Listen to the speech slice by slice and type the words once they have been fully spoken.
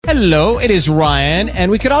Hello, it is Ryan,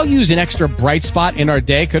 and we could all use an extra bright spot in our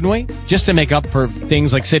day, couldn't we? Just to make up for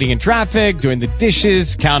things like sitting in traffic, doing the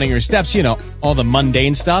dishes, counting your steps, you know, all the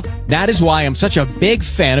mundane stuff. That is why I'm such a big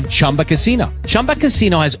fan of Chumba Casino. Chumba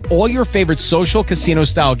Casino has all your favorite social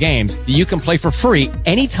casino-style games that you can play for free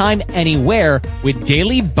anytime, anywhere with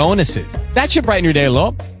daily bonuses. That should brighten your day a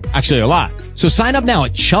little. Actually, a lot. So sign up now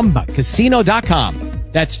at ChumbaCasino.com.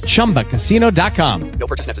 That's ChumbaCasino.com. No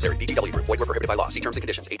purchase necessary. VGW Group. Void where prohibited by law. See terms and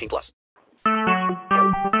conditions. 18+.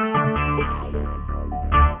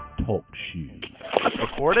 Talk shoes.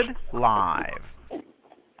 Recorded live.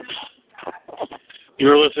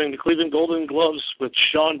 You're listening to Cleveland Golden Gloves with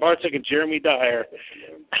Sean Bartek and Jeremy Dyer.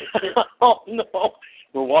 Oh, no.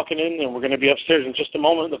 We're walking in, and we're going to be upstairs in just a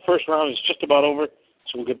moment. The first round is just about over,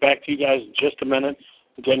 so we'll get back to you guys in just a minute.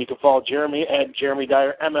 Again, you can follow Jeremy at Jeremy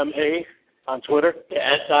Dyer MMA on Twitter. Yeah,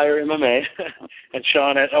 at Dyer MMA. And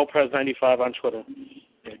Sean at LPrez95 on Twitter.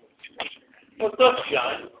 What's up,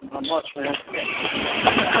 Sean? Not much, man.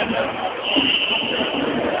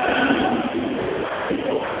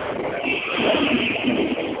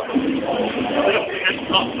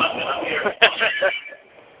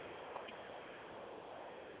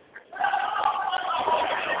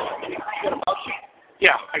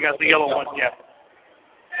 Yeah, I got the yellow one, yeah.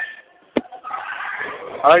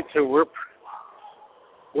 All right, so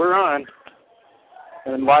we're on.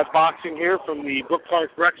 And live boxing here from the Brook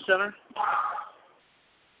Park Rec Center.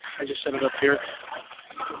 I just set it up here.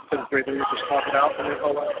 It's great that we just talk it out. I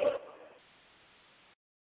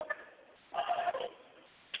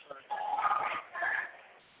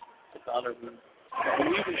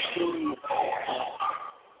believe we're still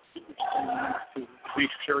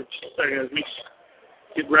as we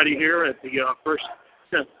get ready here at the first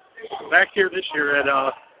back here this year at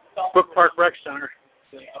Brook Park Rec Center.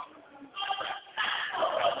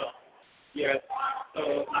 Yeah. So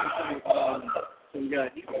we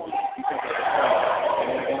got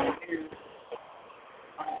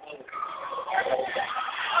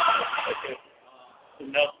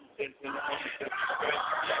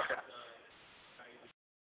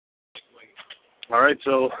all right,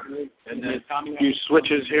 so a few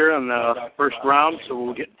switches here on the first round, so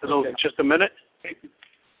we'll get to those in just a minute.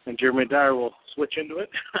 And Jeremy Dyer will switch into it.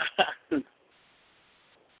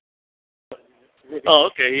 Oh,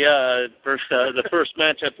 okay. Yeah. The first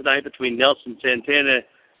matchup tonight between Nelson Santana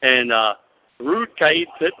and Ruud Kaid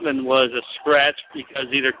Pittman was a scratch because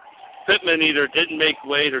Pittman either didn't make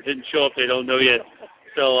weight or didn't show up. They don't know yet.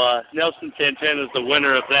 So Nelson Santana is the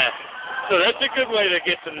winner of that. So that's a good way to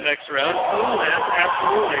get to the next round.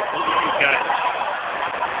 Absolutely. These guys.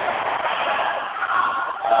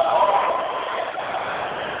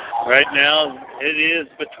 Right now, it is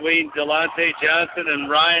between Delonte Johnson and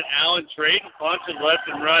Ryan Allen trading punches left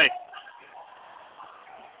and right.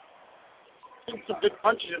 Some good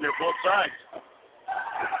punches in there, both sides.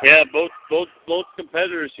 Yeah, both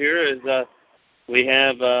competitors here is we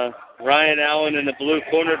have Ryan Allen in the blue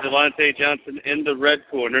corner, Delonte Johnson in the red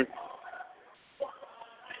corner.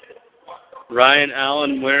 Ryan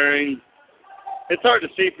Allen wearing, it's hard to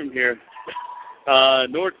see from here,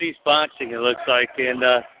 Northeast Boxing it looks like, and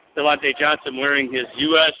Delonte Johnson wearing his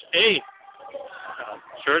USA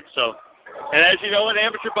shirt. So, and as you know, in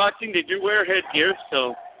amateur boxing, they do wear headgear.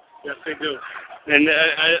 So, yes, they do. And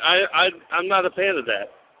I'm not a fan of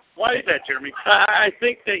that. Why is that, Jeremy? I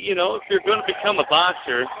think that, if you're going to become a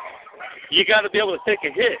boxer, you got to be able to take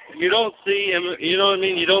a hit. You don't see him, you know what I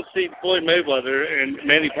mean? You don't see Floyd Mayweather and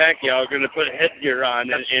Manny Pacquiao are going to put headgear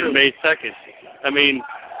on in May 2nd. I mean,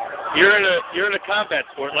 you're in a combat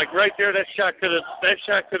sport. Like right there, that shot could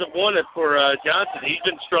have won it for Johnson. He's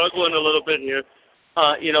been struggling a little bit here,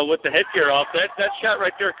 with the headgear off. That shot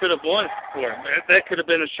right there could have won for him. That could have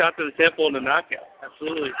been a shot to the temple and a knockout.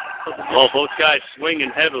 Absolutely. Well, both guys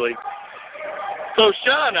swinging heavily. So,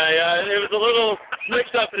 Sean, it was a little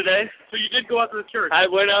mixed up today. So you did go out to the church? I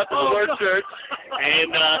went out to the Lord's church,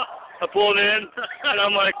 and I pulled in, and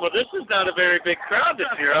I'm like, well, this is not a very big crowd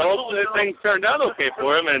this year. I hope that things turned out okay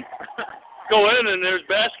for him. And go in, and there's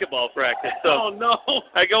basketball practice. So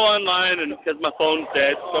I go online, and because my phone's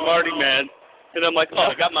dead, so I'm already mad. And I'm like,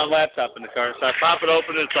 I got my laptop in the car. So I pop it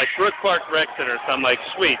open, and it's like Brook Park Rec Center. So I'm like,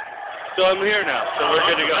 sweet. So I'm here now. So we're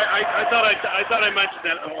good to go. I thought I mentioned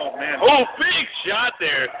that. Oh, man. Oh, big shot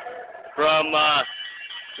there from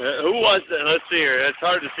who was that? Let's see here. It's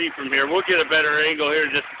hard to see from here. We'll get a better angle here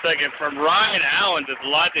in just a second. From Ryan Allen to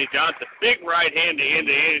Delonte Johnson. Big right hand to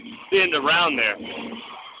end around there.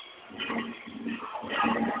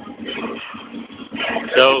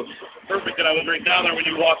 So perfect that I was right down there when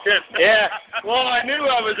you walked in. Yeah. Well, I knew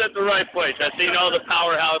I was at the right place. I seen all the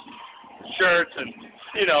powerhouse shirts and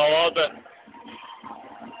all the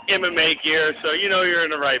MMA gear, so you're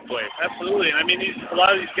in the right place. Absolutely. I mean, a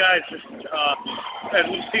lot of these guys just, as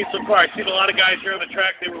we've seen so far, I've seen a lot of guys here on the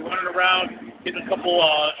track. They were running around, getting a couple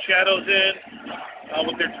shadows in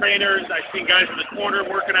with their trainers. I've seen guys in the corner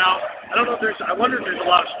working out. I wonder if there's a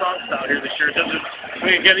lot of strongs out here this year.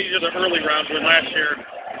 Again, these are the early rounds where last year.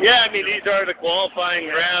 Yeah, I mean, these are the qualifying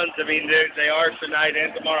rounds. I mean, they are tonight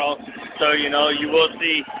and tomorrow. So, you will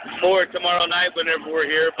see more tomorrow night whenever we're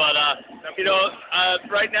here. But,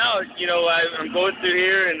 right now, I'm going through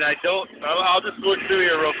here, and I'll just look through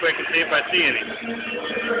here real quick and see if I see any.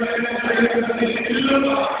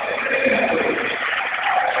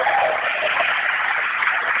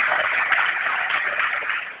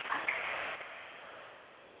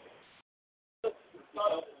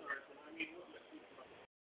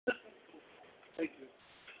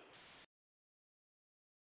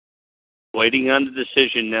 Waiting on the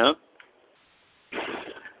decision now.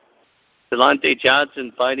 Delonte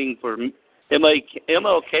Johnson fighting for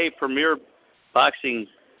MLK Premier Boxing.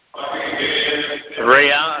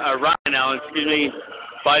 Ryan Allen,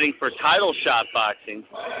 fighting for Title Shot Boxing.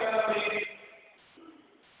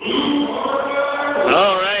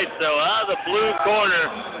 All right, so out of the blue corner,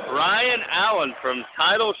 Ryan Allen from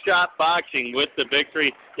Title Shot Boxing with the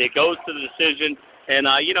victory. It goes to the decision. And,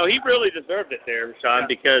 he really deserved it there, Sean,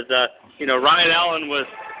 because, Ryan Allen was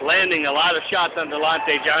landing a lot of shots on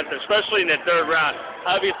Delonte Johnson, especially in the third round.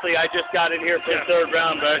 Obviously, I just got in here for the third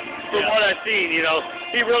round, but from what I've seen, he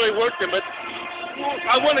really worked him. But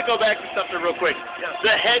I want to go back to something real quick. Yeah.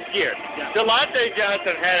 The headgear. Yeah. Delonte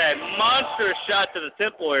Johnson had a monstrous shot to the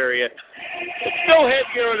temple area. If no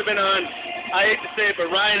headgear would have been on, I hate to say it,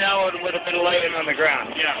 but Ryan Allen would have been laying on the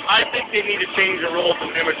ground. Yeah. I think they need to change the rules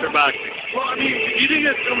in amateur boxing. Well, I mean, do you think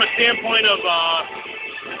that's from a standpoint of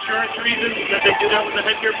insurance reasons that they do that with the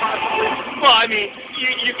headgear possibly? Well, I mean,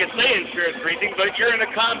 you can say insurance reasons, but you're in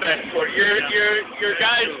a combat sport. You're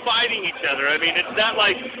guys fighting each other. I mean, it's not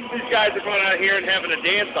like these guys are going out here and having a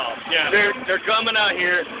dance-off. Yeah. They're coming out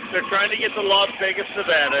here. They're trying to get to Las Vegas,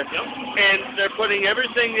 Nevada, and they're putting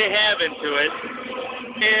everything they have into it.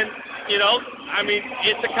 And, I mean,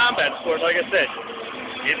 it's a combat sport, like I said.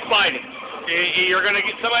 It's fighting.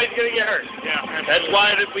 Somebody's gonna get hurt. Yeah. That's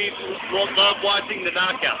why we love watching the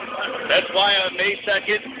knockout. That's why on May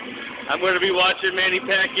 2nd, I'm going to be watching Manny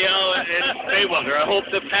Pacquiao and Mayweather. I hope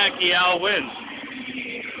that Pacquiao wins.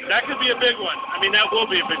 That could be a big one. I mean, that will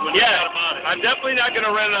be a big one. Yeah. I'm definitely not going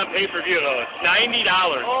to rent it on pay-per-view, though. It's $90.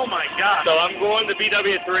 Oh, my God. So I'm going to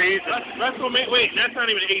BW3s. WrestleMania. Wait, that's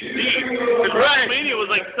not even HD. Because WrestleMania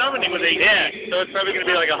was like 70 with HD. Yeah, so it's probably going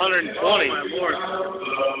to be like 120. Oh, my Lord.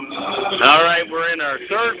 All right, we're in our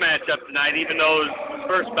third matchup tonight, even though the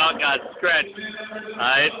first bout got scratched.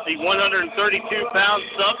 It's the 132-pound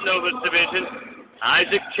sub-novice division.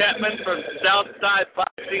 Isaac Chapman from Southside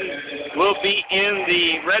Boxing will be in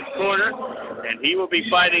the red corner, and he will be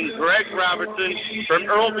fighting Greg Robertson from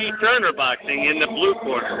Earl B. Turner Boxing in the blue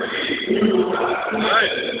corner. All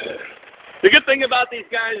right. The good thing about these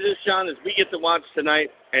guys is, Sean, is we get to watch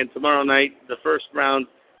tonight and tomorrow night the first round,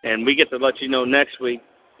 and we get to let you know next week,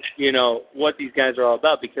 what these guys are all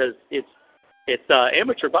about, because it's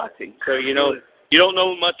amateur boxing. So, you don't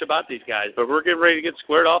know much about these guys, but we're getting ready to get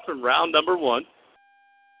squared off in round number 1.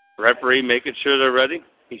 Referee making sure they're ready.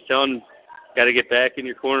 He's telling them, got to get back in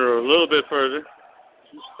your corner a little bit further.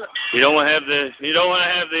 You don't want to have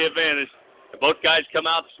the advantage. Both guys come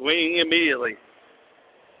out swinging immediately.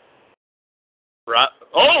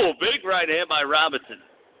 Big right hand by Robinson.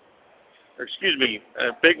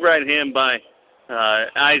 Big right hand by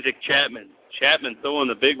Isaac Chapman. Chapman throwing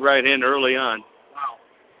the big right hand early on. Wow.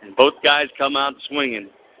 And both guys come out swinging.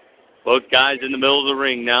 Both guys in the middle of the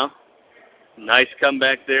ring now. Nice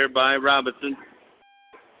comeback there by Robinson.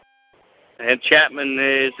 And Chapman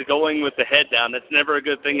is going with the head down. That's never a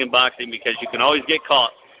good thing in boxing because you can always get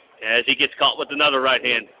caught as he gets caught with another right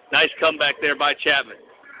hand. Nice comeback there by Chapman.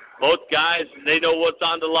 Both guys, they know what's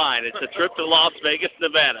on the line. It's a trip to Las Vegas,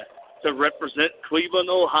 Nevada to represent Cleveland,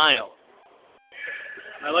 Ohio.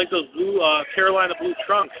 I like those Carolina blue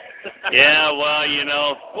trunks. Yeah, well,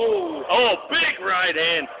 big right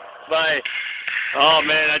hand by... Oh,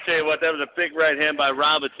 man, I tell you what, that was a big right hand by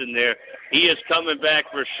Robinson there. He is coming back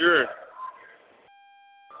for sure.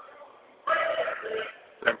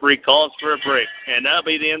 Referee calls for a break, and that'll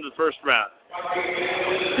be the end of the first round.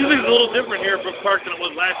 Seems like it's a little different here for Park than it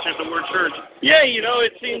was last year at the Word Church. Yeah,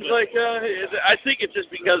 it seems like, I think it's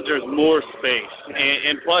just because there's more space,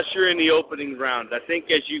 and plus you're in the opening round. I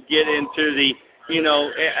think as you get into the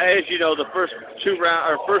as you know, the first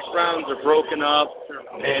rounds are broken up,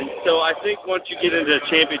 and so I think once you get into the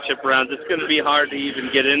championship rounds, it's going to be hard to even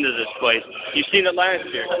get into this place. You've seen it last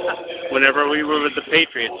year. Whenever we were with the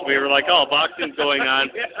Patriots, we were like, "Oh, boxing's going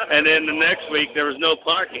on," and then the next week there was no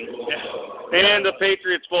parking, and the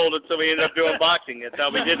Patriots folded, so we ended up doing boxing. That's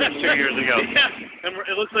how we did it 2 years ago. Yeah, and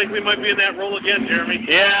it looks like we might be in that role again, Jeremy.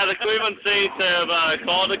 Yeah, the Cleveland Saints have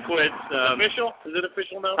called it quits. Official? Is it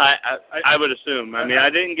official now? I would assume. I mean, I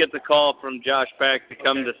didn't get the call from Josh Peck to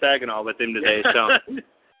come to Saginaw with him today, so.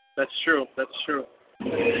 That's true.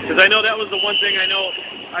 Because I know that was the one thing I know.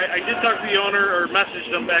 I did talk to the owner or messaged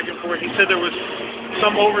him back and forth. He said there was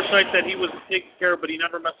some oversight that he was taking care of, but he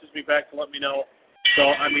never messaged me back to let me know. So,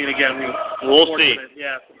 I mean, again, we'll see.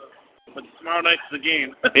 Yeah. But tomorrow night's the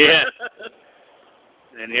game. Yeah.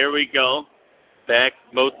 And here we go. Back,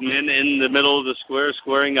 both men in the middle of the square,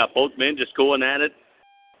 squaring up. Both men just going at it,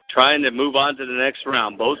 trying to move on to the next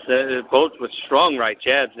round. Both with strong right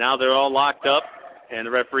jabs. Now they're all locked up, and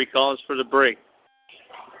the referee calls for the break.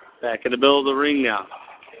 Back in the middle of the ring now.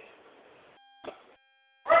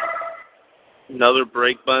 Another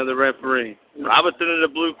break by the referee. Robinson in the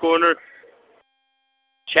blue corner.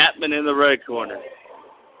 Chapman in the red corner.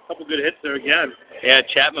 Couple good hits there again. Yeah,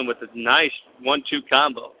 Chapman with a nice 1-2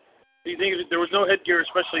 combo. Do you think if there was no headgear,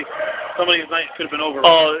 especially somebody's night could have been over?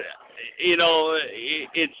 Oh,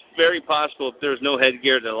 it's very possible if there's no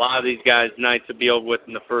headgear that a lot of these guys' nights would be over with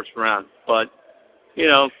in the first round. But,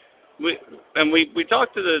 we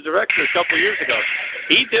talked to the director a couple of years ago.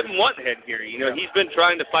 He didn't want headgear. He's been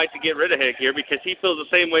trying to fight to get rid of headgear because he feels the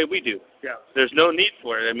same way we do. Yeah. There's no need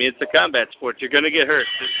for it. I mean, it's a combat sport. You're going to get hurt.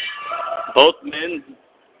 Both men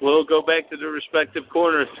will go back to their respective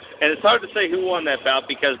corners. And it's hard to say who won that bout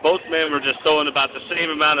because both men were just throwing about the same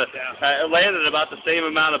amount of, landed about the same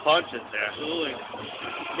amount of punches there. Absolutely.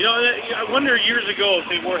 I wonder years ago if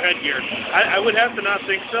they wore headgear. I would have to not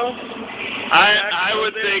think so. I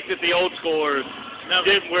would think that the old schoolers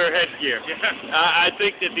didn't wear headgear. Yeah. I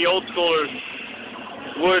think that the old schoolers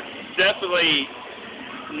would definitely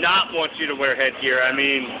not want you to wear headgear. I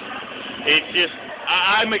mean, it's just,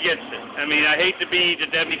 I'm against it. I mean, I hate to be the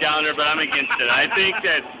Debbie Downer, but I'm against it. I think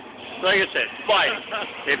that, like I said, fight.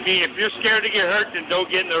 If you're scared to get hurt, then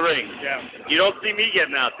don't get in the ring. Yeah. You don't see me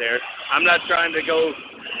getting out there. I'm not trying to go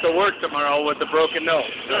to work tomorrow with a broken nose.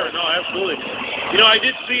 Sure, no, absolutely. I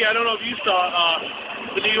did see, I don't know if you saw,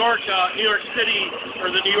 the New York City,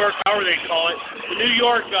 or the New York, however they call it, the New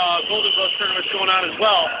York Golden Gloves tournament's going on as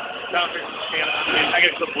well. Down here in Canada. I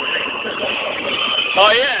got a clipboard.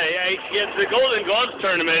 Oh, yeah. The Golden Gloves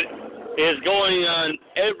tournament is going on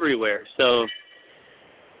everywhere, so.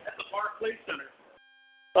 At the Barclays Center.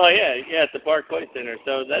 Oh, yeah, at the Barclays Center.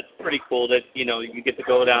 So that's pretty cool that, you get to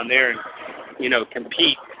go down there and,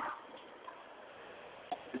 compete.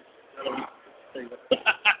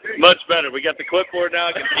 Much better. We got the clipboard now.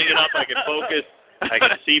 I can hang it up. I can focus. I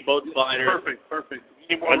can see both fighters. Perfect.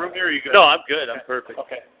 You need more room here? Or you good? No, I'm good. I'm perfect.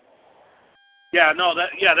 Okay. Yeah, no,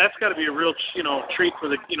 that's got to be a real, treat for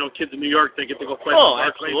the, kids in New York. They get to go fight. Oh,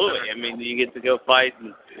 absolutely. I mean, you get to go fight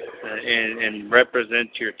and represent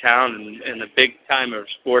your town in the big time of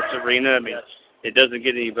sports arena. I mean, it doesn't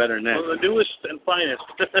get any better than that. Well, the newest and finest.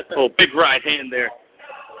 Oh, big right hand there.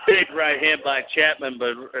 Big right hand by Chapman,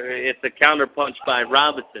 but it's a counter punch by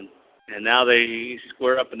Robinson. And now they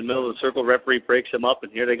square up in the middle of the circle. Referee breaks them up,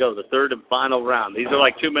 and here they go, the third and final round. These are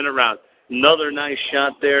like 2-minute rounds. Another nice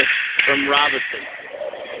shot there from Robinson.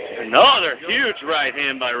 Another huge right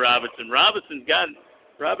hand by Robinson. Robinson's got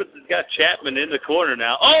Chapman in the corner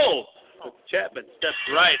now. Oh! Chapman steps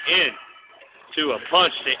right in to a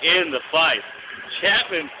punch to end the fight.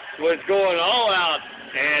 Chapman was going all out,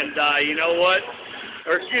 and you know what?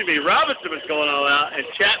 Robinson was going all out, and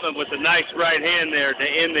Chapman with a nice right hand there to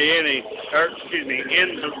end the inning.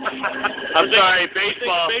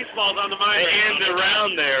 Baseball. Baseball's on the mind. To end the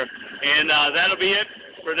round there, and that'll be it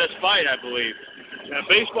for this fight, I believe. Yeah,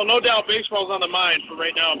 baseball, no doubt, baseball's on the mind for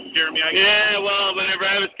right now, Jeremy. Whenever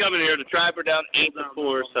I was coming here, the Tribe were down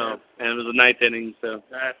 8-4, and it was the 9th inning, so.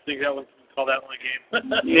 I think that one call that one a game.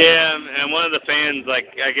 Yeah, and one of the fans,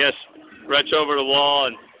 I guess, rushed over the wall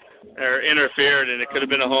and interfered, and it could have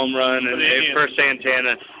been a home run for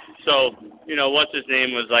Santana. So, what's his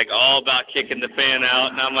name was all about kicking the fan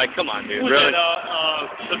out, and I'm like, come on, dude, really?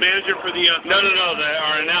 The manager for the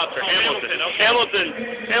our announcer, Hamilton.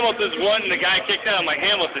 Okay. Hamilton's one, and the guy kicked out. I'm like,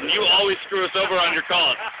 Hamilton, you always screw us over on your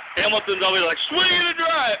calls. Hamilton's always like, swing and a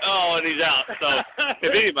drive. Oh, and he's out. So,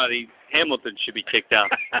 if anybody, Hamilton should be kicked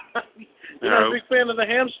out. You're not a big fan of the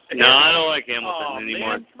Hams? No, I don't like Hamilton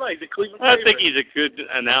anymore. Man, right, the Cleveland I think he's a good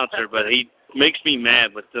announcer, but he makes me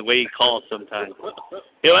mad with the way he calls sometimes.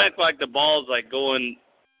 He'll act like the ball's like going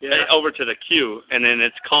over to the queue, and then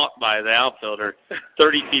it's caught by the outfielder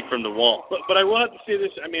 30 feet from the wall. But I will have to say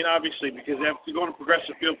this, I mean, obviously, because after going to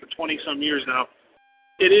Progressive Field for 20-some years now,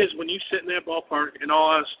 it is, when you sit in that ballpark, in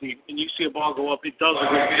all honesty, and you see a ball go up, it does look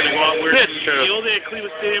like it's going to go out. Where It's true. The old day at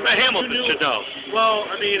Cleveland Stadium, Hamilton should know. Well,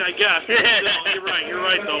 I mean, I guess. You're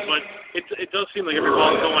right, though, but it does seem like every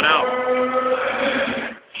ball's going out.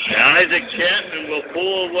 Isaac Chapman will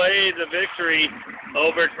pull away the victory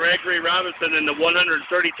over Gregory Robinson in the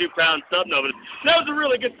 132-pound sub-novice. That was a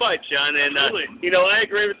really good fight, John, and I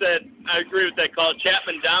agree with that. I agree with that call.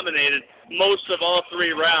 Chapman dominated most of all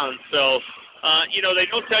 3 rounds, so. They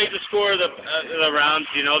don't tell you the score of the rounds.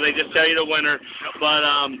 They just tell you the winner. But,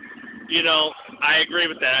 I agree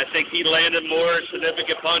with that. I think he landed more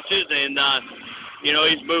significant punches, and,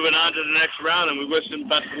 he's moving on to the next round, and we wish him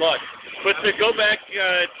best of luck. But to go back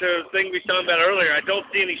to the thing we talked about earlier, I don't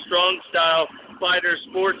see any strong-style fighters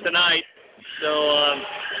for tonight. So,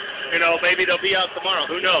 maybe they'll be out tomorrow.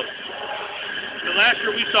 Who knows? So last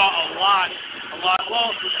year we saw a lot. Well,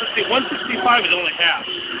 165 is only half.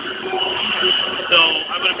 So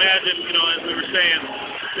I would imagine, as we were saying,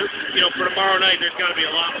 for tomorrow night, there's got to be a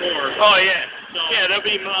lot more. Oh, yeah. So, there'll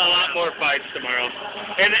be a lot more fights tomorrow.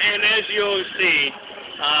 And as you'll see,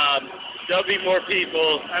 there'll be more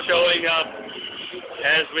people showing up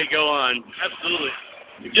as we go on. Absolutely.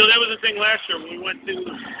 That was the thing last year when we went to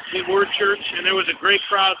the Word Church, and there was a great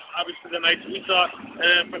crowd, obviously, the nights we saw.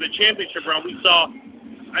 And for the championship round, we saw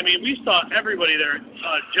everybody there.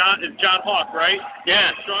 John Hawk, right?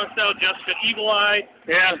 Yeah. Strong Style, Jessica Evil Eye.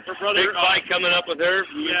 Yeah. Her brother. Big fight coming up with her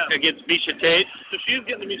against Misha Tate. So she's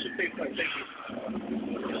getting the Misha Tate fight. Thank you.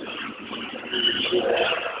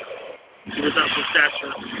 She was up for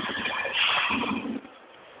stature.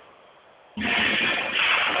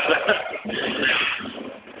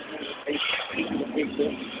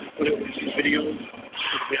 Put it with some video.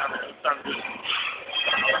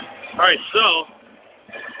 All right, so.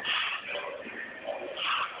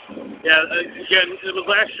 Yeah, again, it was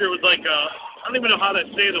last year. It was like I don't even know how to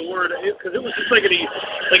say the word, because it was just like a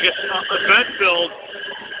event-filled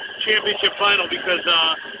championship final, because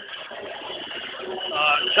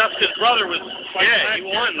Jessica's brother was fighting. He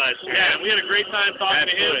won last year. Yeah, we had a great time talking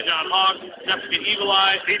to him. John Hawk, Jessica Evil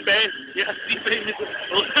Eye, Steve Bay. Yeah, Steve Bay.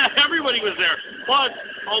 Everybody was there. Plus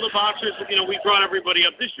all the boxers. We brought everybody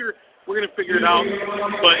up this year. We're going to figure it out,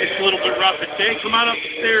 but it's a little bit rough to say. Come on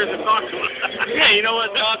upstairs and talk to us. Yeah, you know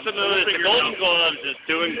what's awesome is the Golden Gloves is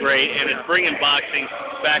doing great, and it's bringing boxing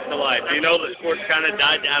back to life. The sport's kind of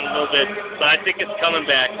died down a little bit, but I think it's coming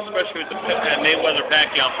back, especially with the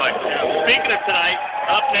Mayweather-Pacquiao fight. Speaking of tonight,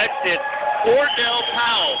 up next is Cordell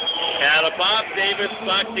Powell out of Bob Davis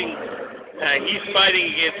Boxing. He's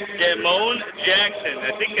fighting against Damone Jackson.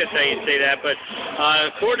 I think that's how you say that, but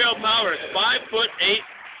Cordell Powell is 5'8".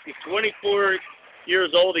 He's 24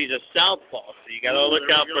 years old. He's a southpaw, so you got to look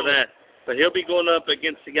out for that. But he'll be going up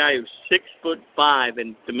against a guy who's 6'5",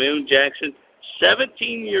 and Damone Jackson,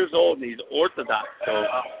 17 years old, and he's orthodox. So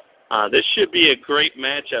this should be a great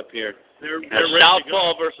matchup here. A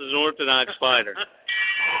southpaw versus an orthodox fighter.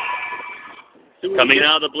 Coming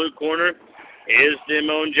out of the blue corner is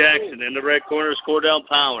Damone Jackson. In the red corner is Cordell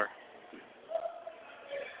Powell.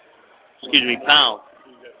 Powell.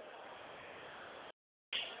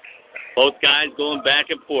 Both guys going back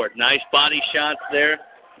and forth. Nice body shots there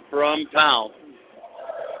from Powell.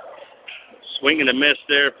 Swing and a miss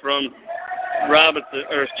there from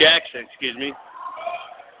Jackson, excuse me.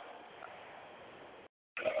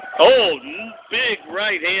 Oh, big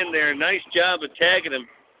right hand there. Nice job of tagging him.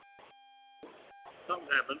 Something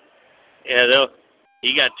happened. Yeah,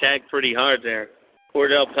 he got tagged pretty hard there.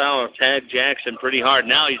 Cordell Powell tagged Jackson pretty hard.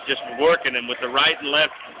 Now he's just working him with the right and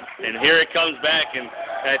left. And here it comes back, and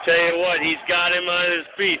I tell you what, he's got him on his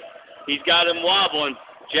feet. He's got him wobbling.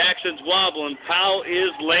 Jackson's wobbling. Powell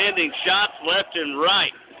is landing shots left and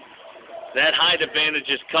right. That height advantage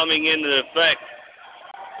is coming into effect.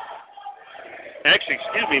 Actually,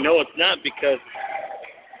 excuse me, no, it's not, because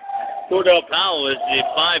Cordell Powell is the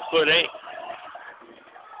 5'8".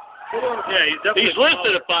 Yeah, he's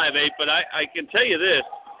listed at 5'8", but I can tell you this.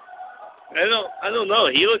 I don't know.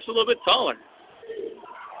 He looks a little bit taller.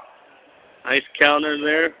 Nice counter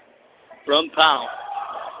there from Powell.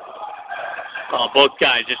 Oh, both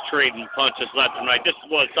guys just trading punches left and right. This is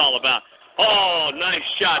what it's all about. Oh, nice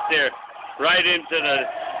shot there, right into the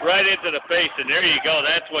face, and there you go.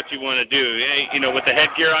 That's what you want to do. With the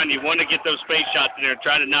headgear on, you want to get those face shots in there and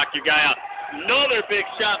try to knock your guy out. Another big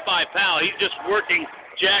shot by Powell. He's just working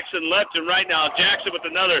Jackson left and right now. Jackson with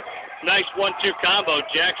another nice 1-2 combo.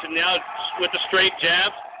 Jackson now with the straight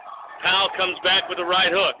jab. Powell comes back with the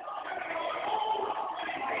right hook.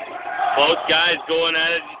 Both guys going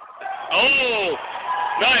at it. Oh,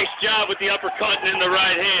 nice job with the uppercut and in the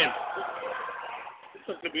right hand.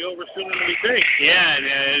 This is going to be over sooner than we think. Yeah,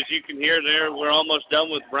 and as you can hear there, we're almost done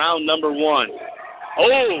with round number 1.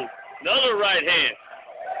 Oh, another right hand.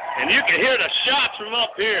 And you can hear the shots from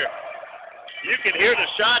up here. You can hear the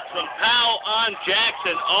shots from Powell on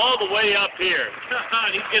Jackson all the way up here.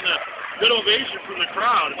 He's getting a good ovation from the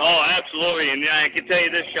crowd. Oh, absolutely. And I can tell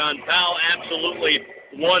you this, Sean, Powell absolutely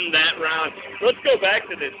won that round. Let's go back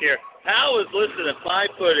to this here. Powell is listed at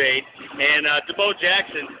 5'8", and DeBo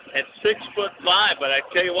Jackson at 6'5". But I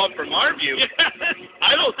tell you what, from our view,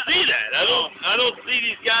 I don't see that. I don't see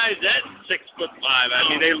these guys at 6'5". I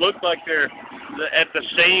mean, they look like they're at the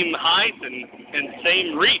same height and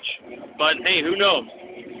same reach. But hey, who knows?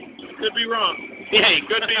 Could be wrong. Hey,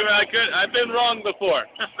 could be. I've been wrong before.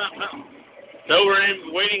 So we're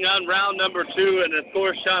waiting on round number 2, and of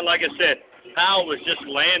course, Sean, like I said, Powell was just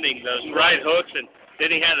landing those right hooks, and then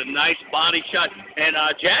he had a nice body shot. And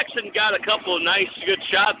Jackson got a couple of nice, good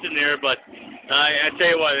shots in there, but I tell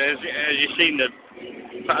you what, as you've seen,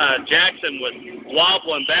 Jackson was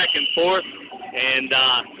wobbling back and forth, and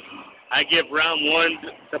I give round 1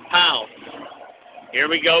 to Powell. Here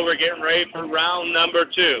we go. We're getting ready for round number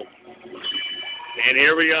 2. And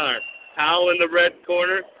here we are. Powell in the red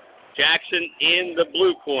corner, Jackson in the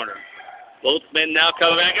blue corner. Both men now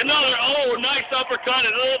coming back. Another, nice uppercut.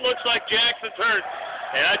 And it looks like Jackson's hurt.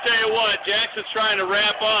 And I tell you what, Jackson's trying to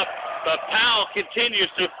wrap up, but Powell continues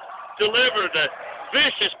to deliver the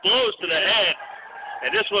vicious blows to the head.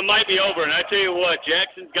 And this one might be over. And I tell you what,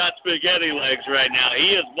 Jackson's got spaghetti legs right now.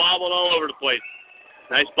 He is wobbling all over the place.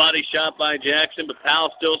 Nice body shot by Jackson, but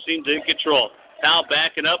Powell still seems in control. Powell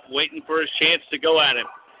backing up, waiting for his chance to go at him.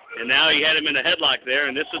 And now he had him in a headlock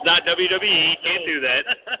there, and this is not WWE. He can't do that.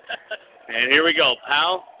 And here we go.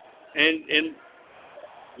 Powell and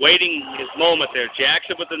waiting his moment there.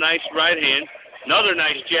 Jackson with the nice right hand. Another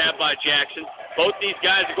nice jab by Jackson. Both these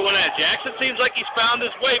guys are going at it. Jackson seems like he's found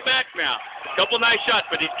his way back now. A couple nice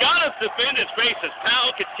shots, but he's got to defend his face as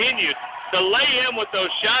Powell continues to lay him with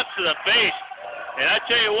those shots to the face. And I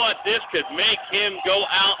tell you what, this could make him go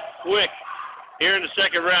out quick here in the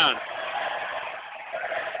second round.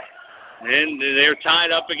 And they're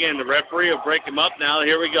tied up again. The referee will break him up now.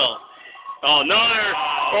 Here we go. Oh, another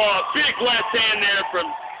big left hand there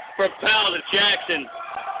from Powell to Jackson.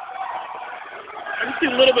 I just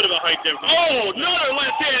see a little bit of a height difference. Oh, another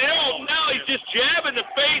left hand. Oh, now he's just jabbing the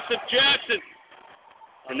face of Jackson.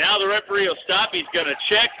 And now the referee will stop. He's going to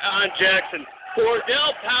check on Jackson.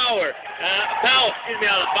 Cordell Powell, out of the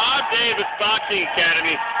Bob Davis Boxing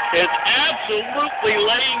Academy, is absolutely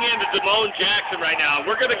laying into Damone Jackson right now.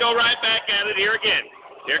 We're going to go right back at it here again.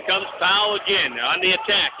 Here comes Powell again on the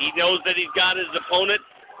attack. He knows that he's got his opponent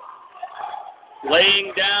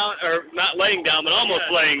laying down, or not laying down, but almost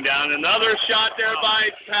laying down. Another shot there by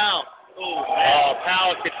Powell.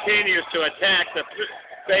 Powell continues to attack the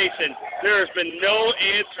face, and there has been no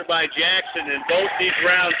answer by Jackson in both these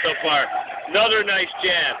rounds so far. Another nice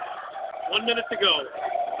jab. 1 minute to go.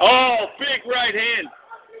 Oh, big right hand.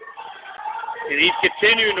 And he's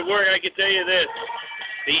continuing to work. I can tell you this.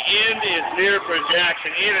 The end is near for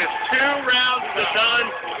Jackson. It is 2 rounds done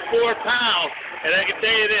for Powell. And I can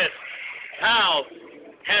tell you this. Powell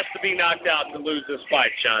has to be knocked out to lose this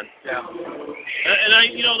fight, Sean. Yeah. And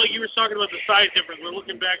like you were talking about the size difference. We're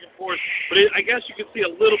looking back and forth. But I guess you can see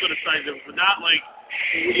a little bit of size difference, but not like,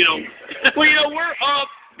 Well, we're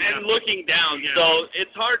up and looking down, so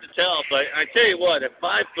it's hard to tell. But I tell you what, at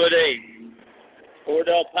 5'8",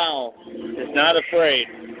 Cordell Powell is not afraid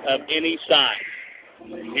of any size.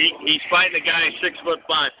 He's fighting a guy 6'5".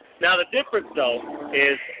 Now the difference though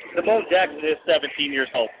is Damone Jackson is 17 years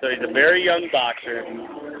old, so he's a very young boxer.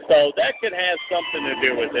 So that could have something to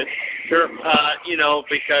do with it. sure.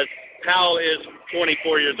 Because Powell is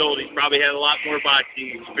 24 years old. He's probably had a lot more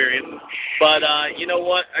boxing experience. But you know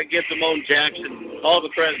what? I give Damone Jackson all the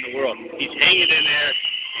credit in the world. He's hanging in there.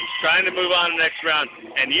 He's trying to move on to the next round.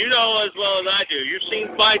 And you know as well as I do, you've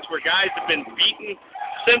seen fights where guys have been beaten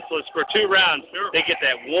senseless for 2 rounds. Sure. They get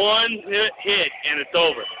that one hit, and it's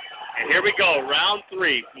over. And here we go, round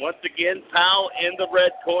 3. Once again, Powell in the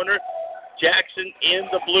red corner, Jackson in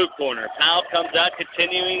the blue corner. Powell comes out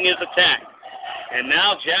continuing his attack. And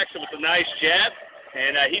now Jackson with a nice jab,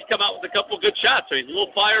 and he's come out with a couple of good shots, so he's a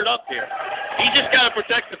little fired up here. He just got to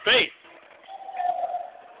protect the face.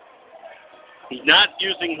 He's not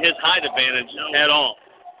using his height advantage at all.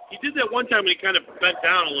 He did that one time when he kind of bent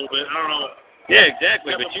down a little bit. I don't know. Yeah,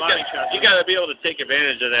 exactly. But you got to be able to take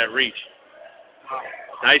advantage of that reach.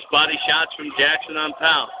 Nice body shots from Jackson on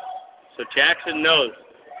Powell. So Jackson knows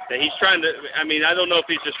that he's trying to, I mean, I don't know if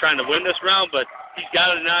he's just trying to win this round, but he's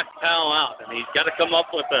got to knock Powell out. I mean, he's got to come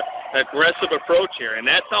up with an aggressive approach here. And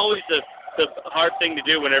that's always the hard thing to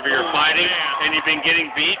do whenever you're fighting and you've been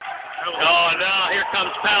getting beat. Oh, no, here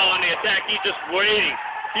comes Powell on the attack. He's just waiting.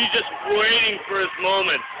 He's just waiting for his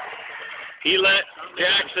moment. He let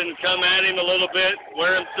Jackson come at him a little bit,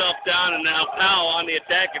 wear himself down, and now Powell on the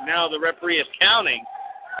attack, and now the referee is counting.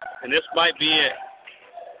 And this might be it.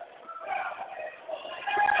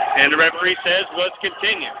 And the referee says, let's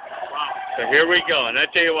continue. Wow. So here we go. And I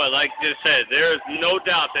tell you what, like I said, there is no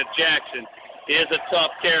doubt that Jackson is a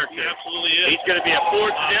tough character. He absolutely is. He's going to be a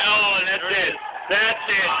force. Oh, and that's it. That's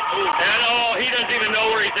it. And, he doesn't even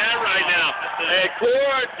know where he's at right now. And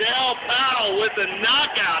Cordell Powell with the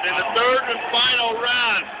knockout in the third and final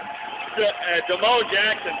round. Demo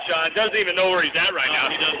Jackson, Sean, doesn't even know where he's at right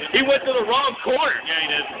now. He doesn't. He went to the wrong corner. Yeah,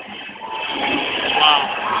 he did.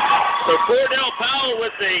 Wow. So Cordell Powell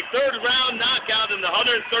with a third-round knockout in the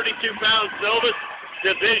 132-pound Silvis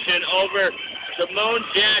division over Simone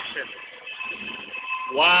Jackson.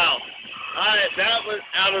 Wow. All right, that was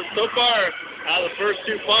out of the first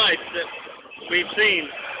two fights that we've seen,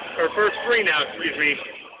 or first three now, excuse me.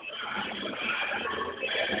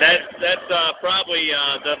 That's probably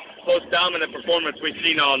the most dominant performance we've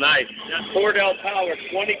seen all night. Cordell Powell,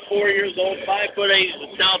 24 years old, 5'8", he's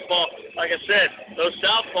a southpaw. Like I said, those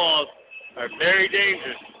southpaws are very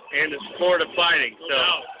dangerous in the sport of fighting.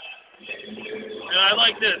 So, and I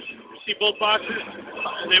like this. You see both boxers,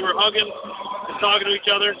 they were hugging and talking to each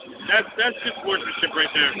other. That's good sportsmanship right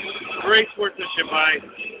there. Great sportsmanship by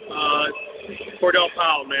Cordell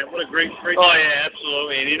Powell, man. What a great. Oh yeah,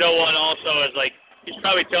 absolutely. And you know what? Also is like he's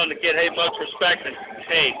probably telling the kid, hey, much respect. And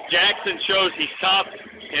hey, Jackson shows he's tough,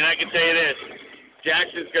 and I can tell you this: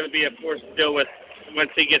 Jackson's going to be a force to deal with once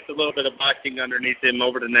he gets a little bit of boxing underneath him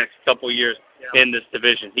over the next couple of years in this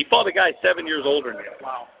division. He fought a guy 7 years older than him.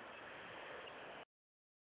 Wow.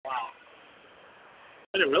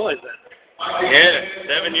 I didn't realize that. Yeah,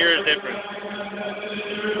 7 years difference.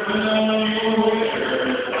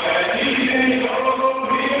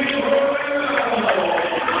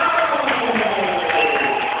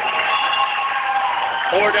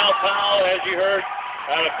 Cordell Powell, as you heard,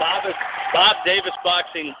 out of Bob Davis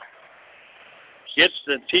Boxing, gets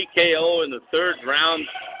the TKO in the third round,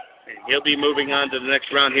 and he'll be moving on to the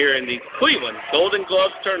next round here in the Cleveland Golden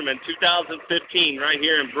Gloves Tournament 2015 right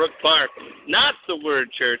here in Brook Park. Not the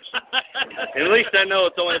Word Church. At least I know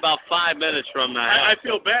it's only about 5 minutes from my house. I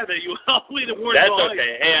feel bad that you only the word. That's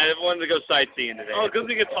okay. Hey, I wanted to go sightseeing today. Oh, good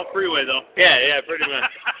thing it's on freeway, though. Yeah, pretty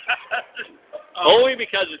much. Only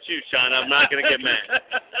because it's you, Sean. I'm not going to get mad.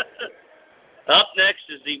 Up next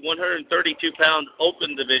is the 132-pound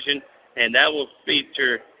open division, and that will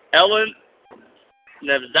feature Ellen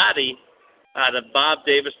Nevzadi out of Bob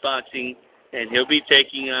Davis Boxing, and he'll be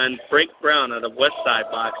taking on Frank Brown out of Westside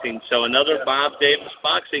Boxing. So another Bob Davis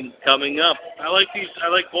Boxing coming up. I like these. I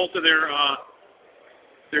like both of their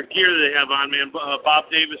gear that they have on, man. Bob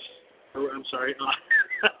Davis. I'm sorry.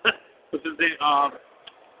 What's his name?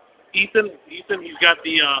 Ethan. He's got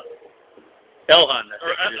the Elhan.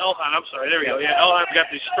 Elhan. I'm sorry. There we go. Yeah, Elhan's got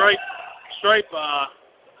the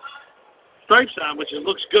stripes on, which it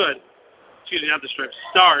looks good. Excuse me, not the stripes,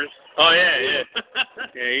 stars. Oh yeah.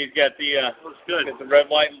 Yeah, he's got the looks good. Got the red,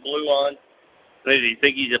 white, and blue on. Do you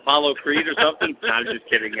think he's Apollo Creed or something? No, I'm just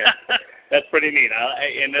kidding. That's pretty neat.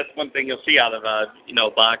 And that's one thing you'll see out of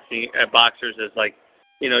boxers is like,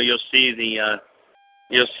 you'll see the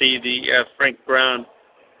Frank Brown,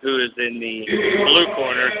 who is in the blue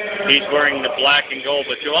corner. He's wearing the black and gold,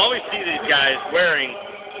 but you'll always see these guys wearing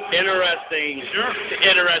interesting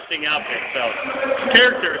outfits. So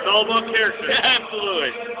character. It's all about character.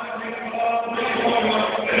 Absolutely.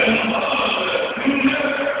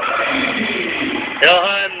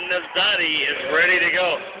 Elhan Nevzadi is ready to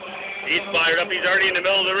go. He's fired up. He's already in the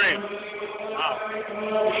middle of the ring.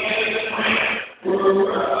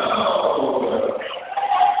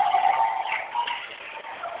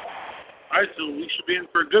 All right, so we should be in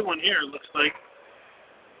for a good one here, it looks like.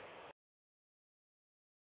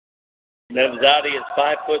 Nevzadi is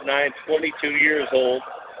 5'9", 22 years old.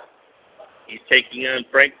 He's taking on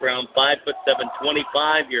Frank Brown, 5'7",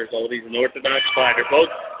 25 years old. He's an orthodox fighter. Both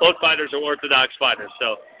fighters are orthodox fighters,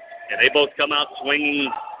 so they both come out swinging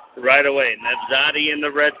right away. Nevzadi in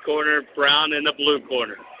the red corner, Brown in the blue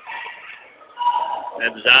corner.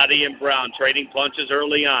 Nevzadi and Brown trading punches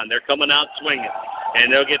early on. They're coming out swinging,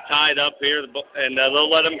 and they'll get tied up here, and they'll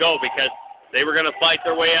let them go because they were going to fight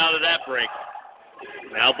their way out of that break.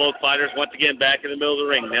 Now both fighters once again back in the middle of the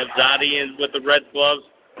ring. Nevzadi in with the red gloves,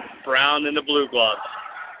 Brown in the blue gloves.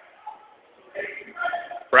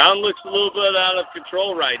 Brown looks a little bit out of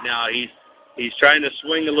control right now. He's trying to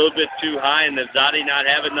swing a little bit too high, and Nevzadi not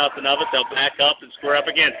having nothing of it. They'll back up and square up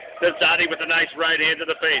again. Nevzadi with a nice right hand to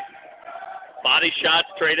the face. Body shots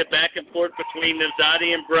traded back and forth between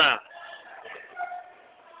Nevzadi and Brown.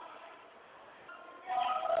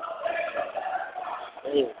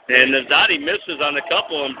 And Nevzadi misses on a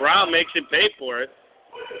couple, and Brown makes him pay for it.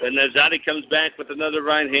 Then Nevzadi comes back with another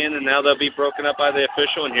right hand, and now they'll be broken up by the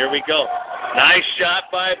official, and here we go. Nice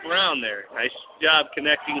shot by Brown there. Nice job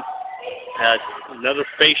connecting. Another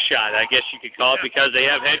face shot, I guess you could call it, because they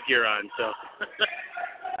have headgear on. So,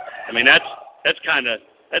 I mean, that's the kind of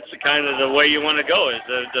the way you want to go. Is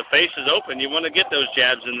the face is open, you want to get those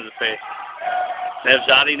jabs into the face.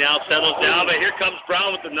 Nevzadi now settles down, but here comes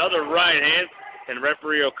Brown with another right hand, and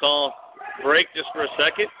referee will call break just for a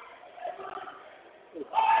second.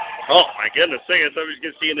 Oh, my goodness. I thought we was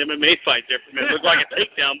going to see an MMA fight there for a minute. Looked like a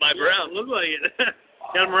takedown by Brown. Looked like it.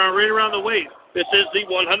 Got him right around the waist. This is the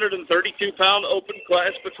 132-pound open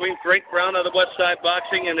class between Frank Brown out of Westside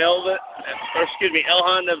Boxing and Elhan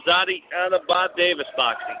Nevzadi out of Bob Davis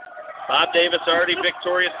Boxing. Bob Davis already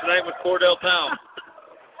victorious tonight with Cordell Powell.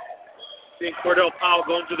 Seeing Cordell Powell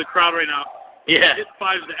going through the crowd right now. Yeah. Hit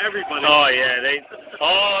fives to everybody. Oh, yeah.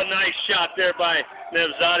 Nice shot there by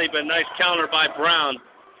Nevzadi, but nice counter by Brown.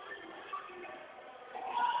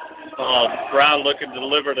 Oh, Brown looking to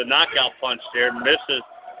deliver the knockout punch there. Misses.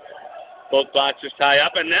 Both boxers tie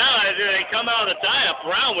up. And now as they come out of the tie-up,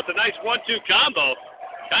 Brown with a nice 1-2 combo.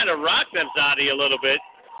 Kind of rocked Nevzadi a little bit.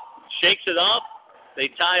 Shakes it off. They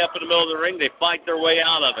tie up in the middle of the ring. They fight their way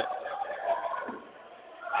out of it.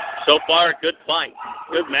 So far, a good fight.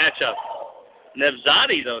 Good matchup.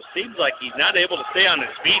 Nevzadi, though, seems like he's not able to stay on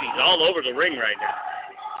his feet. He's all over the ring right now.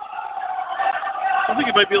 I think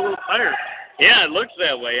he might be a little tired. Yeah, it looks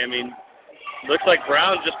that way. I mean, looks like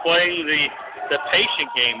Brown's just playing the patient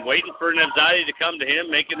game, waiting for Nevzadi to come to him,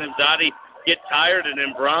 making Nevzadi get tired, and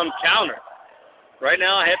then Brown counter. Right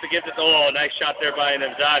now, I have to give this. Oh, nice shot there by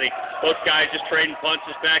Nevzadi. Both guys just trading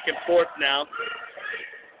punches back and forth now.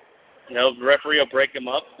 The referee will break them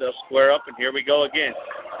up. They'll square up, and here we go again.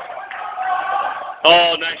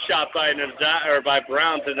 Oh, nice shot by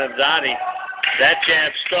Brown to Nevzadi. That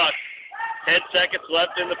jab stuck. 10 seconds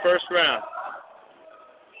left in the first round.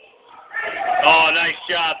 Oh, nice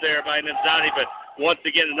job there by Nevzadi, but once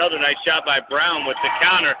again, another nice shot by Brown with the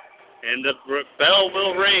counter. And the bell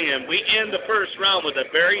will ring, and we end the first round with a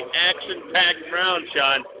very action-packed round,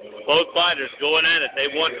 Sean. Both fighters going at it. They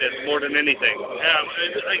want this more than anything.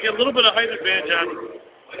 Yeah, I get a little bit of height advantage on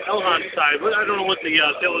Elhan's side, but I don't know what the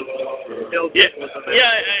tail get was.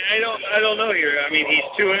 I don't know here. I mean, he's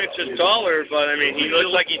 2 inches taller, but I mean, he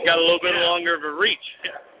looks like he's got a little bit longer of a reach.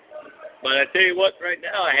 But I tell you what, right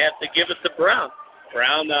now, I have to give it to Brown.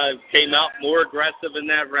 Brown came out more aggressive in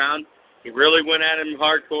that round. He really went at him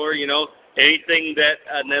hardcore, you know. Anything that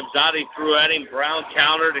Nevzadi threw at him, Brown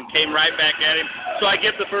countered and came right back at him. So I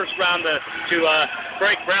give the first round to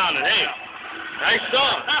Frank Brown. And, hey, nice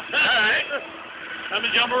song. All right. Time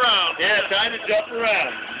to jump around. Yeah, time to jump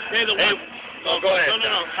around. Hey, go ahead.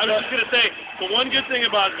 No. I was just going to say, the one good thing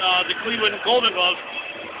about the Cleveland Golden Gloves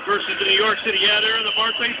versus the New York City, they're in the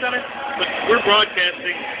Barclays Center, but we're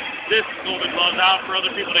broadcasting this Golden Gloves out for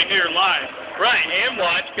other people to hear live. Right, and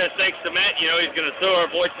watch, because thanks to Matt, you know, he's going to throw our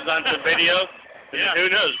voices on some video. Yeah. Who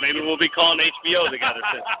knows, maybe we'll be calling HBO together.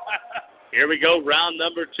 Here we go, round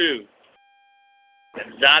number 2.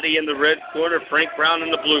 Nevzadi in the red corner, Frank Brown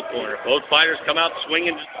in the blue corner. Both fighters come out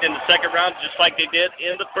swinging in the second round just like they did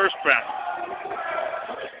in the first round.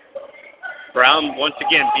 Brown, once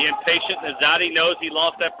again, being patient. Nevzadi knows he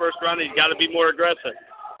lost that first round. He's got to be more aggressive.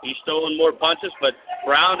 He's throwing more punches, but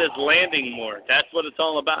Brown is landing more. That's what it's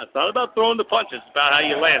all about. It's not about throwing the punches. It's about how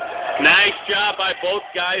you land. Nice job by both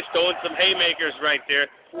guys throwing some haymakers right there.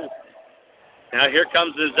 Now here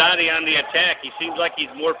comes Nevzadi on the attack. He seems like he's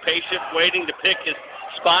more patient, waiting to pick his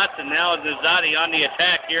spots, and now Nevzadi on the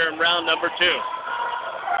attack here in round number 2.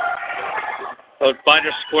 Both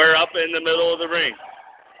fighters square up in the middle of the ring.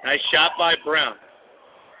 Nice shot by Brown.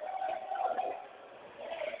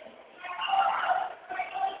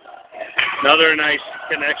 Another nice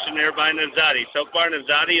connection there by Nevzadi. So far,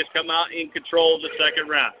 Nevzadi has come out in control of the second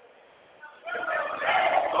round.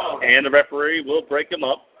 And the referee will them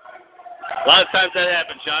up. A lot of times that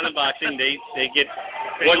happens, Sean, in boxing. They get,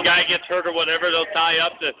 one guy gets hurt or whatever, they'll tie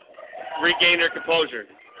up to regain their composure.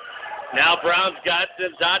 Now Brown's got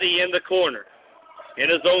Nevzadi in the corner. In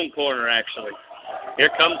his own corner, actually. Here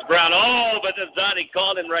comes Brown. Oh, but Nevzadi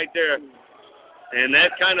caught him right there. And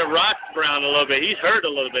that kind of rocked Brown a little bit. He's hurt a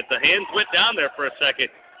little bit. The hands went down there for a second.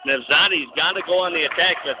 Nevzadi's got to go on the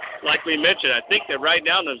attack, but like we mentioned, I think that right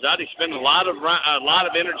now Nevzadi's spending a lot of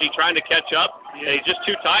energy trying to catch up, and he's just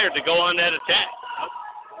too tired to go on that attack.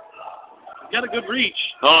 He's got a good reach.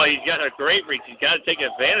 Oh, he's got a great reach. He's got to take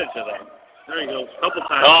advantage of that. There he goes, a couple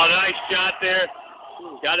times. Oh, nice shot there.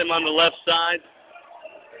 Got him on the left side.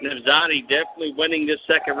 Nevzadi definitely winning this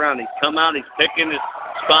second round. He's come out, he's picking his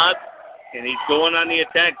spot, and he's going on the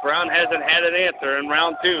attack. Brown hasn't had an answer in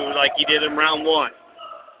round 2 like he did in round 1.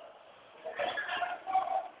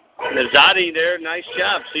 Nevzadi there, nice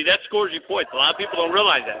job. See, that scores you points. A lot of people don't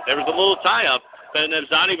realize that. There was a little tie-up, but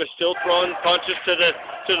Nevzadi was still throwing punches to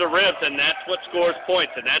the ribs, and that's what scores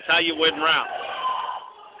points, and that's how you win rounds.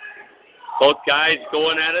 Both guys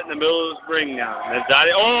going at it in the middle of the ring now.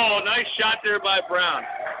 Nevzadi, oh, nice shot there by Brown.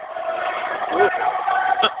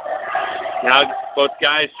 Now both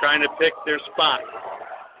guys trying to pick their spot.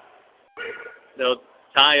 They'll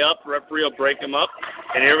tie up, referee will break them up,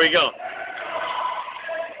 and here we go.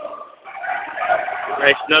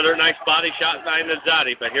 Another nice body shot by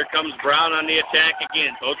Nevzadi, but here comes Brown on the attack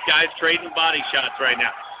again. Both guys trading body shots right now.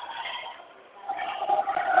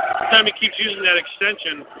 Every time he keeps using that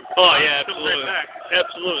extension. Oh, yeah, absolutely. Right back.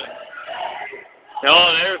 Absolutely.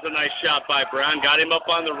 Oh, there's a nice shot by Brown. Got him up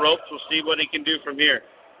on the ropes. We'll see what he can do from here.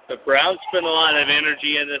 But Brown spent a lot of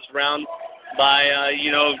energy in this round by,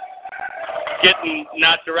 getting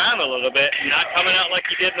knocked around a little bit and not coming out like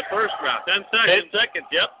he did in the first round. 10 seconds. 10 seconds.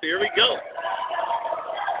 Yep, here we go.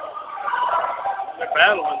 They're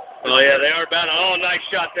battling. Oh, yeah, they are battling. Oh, nice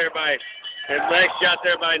shot there by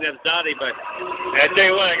Nevzadi. But I tell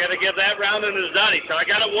you what, I got to give that round to Nevzadi. So I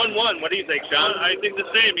got it 1-1. What do you think, Sean? I think the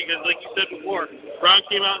same because, like you said before, Brown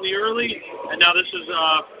came out in the early, and now this is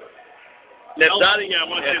Nevzadi. Yeah, I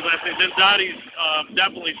want to say his last name. Nevzadi's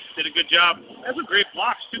definitely did a good job. That's a great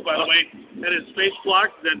blocks, too, by the way. That is space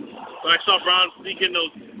blocks. That when I saw Brown sneak in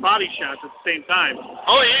those body shots at the same time.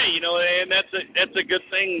 Oh, yeah, and that's a good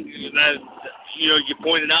thing that, you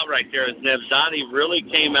pointed out right there. Is Nevzadi really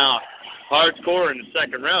came out hardcore in the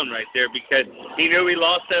second round right there because he knew he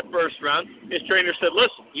lost that first round. His trainer said,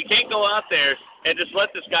 listen, you can't go out there and just let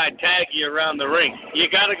this guy tag you around the ring. You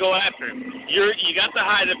got to go after him. You got the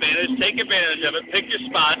height advantage. Take advantage of it. Pick your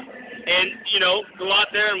spot and, go out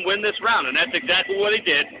there and win this round. And that's exactly what he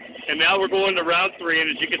did. And now we're going to round 3, and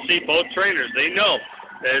as you can see, both trainers, they know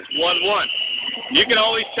that it's 1-1. You can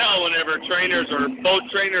always tell whenever both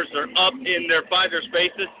trainers are up in their fighter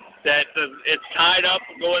spaces that it's tied up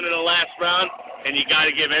going in the last round, and you got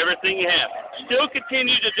to give everything you have. Still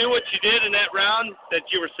continue to do what you did in that round that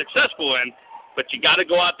you were successful in, but you got to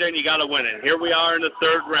go out there and you got to win it. Here we are in the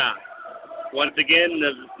third round. Once again,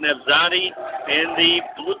 Nevzadi in the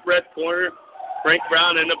red corner, Frank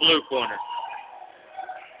Brown in the blue corner.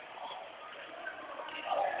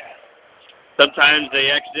 Sometimes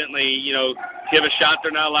they accidentally, give a shot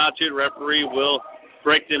they're not allowed to. The referee will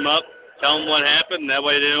break them up, tell them what happened, and that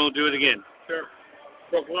way they don't do it again. Sure.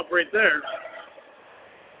 Broke them up right there.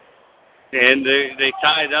 And they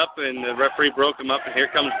tied up, and the referee broke them up, and here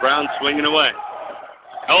comes Brown swinging away.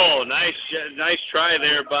 Oh, nice try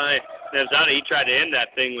there by Nevzadi. He tried to end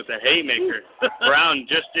that thing with a haymaker. Brown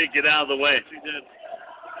just did get out of the way. He did.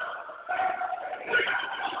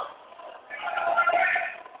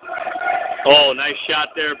 Oh, nice shot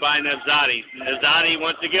there by Nevzadi. Nevzadi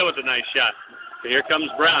once again with a nice shot. But here comes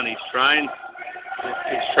Brown. He's trying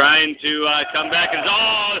to come back. And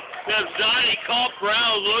Nevzadi caught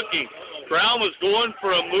Brown looking. Brown was going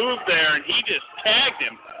for a move there, and he just tagged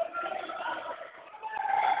him.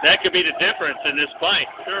 That could be the difference in this fight.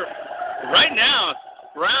 Sure. Right now,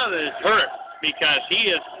 Brown is hurt because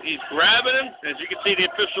he's grabbing him. As you can see, the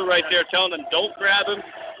official right there telling him, don't grab him.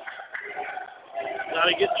 Now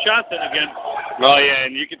he gets shots in again. Oh, yeah,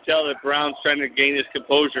 and you can tell that Brown's trying to gain his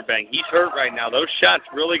composure back. He's hurt right now. Those shots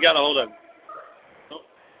really got a hold of him.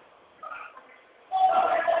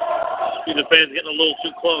 See the fans getting a little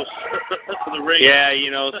too close to the ring. Yeah,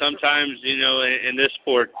 sometimes, in this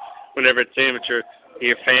sport, whenever it's amateur,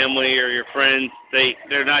 your family or your friends,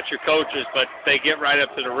 they're not your coaches, but they get right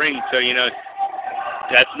up to the ring. So,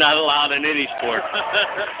 that's not allowed in any sport.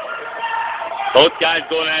 Both guys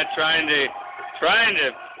going at trying to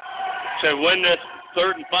win this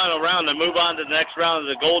third and final round and move on to the next round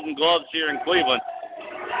of the Golden Gloves here in Cleveland.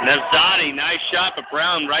 Nevzadi, nice shot, but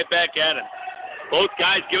Brown right back at him. Both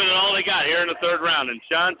guys giving it all they got here in the third round. And,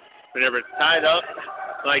 Sean, whenever it's tied up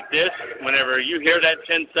like this, whenever you hear that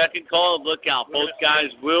 10-second call, look out. Both guys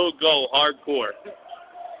will go hardcore.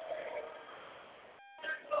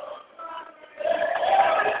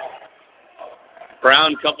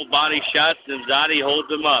 Brown, couple body shots, and Zadi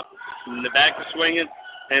holds him up. In the back is swinging,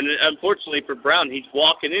 and unfortunately for Brown, he's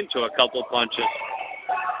walking into a couple punches.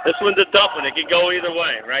 This one's a tough one. It could go either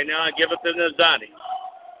way. Right now, I give it to Zadi.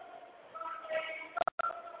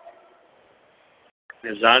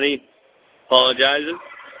 Zadi apologizes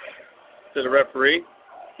to the referee.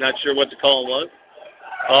 Not sure what the call was.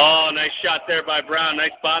 Oh, nice shot there by Brown.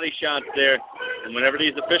 Nice body shot there. And whenever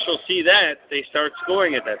these officials see that, they start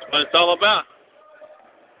scoring it. That's what it's all about.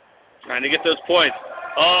 Trying to get those points.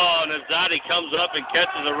 Oh, and Zadi comes up and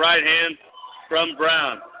catches a right hand from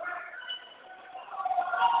Brown.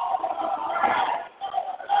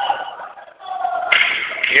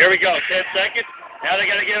 Here we go. 10 seconds. Now they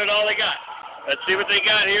got to give it all they got. Let's see what they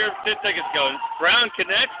got here. 10 seconds going. Brown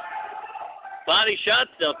connects. Body shots.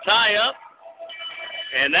 They'll tie up.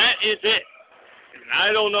 And that is it. And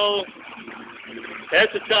I don't know.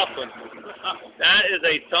 That's a tough one. That is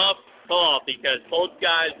a tough call because both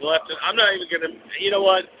guys left it. I'm not even going to. You know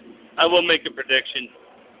what? I will make a prediction.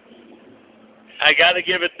 I got to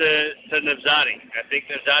give it to Nevzadi. I think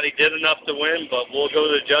Nevzadi did enough to win, but we'll go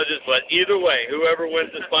to the judges. But either way, whoever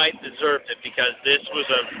wins this fight deserved it because this was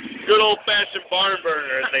a good old-fashioned barn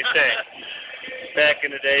burner, as they say, back in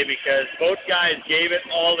the day, because both guys gave it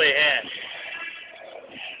all they had.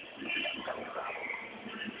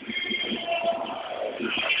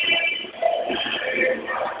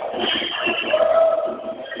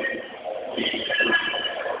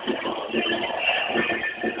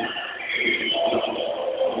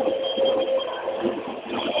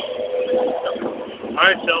 All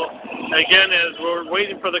right, so again, as we're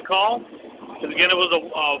waiting for the call, because again, it was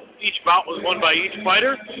each bout was won by each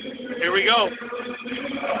fighter. Here we go.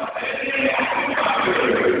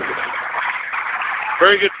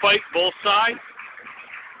 Very good fight, both sides.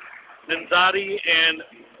 Nevzadi and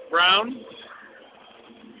Brown.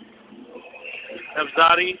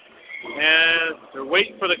 Nevzadi, and they're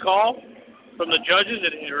waiting for the call from the judges,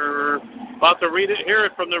 and they're about to hear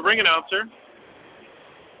it from the ring announcer.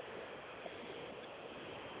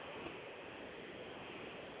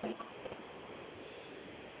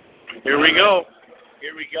 Here we go.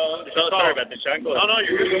 Here we go. So, sorry about this, Sean. Go ahead. No,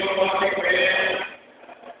 you're good. All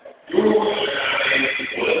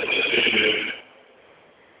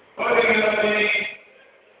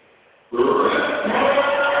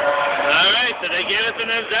right, so they gave it to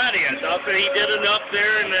Nevzadi. I thought that he did enough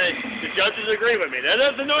there, and the judges agree with me. That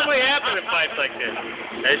doesn't normally happen in fights like this.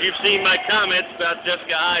 As you've seen my comments about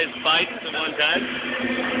Jessica Ai's fights at one time.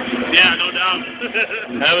 Yeah, no doubt.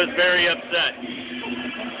 I was very upset.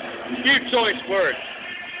 Few choice words.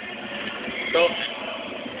 So,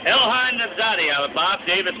 Elhan Nevzadi out of Bob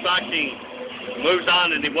Davis Boxing moves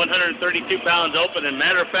on in the 132 pounds open. And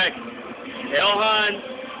matter of fact, Elhan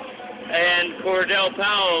and Cordell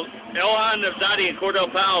Powell, Elhan Nevzadi and Cordell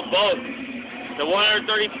Powell both, the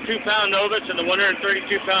 132-pound novice and the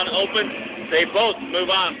 132-pound open, they both move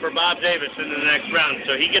on for Bob Davis in the next round.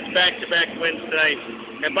 So he gets back-to-back wins tonight.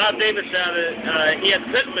 And Bob Davis, he had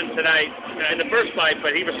Pittman tonight in the first fight,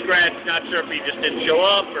 but he was scratched. Not sure if he just didn't show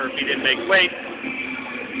up or if he didn't make weight.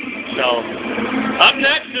 So, up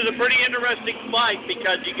next is a pretty interesting fight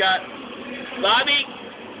because you got Bobby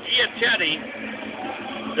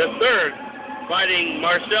Giachetti, the third, fighting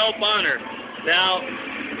Marcel Bonner. Now,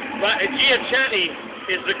 Giachetti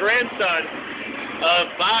is the grandson of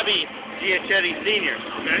Bobby Giachetti Sr.,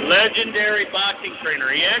 legendary boxing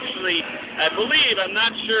trainer. He actually, I believe, I'm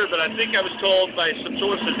not sure, but I think I was told by some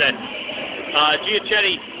sources that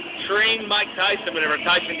Giachetti trained Mike Tyson whenever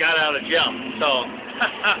Tyson got out of jail. So,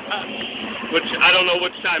 which I don't know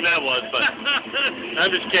which time that was, but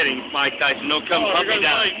I'm just kidding, Mike Tyson. Don't come hunt me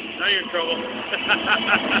down. Now you're in trouble.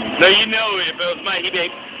 No, you know if it was Mike, he'd be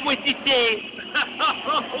like, what'd you say?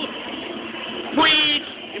 Please.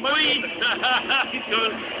 He's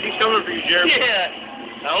coming for you, Jeremy.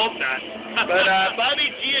 Yeah, I hope not. But Bobby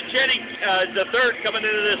Giachetti is the third coming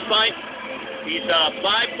into this fight. He's 5'9", 20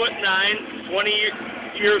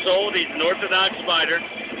 years old. He's an orthodox fighter,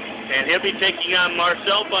 and he'll be taking on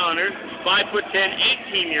Marcel Bonner, 5'10",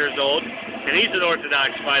 18 years old, and he's an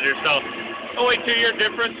orthodox fighter. So only 2-year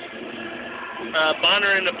difference.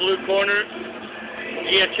 Bonner in the blue corner,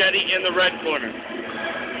 Giachetti in the red corner.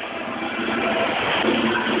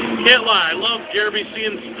 Can't lie, I love Jeremy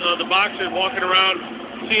seeing the boxers walking around,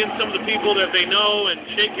 seeing some of the people that they know and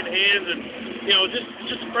shaking hands and,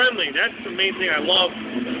 just friendly. That's the main thing I love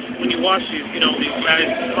when you watch these, these guys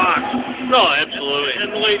box. No, absolutely.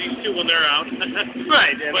 And the ladies, too, when they're out.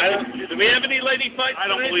 Right. But, do we have any lady fights I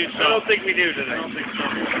don't tonight? believe so. I don't think we do tonight. I don't think so.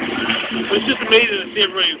 But it's just amazing to see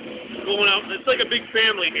everybody going out. It's like a big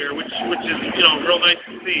family here, which is, real nice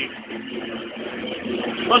to see.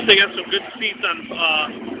 Plus, they got some good seats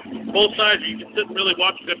on both sides. You can sit and really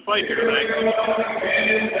watch a good fight here tonight.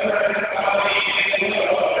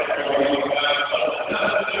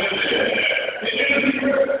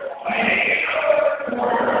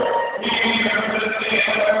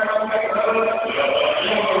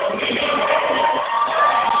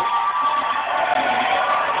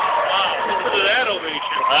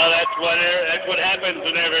 That's what happens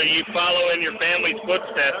whenever you follow in your family's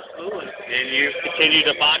footsteps. Absolutely. And you continue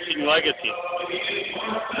the boxing legacy.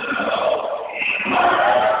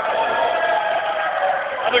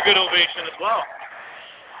 Another good ovation as well.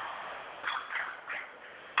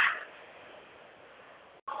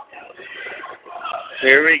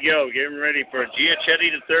 Here we go, getting ready for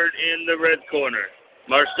Giachetti III in the red corner.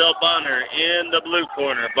 Marcel Bonner in the blue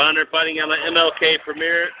corner. Bonner fighting on the MLK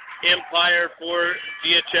Premier Empire for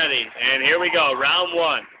Giachetti. And here we go, round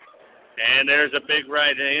one. And there's a big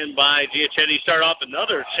right hand by Giachetti. Start off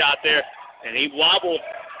another shot there, and he wobbled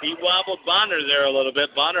Bonner there a little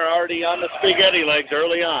bit. Bonner already on the spaghetti legs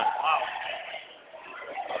early on. Wow.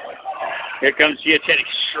 Here comes Giachetti,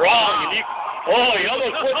 strong. Wow. And he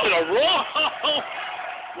almost went to the roof.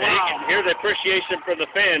 And you can hear the appreciation from the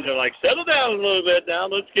fans. They're like, settle down a little bit now.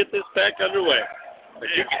 Let's get this pack underway. There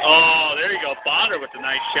you go. Bonner with a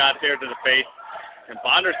nice shot there to the face. And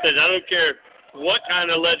Bonner says, I don't care what kind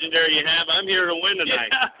of legendary you have. I'm here to win tonight.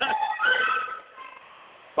 Yeah.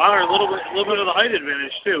 Bonner a little bit of the height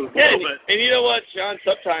advantage, too. Yeah, and you know what, Sean?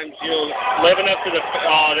 Sometimes, living up to the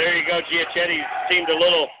there you go. Giachetti seemed a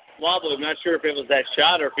little wobbly. I'm not sure if it was that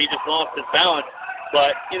shot or if he just lost his balance.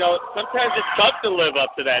 But, sometimes it's tough to live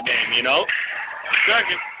up to that name,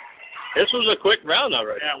 Second. This was a quick round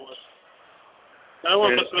already. Yeah, it was. That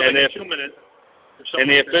one must have been like 2 minutes. And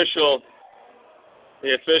the official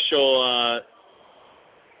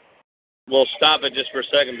will stop it just for a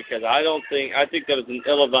second because I think that was an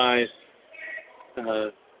ill-advised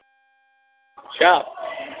shot.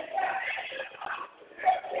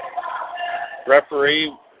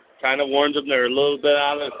 Referee kind of warns them they're a little bit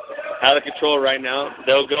out of control right now.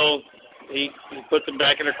 They'll go. He puts them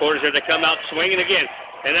back in their quarters here. They come out swinging again.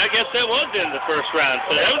 And I guess that was in the first round.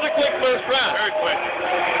 So that was a quick first round. Very quick.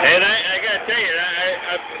 And I got to tell you,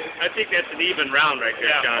 I think that's an even round right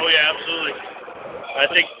there, John. Oh, yeah, absolutely.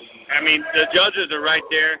 The judges are right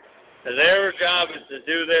there. Their job is to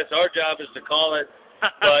do this. Our job is to call it.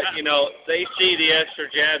 But, they see the extra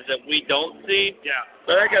jabs that we don't see. Yeah.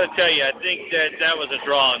 But I got to tell you, I think that was a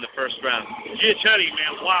draw in the first round. Giachetti,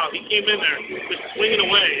 man, wow. He came in there just swinging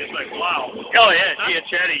away. It's like, wow. Oh, yeah,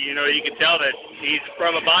 Giachetti, you can tell that he's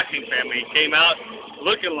from a boxing family. He came out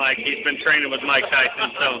looking like he's been training with Mike Tyson.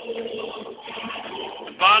 So,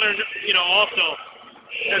 Bonner, also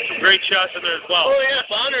had some great shots in there as well. Oh, yeah,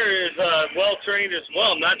 Bonner is well-trained as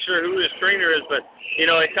well. I'm not sure who his trainer is, but,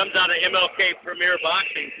 it comes out of MLK Premier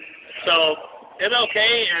Boxing. So, MLK,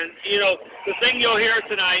 and, the thing you'll hear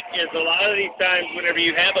tonight is a lot of these times whenever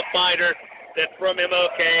you have a fighter that's from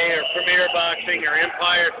MLK or Premier Boxing or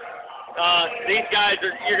Empire, these guys,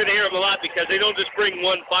 you're going to hear them a lot because they don't just bring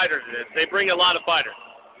one fighter to this. They bring a lot of fighters.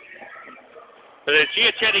 But if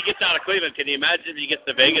Giachetti gets out of Cleveland, can you imagine if he gets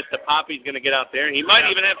to Vegas, the Poppy's going to get out there? He might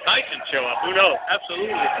even have Tyson show up. Who knows?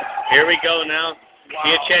 Absolutely. Here we go now. Wow.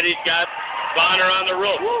 Giachetti's got Bonner on the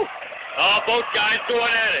rope. Woo. Oh, both guys going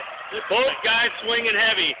at it. Both guys swinging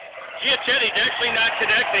heavy. Giachetti's actually not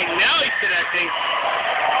connecting. Now he's connecting.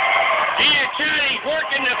 Giachetti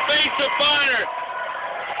working the face of Bonner.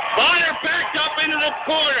 Bonner backed up into the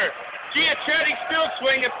corner. Giachetti still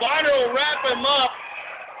swinging. Bonner will wrap him up.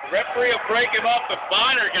 Referee will break him up, but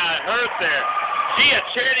Bonner got hurt there.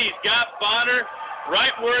 Giachetti's got Bonner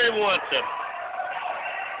right where he wants him.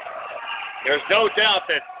 There's no doubt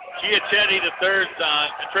that Giachetti III's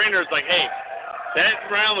trainer is like, hey, that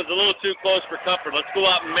round was a little too close for comfort. Let's go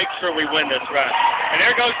out and make sure we win this round. And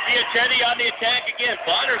there goes Giachetti on the attack again.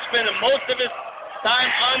 Bonner spending most of his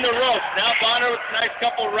time on the ropes. Now Bonner with a nice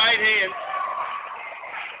couple right hands.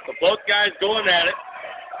 But both guys going at it.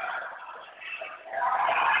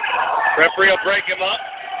 Referee will break him up.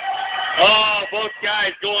 Oh, both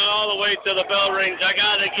guys going all the way to the bell rings. I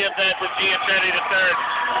got to give that to Giachetti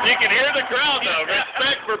III. You can hear the crowd, though.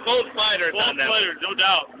 Respect for both fighters on that. Both fighters, no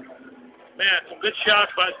doubt. Man, some good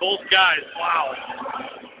shots by both guys. Wow.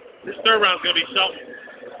 This third round's going to be something.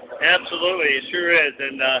 Absolutely, it sure is.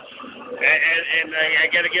 And I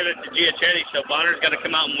got to give it to Giachetti, so Bonner's got to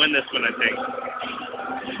come out and win this one, I think.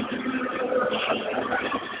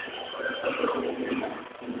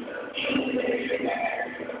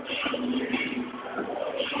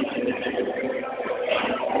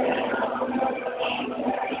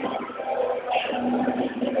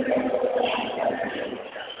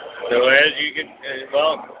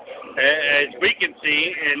 as we can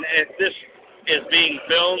see, and if this is being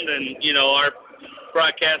filmed and, you know, our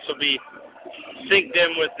broadcast will be synced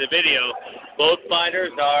in with the video, both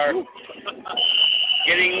fighters are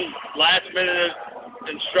getting last-minute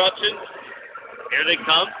instructions. Here they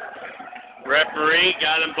come. Referee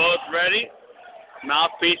got them both ready.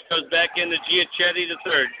 Mouthpiece goes back into Giachetti the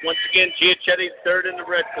third. Once again, Giachetti third in the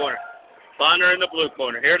red corner. Bonner in the blue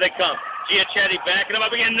corner. Here they come. Giachetti backing him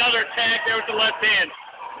up again. Another tag there with the left hand.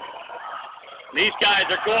 These guys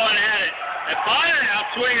are going at it. And Bonner now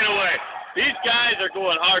swinging away. These guys are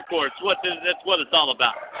going hardcore. That's what it's all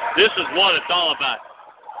about. This is what it's all about.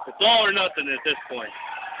 It's all or nothing at this point.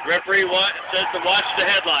 Referee says to watch the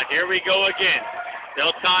headlock. Here we go again.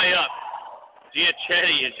 They'll tie up.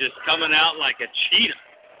 Giachetti is just coming out like a cheetah.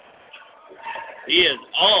 He is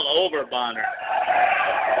all over Bonner.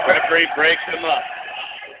 Referee breaks him up.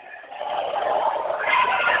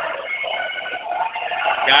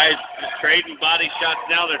 Guys just trading body shots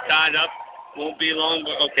now. They're tied up. Won't be long,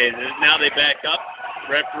 but okay, now they back up.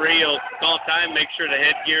 Referee will call time, make sure the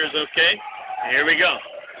headgear is okay. And here we go.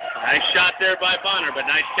 Nice shot there by Bonner, but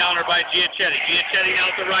nice counter by Giachetti. Giachetti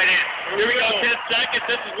out the right hand. Here we go, 10 seconds.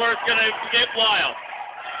 This is where it's going to get wild.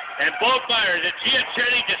 And both fighters, and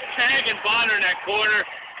Giachetti just tagging Bonner in that corner,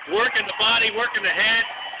 working the body, working the head,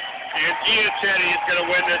 and Giachetti is going to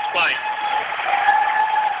win this fight.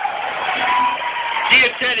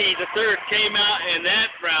 Giachetti, the third, came out in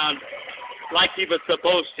that round like he was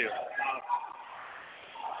supposed to.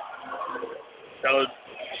 So,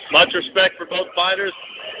 much respect for both fighters.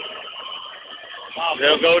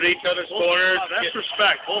 They'll go to each other's corners. That's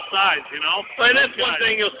respect, both sides, you know. And that's one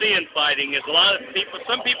thing you'll see in fighting is a lot of people,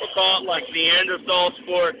 some people call it like Neanderthal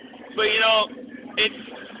sport, but you know, it's,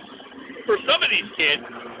 for some of these kids,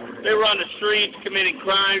 they were on the streets committing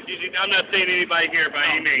crimes. I'm not saying anybody here by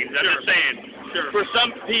any means. I'm just saying, for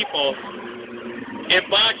some people, in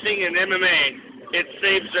boxing and MMA, it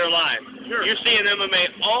saves their lives. Sure. You see in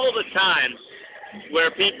MMA all the time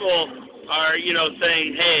where people are, you know,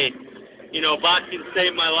 saying, hey, you know, boxing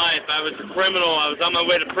saved my life. I was a criminal. I was on my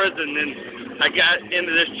way to prison, and I got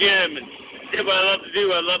into this gym and did what I love to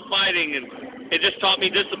do. I love fighting, and it just taught me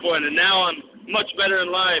discipline. And now I'm much better in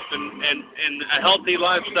life and a healthy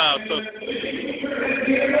lifestyle. So it's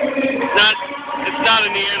not a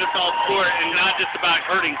Neanderthal sport and not just about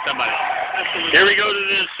hurting somebody. Absolutely. Here we go to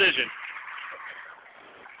the decision.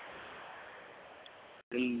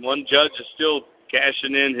 And one judge is still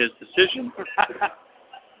cashing in his decision.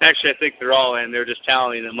 Actually, I think they're all in. They're just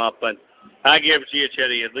tallying them up. But I give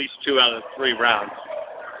Giachetti at least 2 out of 3 rounds.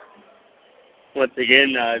 Once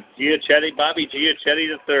again, Giachetti, Bobby Giachetti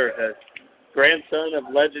III, grandson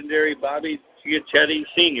of legendary Bobby Giachetti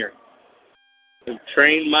Sr., who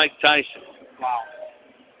trained Mike Tyson. Wow.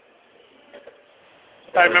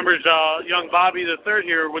 I remember young Bobby III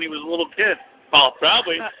here when he was a little kid. Oh,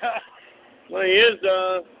 probably. Well,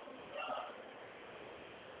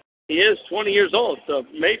 he is 20 years old, so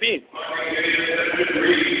maybe.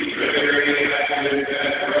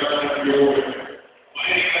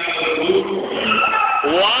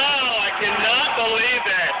 Wow, I cannot believe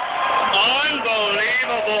that.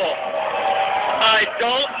 Unbelievable. I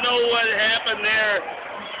don't know what happened there,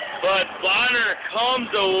 but Bonner comes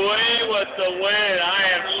away with the win. I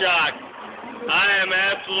am shocked. I am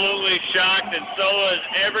absolutely shocked, and so is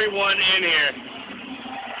everyone in here.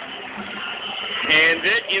 And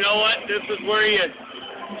you know what? This is where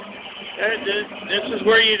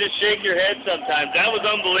you just shake your head sometimes. That was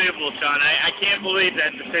unbelievable, Sean. I can't believe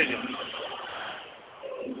that decision.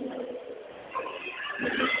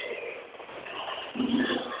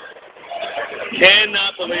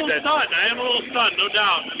 Cannot believe that. I am a little stunned, no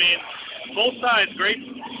doubt. I mean, both sides, great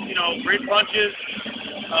punches.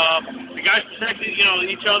 The guys protected,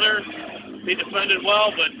 each other. They defended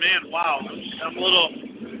well, but man, wow, I'm a little.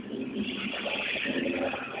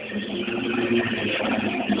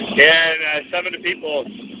 Yeah, and some of the people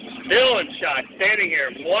still in shock, standing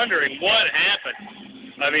here wondering what happened.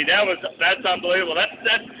 I mean, that's unbelievable.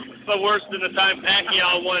 That's worse than the time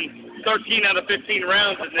Pacquiao won 13 out of 15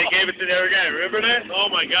 rounds and they gave it to the other guy. Remember that? Oh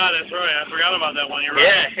my God, that's right. I forgot about that one. You're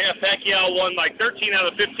right. Yeah, Pacquiao won like 13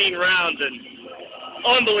 out of 15 rounds and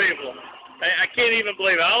unbelievable. I can't even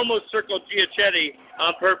believe it. I almost circled Giachetti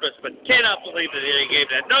on purpose, but cannot believe that he gave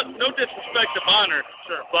that. No disrespect to Bonner,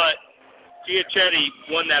 sure, but Giachetti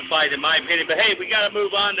won that fight in my opinion. But hey, we got to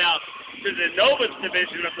move on now to the Novus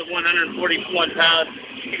division of the 141 pounds.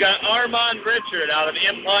 You got Armand Richard out of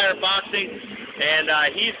Empire Boxing, and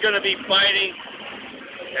he's going to be fighting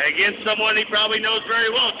against someone he probably knows very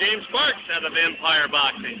well, James Sparks out of Empire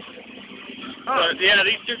Boxing. Yeah,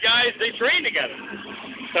 these two guys, they train together.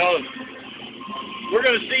 So we're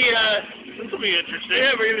going to see, This will be interesting.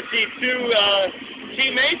 yeah, we're going to see two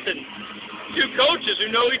teammates and two coaches who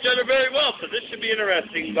know each other very well, so this should be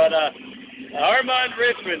interesting. But Armand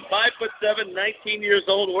Richmond, 5'7", 19 years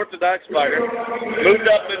old, Orthodox fighter, moved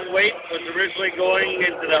up in weight, was originally going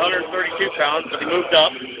into the 132 pounds, but he moved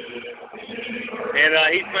up. And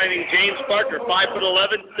he's fighting James Parker,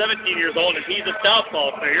 5'11", 17 years old, and he's a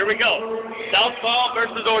southpaw. So here we go. Southpaw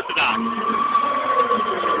versus Orthodox.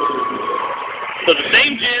 So the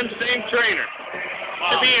same gym, same trainer. Wow.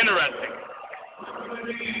 Should be interesting.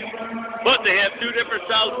 But they have two different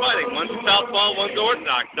styles of fighting. One's southpaw, one's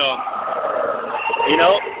Orthodox. So, you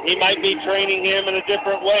know, he might be training him in a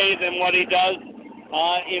different way than what he does,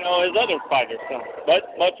 you know, his other fighters. So,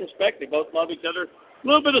 but much respect. They both love each other. A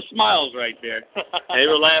little bit of smiles right there. They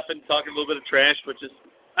were laughing, talking a little bit of trash, which is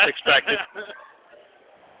expected.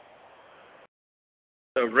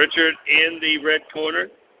 So Richard in the red corner.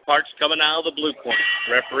 Parks coming out of the blue corner.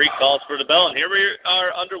 Referee calls for the bell, and here we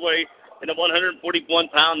are underway in the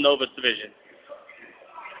 141-pound Novus division.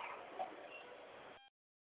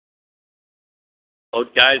 Both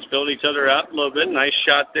guys filling each other out a little bit. Nice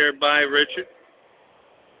shot there by Richard.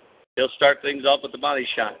 He'll start things off with the body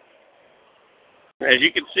shot. As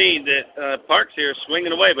you can see, that Parks here is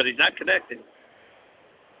swinging away, but he's not connecting.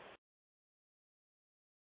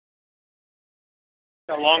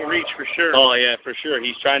 A long reach for sure. Oh, yeah, for sure.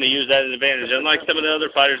 He's trying to use that as an advantage. Unlike some of the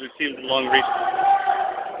other fighters we've seen with long reach.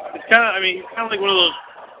 It's kind of, I mean, kind of like one of those,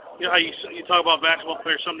 you know, how you talk about basketball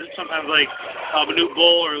players, sometimes like Manute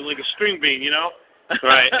Bol or like a string bean, you know?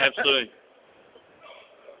 Right, absolutely.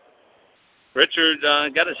 Richard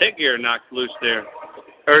got his headgear knocked loose there.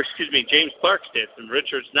 Or, excuse me, James Parks did, and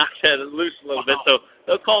Richards knocked that loose a little bit. So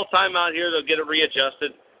they'll call timeout here. They'll get it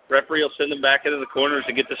readjusted. Referee will send them back into the corners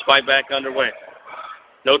to get this fight back underway.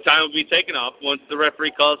 No time will be taken off. Once the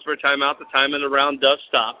referee calls for a timeout, the time in the round does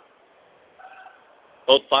stop.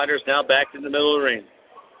 Both fighters now back in the middle of the ring.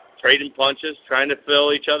 Trading punches, trying to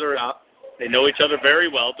fill each other out. They know each other very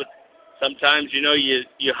well, but sometimes, you know, you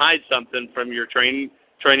hide something from your training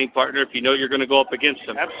partner if you know you're going to go up against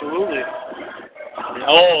them. Absolutely.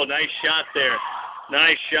 Oh, nice shot there.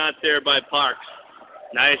 Nice shot there by Parks.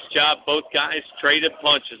 Nice job. Both guys traded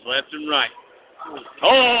punches left and right.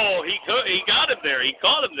 Oh, he got him there. He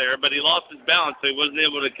caught him there, but he lost his balance, so he wasn't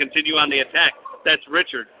able to continue on the attack. That's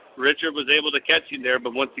Richard. Richard was able to catch him there,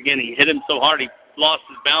 but once again, he hit him so hard he lost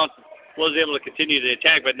his balance, wasn't able to continue the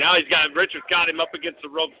attack. But now Richard got him up against the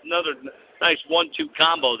ropes. Another nice 1-2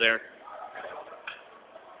 combo there.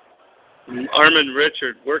 Armand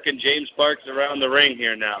Richard working James Parks around the ring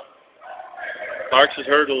here now. Parks is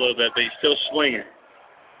hurt a little bit, but he's still swinging.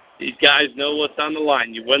 These guys know what's on the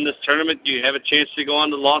line. You win this tournament, you have a chance to go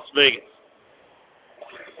on to Las Vegas.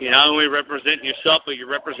 You're not only representing yourself, but you're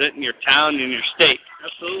representing your town and your state.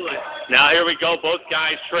 Absolutely. Now here we go. Both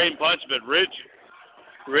guys trade punch, but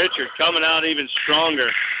Richard coming out even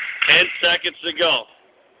stronger. 10 seconds to go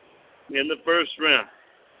in the first round.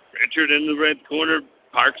 Richard in the red corner,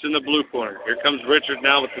 Parks in the blue corner. Here comes Richard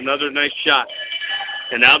now with another nice shot.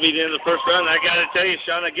 And that'll be the end of the first round. I got to tell you,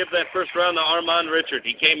 Sean, I give that first round to Armand Richard.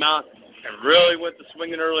 He came out and really went to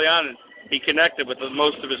swinging early on, and he connected with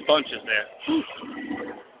most of his punches there.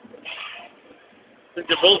 I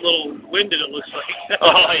think they're both a little winded, it looks like.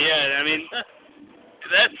 Oh, yeah. I mean,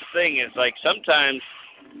 that's the thing is, like, sometimes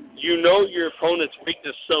you know your opponent's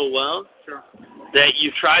weakness so well that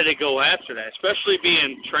you try to go after that, especially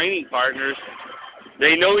being training partners.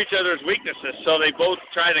 They know each other's weaknesses, so they both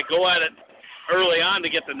try to go at it early on to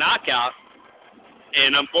get the knockout,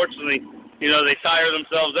 and unfortunately, you know, they tire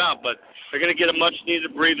themselves out, but they're going to get a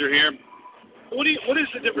much-needed breather here. What is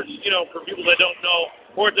the difference, you know, for people that don't know,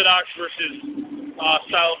 orthodox versus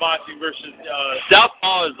style of boxing versus...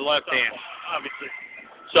 Southpaw is the left hand. Obviously.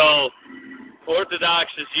 So, orthodox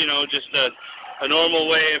is, you know, just a normal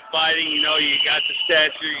way of fighting. You know, you got the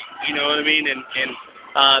stature, you know what I mean, and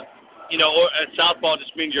you know, southpaw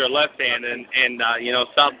just means you're a left hand, and you know,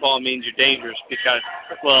 southpaw means you're dangerous because,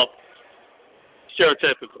 well,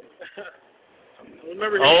 stereotypical.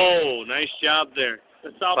 Oh, nice job there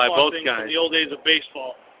the southpaw by both thing guys. From the old days of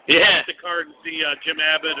baseball. Yeah. The card and see Jim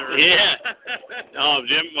Abbott or... Yeah. Oh,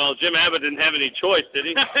 Jim Abbott didn't have any choice, did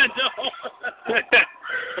he? No.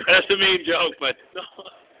 That's a mean joke, but... No.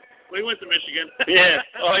 Well, he went to Michigan. Yeah.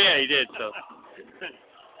 Oh, yeah, he did, so...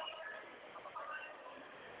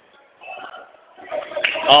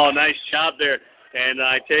 Oh, nice job there. And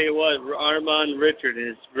I tell you what, Armand Richard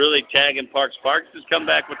is really tagging Parks. Parks has come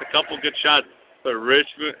back with a couple good shots, but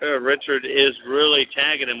Richard is really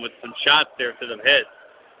tagging him with some shots there to the head.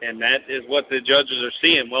 And that is what the judges are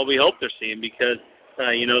seeing. Well, we hope they're seeing because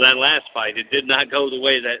that last fight. It did not go the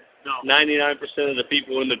way that 99% of the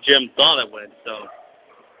people in the gym thought it would. So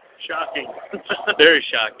shocking. Very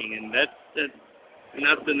shocking, and that's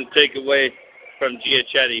nothing to take away from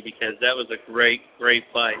Giachetti because that was a great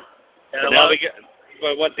fight. And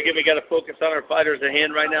but once again, we got to focus on our fighters at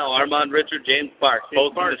hand right now. Armand Richard, James Parks,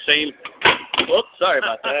 both in the same. Whoops, sorry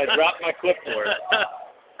about that. I dropped my clipboard.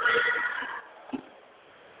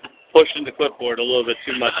 Pushing the clipboard a little bit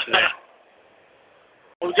too much today.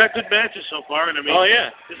 Well, we've got good matches so far, and I mean, you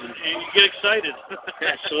get excited.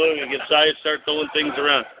 Absolutely, you get excited, start throwing things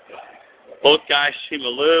around. Both guys seem a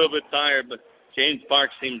little bit tired, but James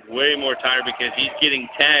Parks seems way more tired because he's getting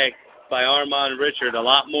tagged by Armand Richard a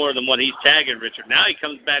lot more than what he's tagging Richard. Now he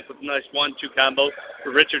comes back with a nice 1-2 combo,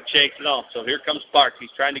 but Richard shakes it off. So here comes Parks.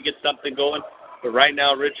 He's trying to get something going, but right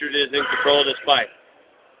now Richard is in control of this fight.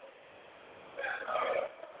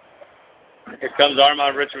 Here comes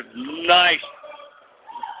Armand Richard. Nice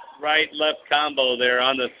right-left combo there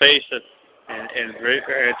on the face of, and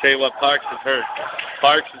I tell you what, Parks is hurt.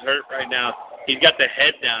 Parks is hurt right now. He's got the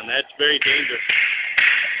head down. That's very dangerous.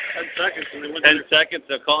 10 seconds. And they went 10 seconds,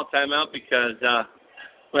 they'll call timeout because,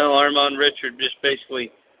 Armand Richard just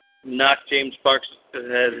basically knocked James Parks'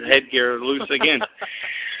 headgear loose again.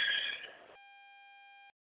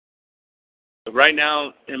 But right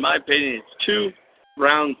now, in my opinion, it's 2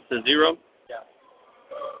 rounds to 0. Yeah.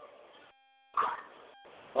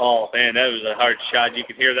 Oh, man, that was a hard shot. You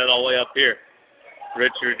can hear that all the way up here.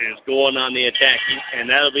 Richard is going on the attack, and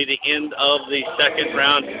that'll be the end of the second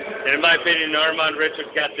round. And in my opinion, Armand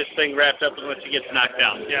Richard's got this thing wrapped up unless he gets knocked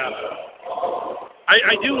out. Yeah.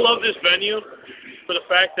 I do love this venue for the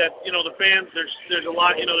fact that, the fans, there's a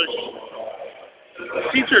lot, the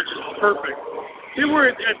seats are just perfect. They were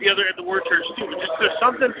at the Word Church too, but just there's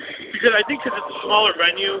something, because I think because it's a smaller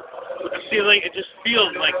venue with the ceiling, it just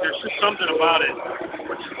feels like there's just something about it,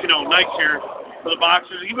 which is, nice here for the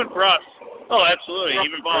boxers, even for us. Oh, absolutely.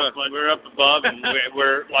 Even above, but we're up above, and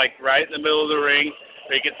we're like right in the middle of the ring.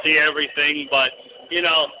 They can see everything, but it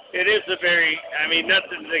is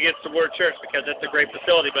nothing against the Word Church because that's a great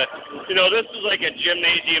facility. But this is like a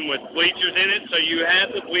gymnasium with bleachers in it. So you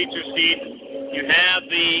have the bleacher seats, you have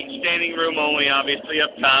the standing room only, obviously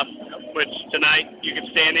up top, which tonight you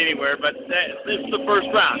can stand anywhere. But this is the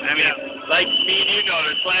first round. I mean, like me and you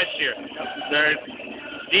noticed last year, there's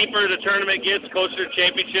deeper the tournament gets, closer to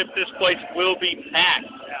championship, this place will be packed.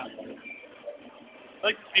 Yeah. I'd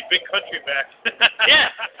like to see Big Country back. Yeah,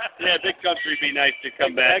 Big Country would be nice to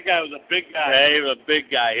come back. That guy was a big guy. Yeah, he was a big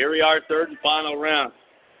guy. Here we are, third and final round.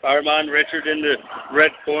 Armand Richard in the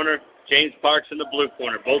red corner, James Parks in the blue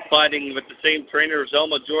corner. Both fighting with the same trainer,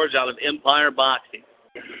 Zelma George, out of Empire Boxing.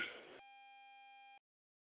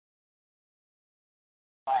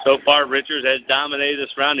 So far, Richards has dominated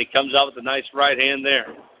this round. He comes out with a nice right hand there.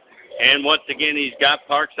 And once again, he's got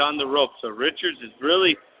Parks on the rope. So Richards is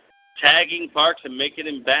really tagging Parks and making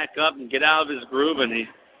him back up and get out of his groove. And he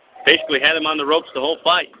basically had him on the ropes the whole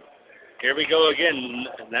fight. Here we go again.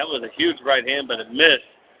 And that was a huge right hand, but it missed.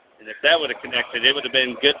 And if that would have connected, it would have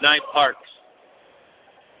been good night, Parks.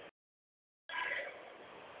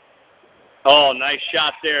 Oh, nice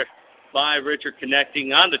shot there by Richard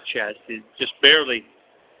connecting on the chest. He just barely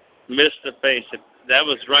missed the face. That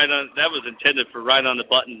was intended for right on the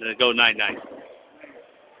button to go night-night.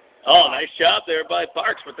 Oh, nice job there by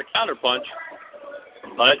Parks with the counter punch.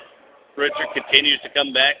 But Richard continues to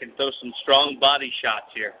come back and throw some strong body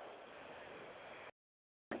shots here.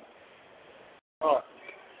 Oh.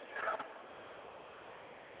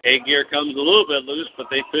 Headgear comes a little bit loose, but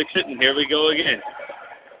they fix it, and here we go again.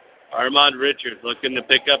 Armand Richards looking to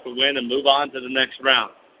pick up a win and move on to the next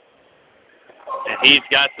round. And he's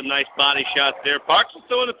got some nice body shots there. Parks was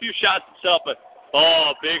throwing a few shots himself, but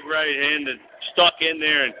big right hand and stuck in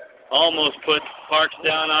there and almost put Parks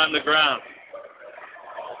down on the ground.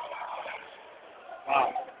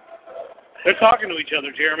 Wow. They're talking to each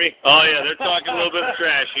other, Jeremy. Oh, yeah, they're talking a little bit of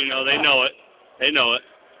trash. They know it. They know it.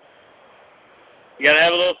 You got to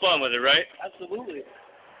have a little fun with it, right? Absolutely.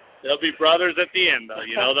 They'll be brothers at the end, though.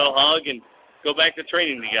 They'll hug and go back to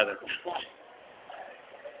training together.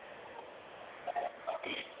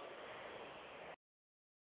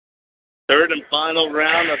 Third and final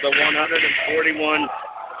round of the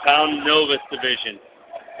 141-pound novice division.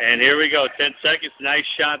 And here we go, 10 seconds. Nice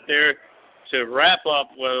shot there to wrap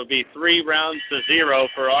up what will be 3 rounds to 0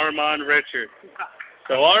 for Armand Richard.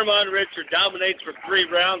 So Armand Richard dominates for 3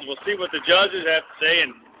 rounds. We'll see what the judges have to say.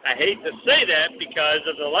 And I hate to say that because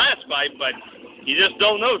of the last fight, but you just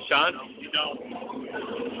don't know, Sean. You don't.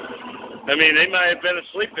 I mean, they might have been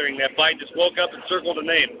asleep during that fight, just woke up and circled a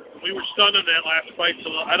name. we were stunned in that last fight,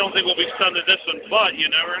 so I don't think we'll be stunned in this one, but you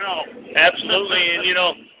never know. Absolutely, and,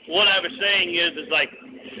 what I was saying is like,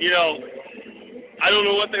 I don't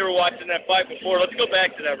know what they were watching that fight before. Let's go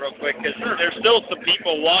back to that real quick, because there's still some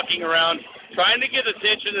people walking around trying to get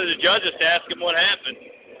attention to the judges to ask them what happened.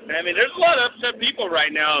 I mean, there's a lot of upset people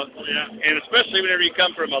right now, and especially whenever you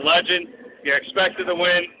come from a legend, you're expected to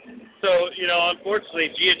win. So, unfortunately,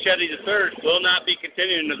 Giachetti III will not be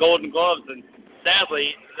continuing the Golden Gloves, and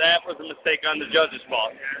sadly, that was a mistake on the judges'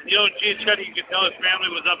 part. Giachetti, you could tell his family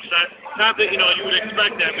was upset. Not that, you would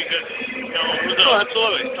expect that because, it was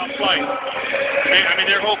absolutely a tough fight. I mean,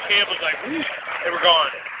 their whole camp was like, whoo, they were gone.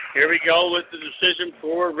 Here we go with the decision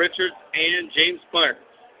for Richards and James Clark.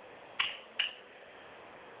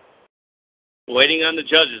 Waiting on the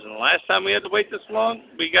judges. And the last time we had to wait this long,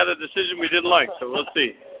 we got a decision we didn't like, so we'll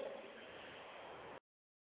see.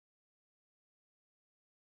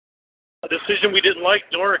 A decision we didn't like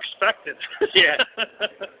nor expected. Yeah.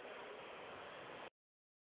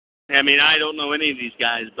 I mean, I don't know any of these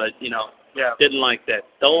guys, but, didn't like that.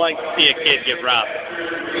 Don't like to see a kid get robbed.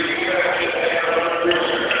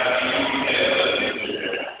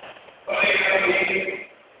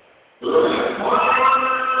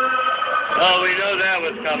 Oh, we know that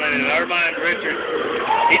was coming. And Armand Richards,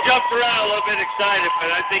 he jumped around a little bit excited,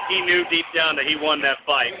 but I think he knew deep down that he won that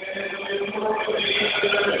fight.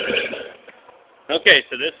 Okay,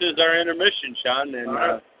 so this is our intermission, Sean,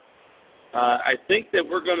 and I think that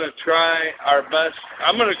we're going to try our best.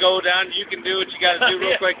 I'm going to go down. You can do what you got to do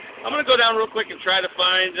real quick. I'm going to go down real quick and try to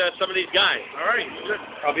find some of these guys. All right, good.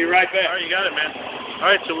 I'll be right back. All right, you got it, man. All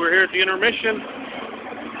right, so we're here at the intermission.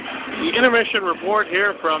 The intermission report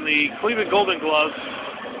here from the Cleveland Golden Gloves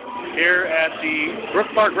here at the Brook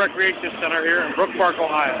Park Recreation Center here in Brook Park,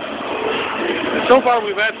 Ohio. And so far,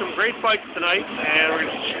 we've had some great fights tonight, and we're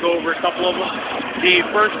going to go over a couple of them. The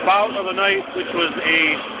first bout of the night, which was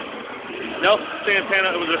a Nelson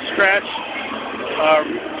Santana, it was a scratch.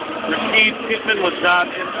 Rashid Pittman did not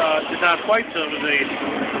fight, so it was a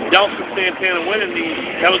Nelson Santana win.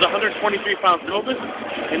 That was 123 pounds novice.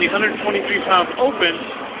 In the 123 pounds open,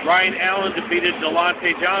 Ryan Allen defeated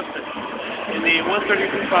Delonte Johnson. In the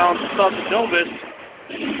 132 pounds sub novice,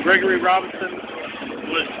 Gregory Robinson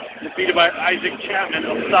was defeated by Isaac Chapman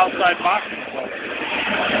of Southside Boxing Club.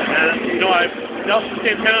 And, Nelson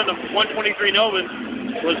Santana, the 123 novice,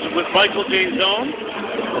 was with Michael J. Zone,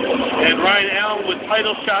 and Ryan Allen with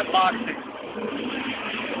Title Shot Boxing.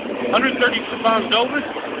 132 pounds novice,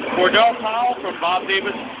 Cordell Powell from Bob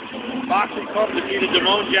Davis Boxing Club defeated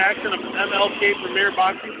Damone Jackson of MLK Premier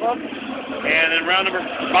Boxing Club. And in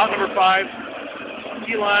bout number 5,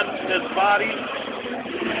 Elon Nesbati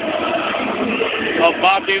of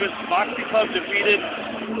Bob Davis Boxing Club defeated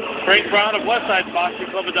Frank Brown of Westside Boxing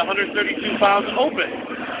Club at the 132 pounds open.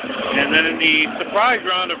 And then in the surprise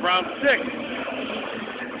round of round 6,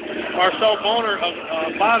 Marcel Bonner of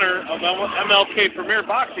MLK Premier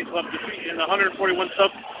Boxing Club defeated in the 141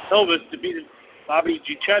 sub novice defeated Bobby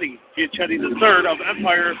Giachetti III of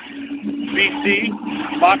Empire BC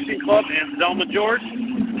Boxing Club and Zelma George.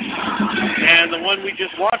 And the one we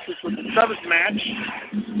just watched, which was the 7th match,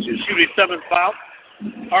 should be 7th bout,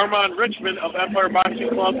 Armand Richmond of Empire Boxing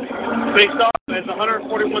Club faced off as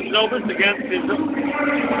 141 novice against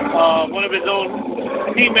one of his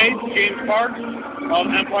own teammates, James Parks of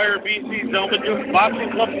Empire BC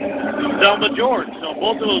Boxing Club, Zelma George. So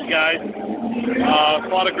both of those guys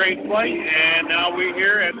fought a great fight, and now we're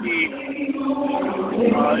here at the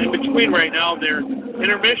in between right now, their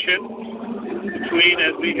intermission.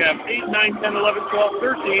 As we have 8, 9, 10, 11, 12,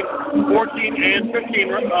 13, 14, and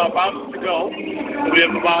 15 bouts to go. We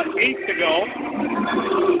have about 8 to go.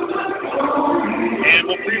 And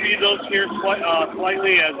we'll preview those here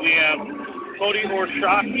slightly as we have Cody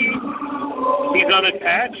Orshaki. He's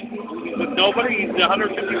unattached. He's with nobody. He's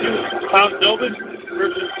 152 pounds novice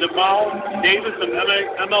versus Jamal Davis of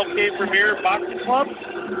MLK Premier Boxing Club.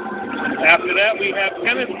 After that, we have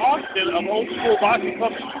Kenneth Austin of Old School Boxing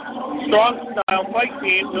Club Strong Style Fight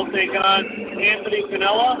Team. He'll take on Anthony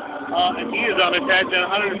Canella, and he is unattached at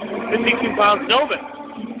 152 pounds novice.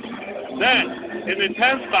 Then, in the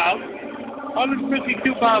 10th bout, 152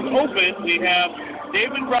 pounds open, we have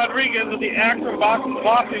David Rodriguez of the Akron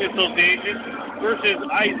Boxing Association versus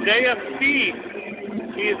Isaiah Speed.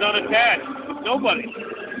 He is unattached with nobody.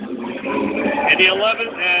 In the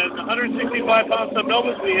 11th and 165 pounds sub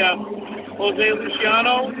novice, we have Jose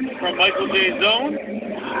Luciano from Michael J. Zone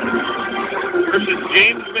versus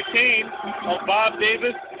James McCain of Bob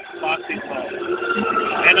Davis Boxing Club.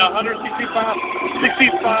 And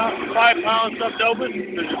 65 pounds sub novice,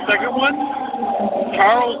 there's the second one.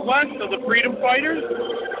 Charles West of the Freedom Fighters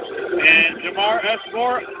and Jamar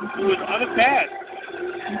Esmore, who is unattached.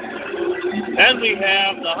 Then we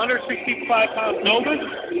have the 165-pound novice,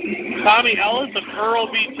 Tommy Ellis of Earl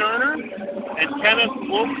B. Turner, and Kenneth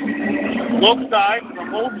Lopeside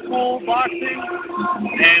from Old School Boxing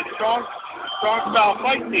and Strong Style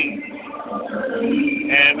Fight Team.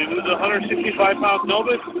 And we move to the 165-pound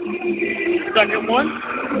novice. Second one,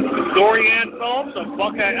 Dorianne Phillips of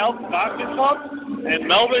Buckeye Elk Boxing Club, and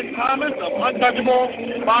Melvin Thomas of Untouchable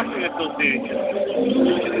Boxing Association.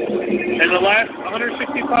 And the last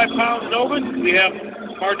 165-pound novice, we have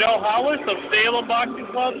Mardell Hollis of Salem Boxing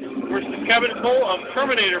Club versus Kevin Cole of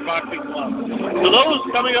Terminator Boxing Club. So those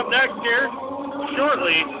coming up next here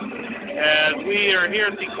shortly as we are here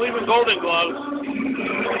at the Cleveland Golden Gloves.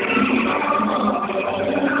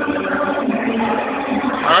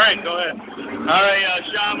 All right, go ahead. All right,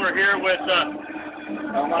 Sean, we're here with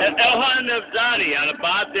Elhan Nevzadi out of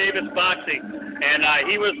Bob Davis Boxing. And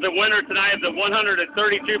he was the winner tonight of the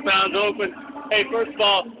 132 pounds open. Hey, first of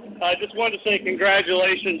all, I just wanted to say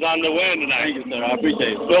congratulations on the win tonight. Thank you, sir. I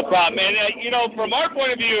appreciate it. No problem, man. From our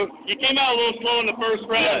point of view, you came out a little slow in the first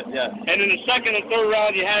round. Yeah. And in the second and third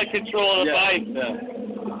round, you had control of the fight. Yeah.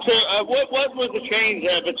 So what was the change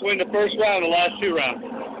between the first round and the last two rounds?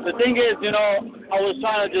 The thing is, I was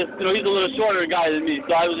trying to just, he's a little shorter guy than me,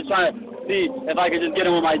 so I was just trying to see if I could just get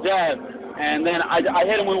him with my jab. And then I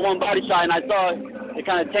hit him with one body shot, and I saw it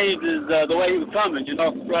kind of changed the way he was coming,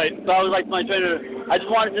 Right. So I was like to my trainer, I just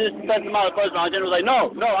wanted to just test him out the first round. The trainer was like, no,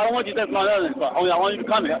 I don't want you to test him out the other one. I want you to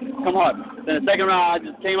come hard. Then the second round, I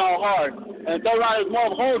just came out hard. And the third round, it was more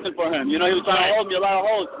of holding for him. He was trying to hold me a lot of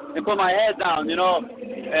holds and put my head down,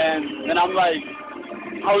 And then I'm like,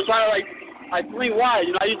 I was trying to I swing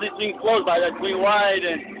wide. I usually swing close, but I swing wide,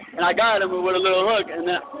 and I got him with a little hook, and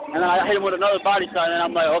then I hit him with another body shot, and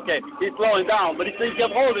I'm like, okay, he's slowing down, but he still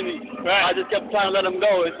kept holding me. Right. I just kept trying to let him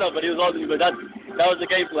go and stuff, but he was holding me. But that was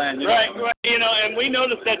the game plan. Right. And we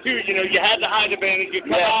noticed that too. You had the height advantage. You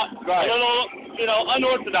come out a little,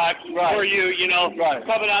 unorthodox for you.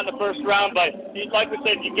 Coming out in the first round, but like we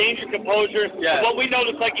said, you gained your composure. Yeah. What we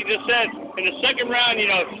noticed, like you just said, in the second round,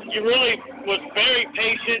 you really was very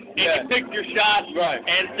patient and you picked your shots. Right.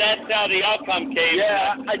 And that's how the outcome came.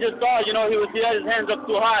 Yeah. I just saw, he had his hands up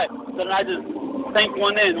too high, so then I just sank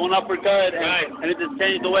one uppercut, and it just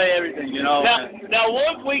changed the way everything. Now,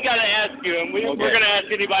 what we got to ask you, and we're going to ask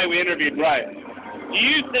anybody we interviewed. Right. Do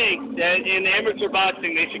you think that in amateur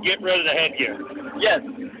boxing they should get rid of the headgear? Yes.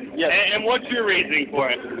 And what's your reasoning for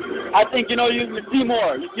it? I think you see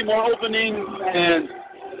more. You see more openings, and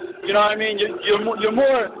you know what I mean. You're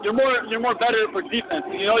more better for defense.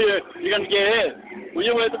 You're gonna get hit. When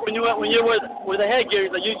you're with the headgear,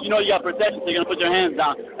 you got protection. So you're gonna put your hands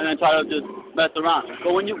down and then try to just mess around.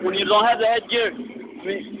 But when you don't have the headgear,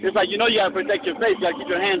 it's like you gotta protect your face. You gotta keep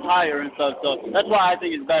your hands higher and stuff. So that's why I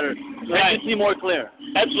think it's better. So you can see more clear.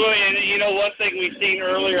 Absolutely. And one thing we've seen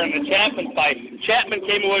earlier in the Chapman fight, Chapman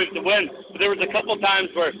came away with the win, but there was a couple times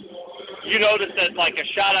where you noticed that like a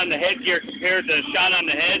shot on the headgear compared to a shot on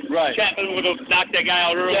the head, Chapman would have knocked that guy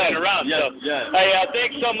out early in the round. Hey,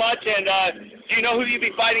 thanks so much. And do you know who you'll be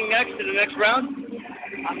fighting next in the next round?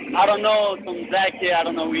 I don't know, some Zach here. I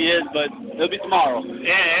don't know who he is, but it'll be tomorrow.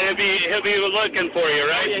 Yeah, and he'll be looking for you,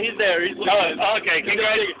 right? Yeah, he's there. He's looking. Okay,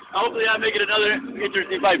 congratulations. Hopefully I make it another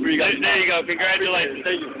interesting fight for you guys. There you go. Congratulations.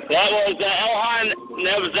 Thank you. That was Elhan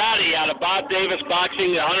Nevzadi out of Bob Davis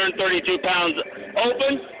Boxing, 132 pounds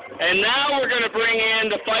open. And now we're going to bring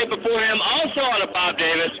in the fight before him, also out of Bob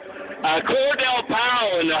Davis, Cordell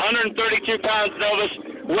Powell in the 132 pounds novice,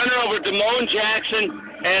 winner over Damone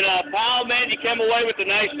Jackson. And Powell, man, you came away with a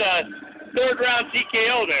nice third-round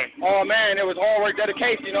TKO there. Oh, man, it was hard work,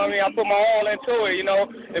 dedication, I put my all into it,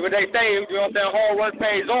 What they say, hard work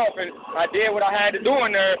pays off, and I did what I had to do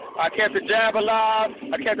in there. I kept the jab alive,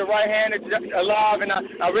 I kept the right hand alive, and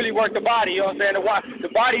I really worked the body,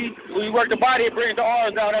 The body, when you work the body, it brings the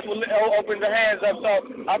arms down, that's what opens the hands up.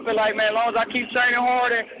 So I feel like, man, as long as I keep training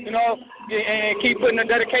hard and, and keep putting the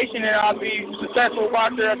dedication in, I'll be a successful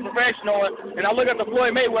boxer as a professional. And I look at the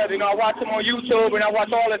Floyd Mayweather, I watch him on YouTube, and I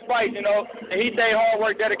watch all his fights, and he say hard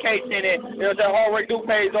work, dedication, and that hard work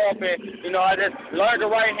pays off. And I just learned the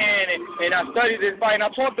right hand, and I studied this fight, and I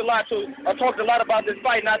talked a lot about this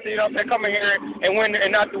fight, not to coming here and win,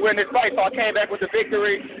 and not to win this fight. So I came back with the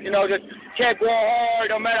victory. Just kept going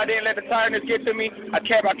hard. No matter, I didn't let the tiredness get to me. I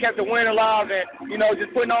kept the win alive, and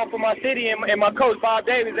just putting on for my city and my coach Bob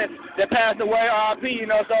Davis that passed away, RIP.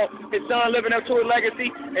 So his son living up to his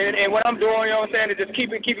legacy, and what I'm doing, is just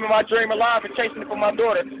keeping my dream alive and chasing it for my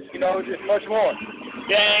daughter. Just much more.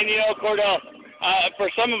 Yeah, and Cordell,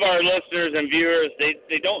 for some of our listeners and viewers,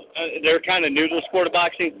 they don't, they're kind of new to the sport of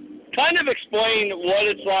boxing. kind of explain what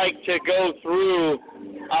it's like to go through,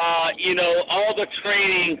 all the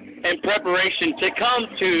training and preparation to come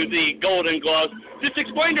to the Golden Gloves. Just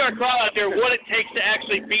explain to our crowd out there what it takes to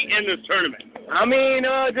actually be in this tournament. I mean,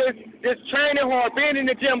 just training hard, being in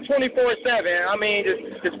the gym 24/7. I mean,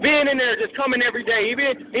 just being in there, just coming every day.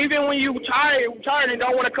 Even when you tired and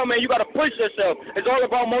don't want to come in, you got to push yourself. It's all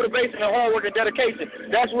about motivation and hard work and dedication.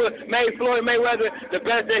 That's what made Floyd Mayweather the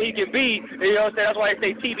best that he can be. You know what I'm saying? That's why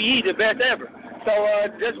they say TBE, the best ever. So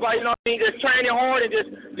that's why, just training hard and just,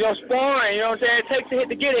 sparring, you know what I'm saying? It takes a hit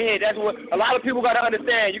to get a hit. That's what a lot of people got to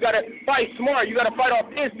understand. You got to fight smart. You got to fight off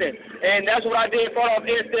instinct. And that's what I did, fought off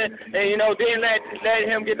instinct and, didn't let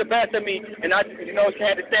him get the best of me. And I,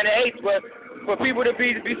 had to stand at 8. But for people to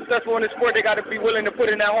be successful in the sport, they got to be willing to put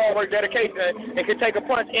in that hard work, dedication, and can take a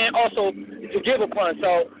punch and also to give a punch.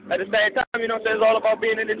 So at the same time, it's all about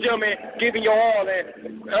being in the gym and giving your all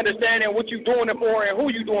and understanding what you're doing it for and who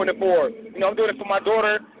you're doing it for. I'm doing it for my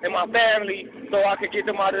daughter and my family so I could get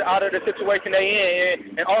them out of the situation they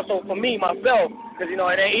in, and also for me, myself, because,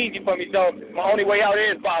 it ain't easy for me. So my only way out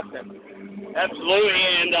is boxing. Absolutely,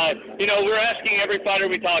 and we're asking every fighter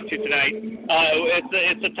we talk to tonight.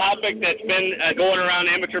 It's a topic that's been going around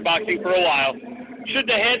amateur boxing for a while. Should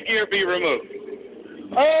the headgear be removed?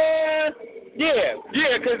 Yeah,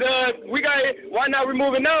 because why not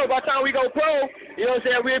remove it now? By the time we go pro,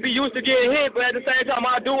 we'll be used to getting hit, but at the same time,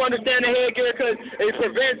 I do understand the headgear because it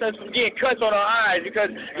prevents us from getting cuts on our eyes,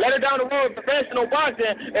 because later down the road, professional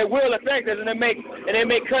boxing, it will affect us, and they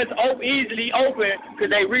make cuts easily open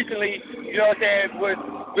because they recently, was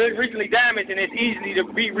recently damaged, and it's easy to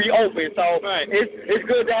be reopened. So right. It's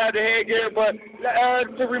good to have the headgear, but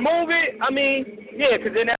to remove it, I mean, yeah,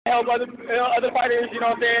 because then that helps other fighters,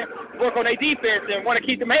 work on their defense and want to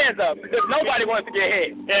keep them hands up, because nobody wants to get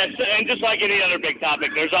hit. Yes, and just like any other big topic,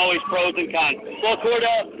 there's always pros and cons. Well,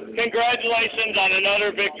 Cordell, congratulations on another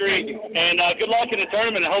victory, and good luck in the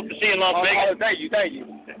tournament. I hope to see you in Las Vegas. Thank you.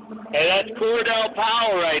 Hey, that's Cordell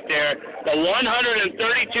Powell right there, the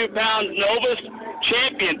 132-pound Novus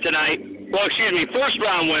champion tonight. Well, first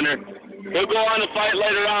round winner. He'll go on to fight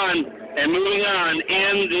later on, and moving on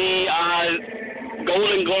in the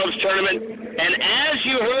Golden Gloves tournament. And as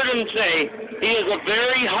you heard him say, he is a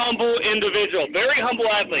very humble individual, very humble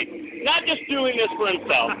athlete. Not just doing this for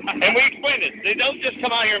himself. And we explained it. They don't just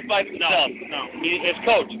come out here and fight themselves. No. His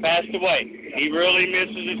coach passed away. He really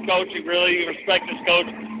misses his coach. He really respects his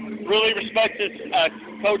coach. Really respects his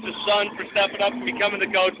coach's son for stepping up and becoming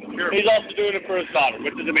the coach. Sure. He's also doing it for his daughter,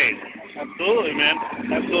 which is amazing. Absolutely, man.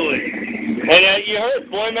 Absolutely. And you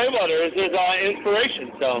heard Floyd Mayweather is his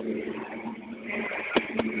inspiration. So,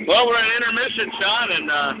 well, we're at intermission, Sean, and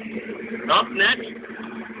up next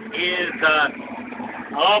is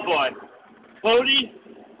Cody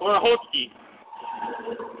Orhosky,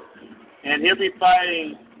 and he'll be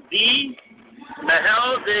fighting D.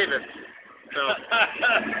 Mahel Davis. So, all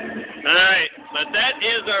right, but that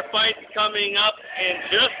is our fight coming up in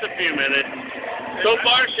just a few minutes. So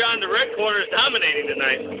far, Sean, the red corner is dominating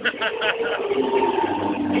tonight.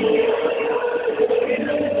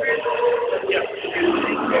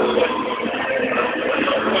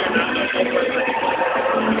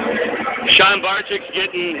 Sean Barchik's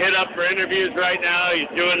getting hit up for interviews right now. He's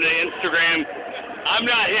doing the Instagram. I'm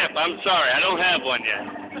not hip. I'm sorry. I don't have one yet.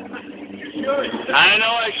 I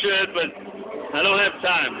know I should, but I don't have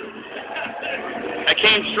time. I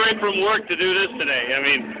came straight from work to do this today.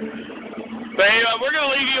 But anyway, we're going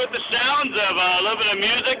to leave you with the sounds of a little bit of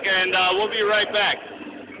music, and we'll be right back.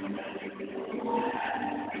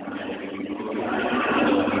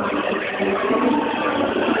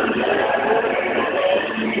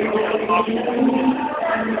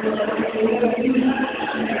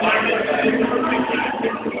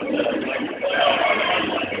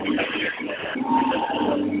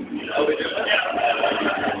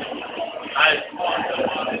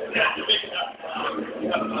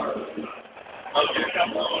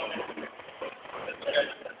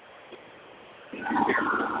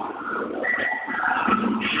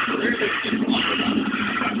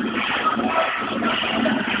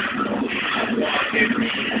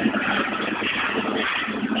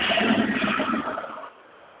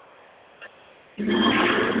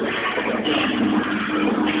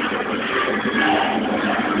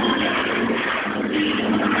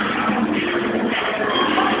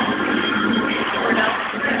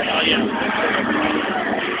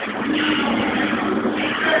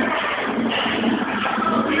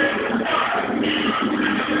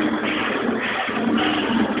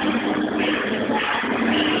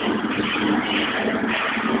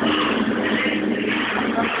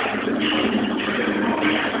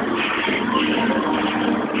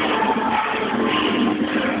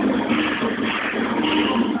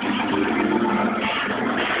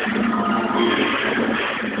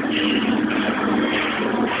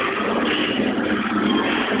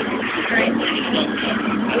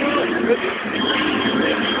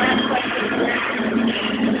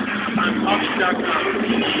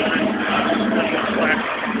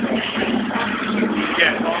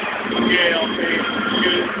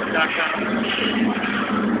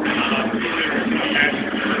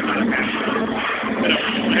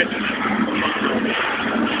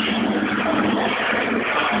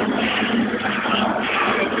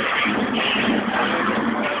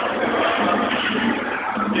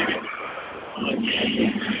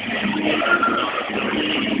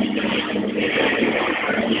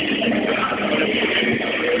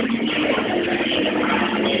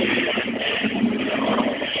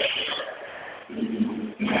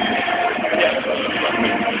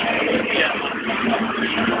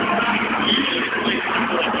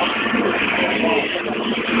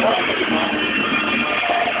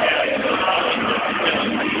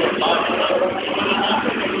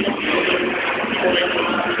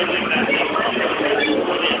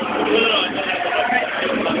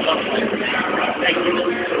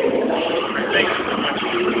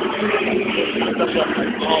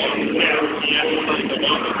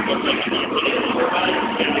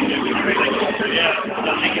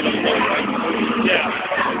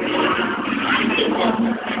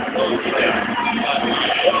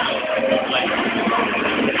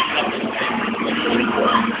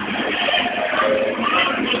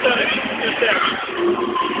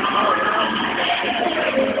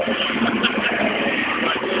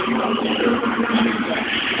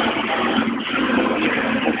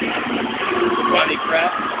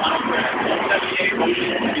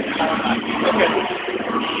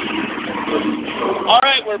 All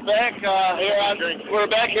right, we're back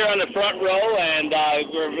here on the front row, and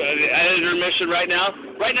we're at intermission right now.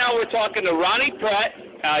 Right now, we're talking to Ronnie Pratt.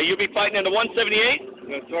 You'll be fighting in the 178.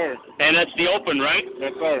 Yes, sir. And that's the open, right?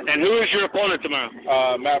 Yes, sir. And who is your opponent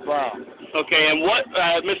tomorrow? Matt Brown. Okay, and what,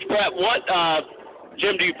 Mr. Pratt, what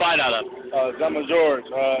gym do you fight out of? Zama George,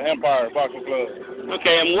 Empire Boxing Club.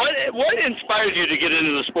 Okay, and what inspired you to get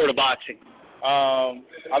into the sport of boxing? I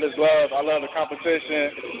love the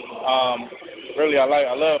competition. Really, I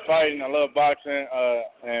love fighting. I love boxing.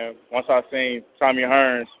 And once I seen Tommy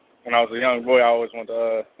Hearns when I was a young boy, I always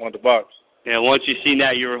wanted to box. Yeah, once you seen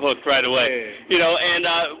that, you were hooked right away. Yeah. You know, and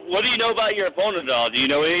what do you know about your opponent, at all? Do you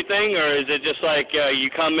know anything, or is it just like you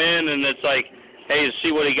come in and it's like, hey,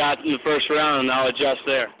 see what he got in the first round, and I'll adjust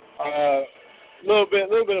there? A little bit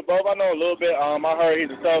of both. I know a little bit. I heard he's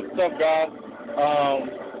a tough guy.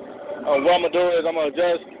 What I'm gonna do is I'm gonna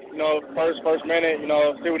adjust. You know, first minute. You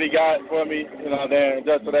know, see what he got for me. You know, then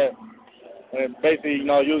adjust to that, and basically, you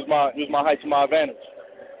know, use my height to my advantage.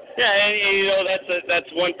 Yeah, and you know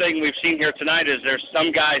that's one thing we've seen here tonight is there's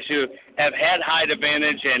some guys who have had height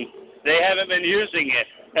advantage and they haven't been using it.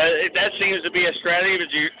 That seems to be a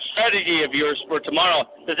strategy of yours for tomorrow.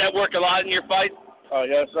 Does that work a lot in your fight?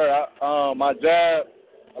 Yes, sir. My jab,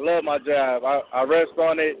 I love my jab. I rest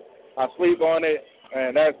on it. I sleep on it,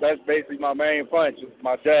 and that's basically my main punch,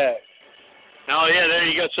 my jab. Oh, yeah, there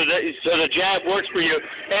you go. So the jab works for you.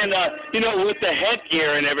 And, you know, with the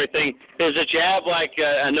headgear and everything, is the jab like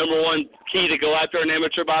a number one key to go after in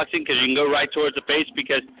amateur boxing? Because you can go right towards the face,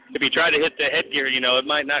 because if you try to hit the headgear, you know, it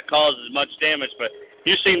might not cause as much damage. But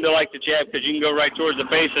you seem to like the jab because you can go right towards the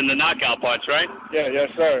face and the knockout punch, right? Yeah,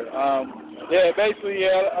 yes, sir. Yeah, basically,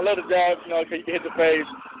 yeah, I love the jab, you know, because you can hit the face.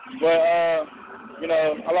 But, you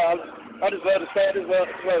know, I just love to stay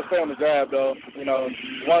on the jab, though. You know,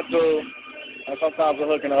 1-2. And sometimes a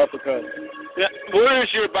hook and an uppercut. Yeah. Where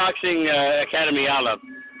is your boxing academy out of?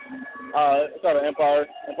 It's out of Empire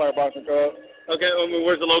Boxing Club. Okay,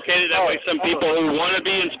 where's it located? That way some people who want to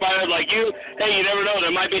be inspired like you, hey, you never know,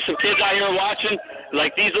 there might be some kids out here watching,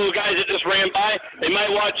 like these little guys that just ran by, they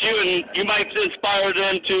might watch you and you might inspire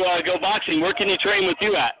them to go boxing. Where can you train with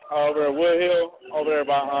you at? Over at Wood Hill, over there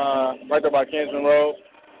by, right there by Kingston Road.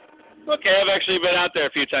 Okay, I've actually been out there a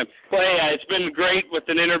few times. Well, hey, it's been great with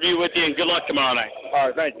an interview with you, and good luck tomorrow night. All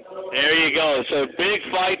right, thank you. There you go. So big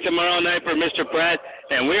fight tomorrow night for Mr. Pratt,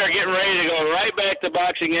 and we are getting ready to go right back to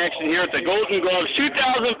boxing action here at the Golden Gloves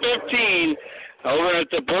 2015 over at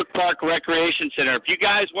the Brook Park Recreation Center. If you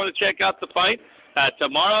guys want to check out the fight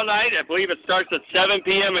tomorrow night, I believe it starts at 7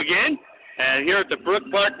 p.m. again, and here at the Brook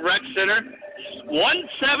Park Rec Center,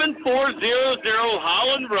 17400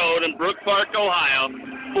 Holland Road in Brook Park, Ohio,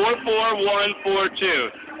 44142.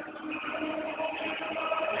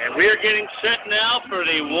 And we are getting set now for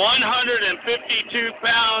the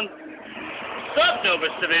 152-pound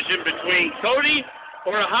sub-novice division between Cody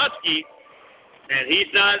Orehowski, and he's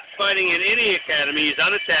not fighting in any academy. He's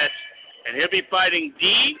unattached, and he'll be fighting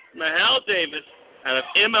D. Mahal Davis out of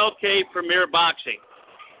MLK Premier Boxing.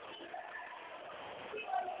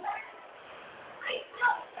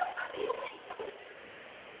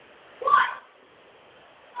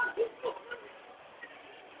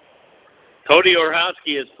 Cody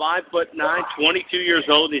Orehowski is 5'9", 22 years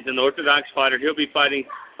old. He's an Orthodox fighter. He'll be fighting,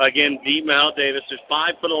 again, D. Mahal Davis, who's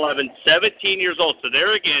 5'11", 17 years old. So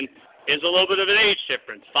there, again, is a little bit of an age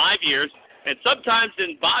difference, 5 years. And sometimes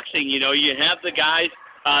in boxing, you know, you have the guys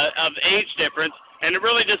of age difference, and it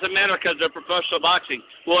really doesn't matter because they're professional boxing.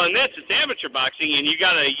 Well, in this, it's amateur boxing, and you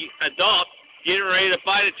got an adult getting ready to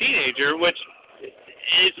fight a teenager, which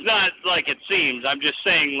it's not like it seems. I'm just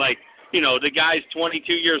saying, like, you know, the guy's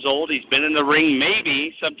 22 years old. He's been in the ring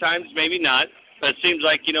maybe, sometimes maybe not. But it seems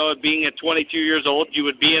like, you know, being at 22 years old, you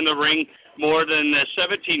would be in the ring more than a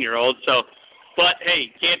 17-year-old. So, but,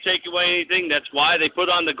 hey, can't take away anything. That's why they put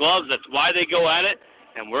on the gloves. That's why they go at it.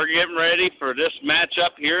 And we're getting ready for this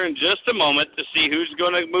matchup here in just a moment to see who's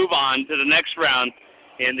going to move on to the next round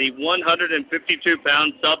in the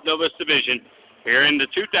 152-pound sub-novice division here in the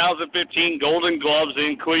 2015 Golden Gloves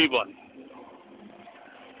in Cleveland.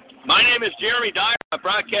 My name is Jeremy Dyer, my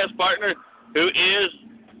broadcast partner, who is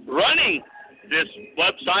running this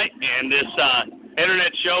website and this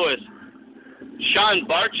internet show is Sean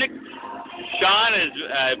Barczyk. Sean is,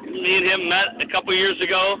 me and him met a couple years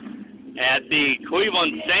ago at the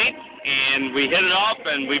Cleveland Saints, and we hit it off,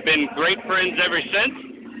 and we've been great friends ever since.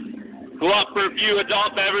 Go out for a few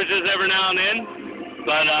adult beverages every now and then.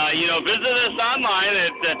 But, visit us online at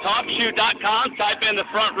talkshoe.com. Type in the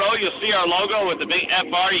front row. You'll see our logo with the big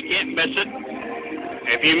FR. You can't miss it.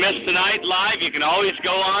 If you miss tonight live, you can always go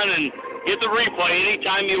on and get the replay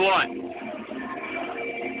anytime you want.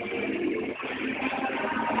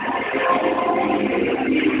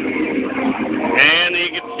 And you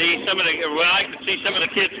can see I can see some of the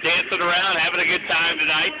kids dancing around, having a good time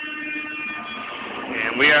tonight.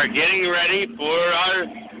 And we are getting ready for our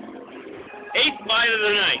 8th fight of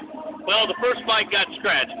the night. Well, the first fight got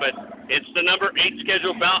scratched, but it's the number 8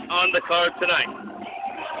 scheduled bout on the card tonight.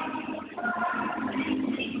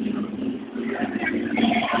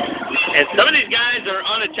 And some of these guys are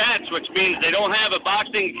unattached, which means they don't have a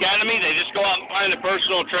boxing academy. They just go out and find a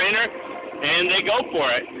personal trainer, and they go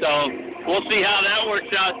for it. So we'll see how that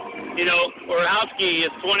works out. Orowski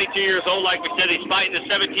is 22 years old. Like we said, he's fighting a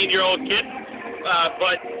 17-year-old kid.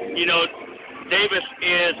 But Davis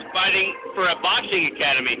is fighting for a boxing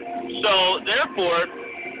academy. So, therefore,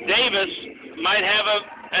 Davis might have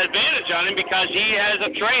an advantage on him because he has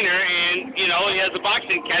a trainer and, he has a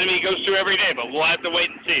boxing academy he goes to every day. But we'll have to wait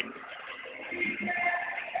and see.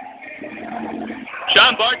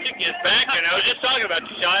 Sean Barczyk is back, and I was just talking about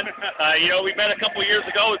you, Sean. We met a couple years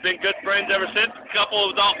ago. We've been good friends ever since. A couple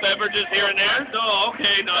of adult beverages here and there. No,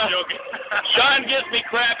 okay, no, joking. Sean gives me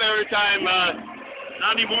crap every time.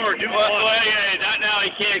 Not anymore. Not now. He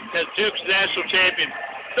can't because Duke's national champion.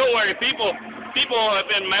 Don't worry. People have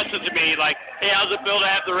been messaging me like, hey, how's it feel to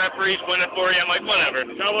have the referees win it for you? I'm like, whatever.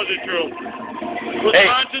 That wasn't true.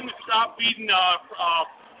 Wisconsin stopped beating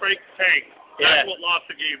Frank Tank. That's what lost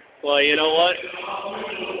the game. Well, you know what?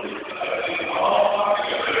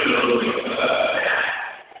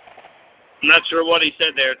 I'm not sure what he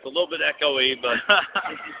said there. It's a little bit echoey, but...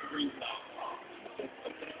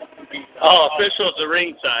 officials at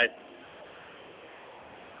ringside.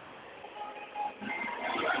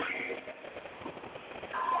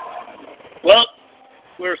 Well,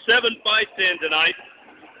 we're 7 fights in tonight.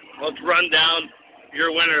 Let's run down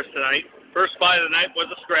your winners tonight. First fight of the night was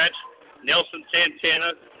a scratch. Nelson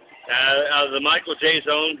Santana out of the Michael J.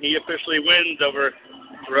 Zone. He officially wins over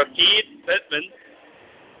Rakid Pittman.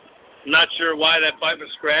 I'm not sure why that fight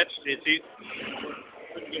was scratched.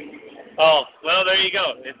 Oh, well, there you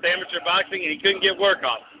go. It's amateur boxing, and he couldn't get work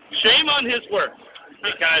on. Shame on his work,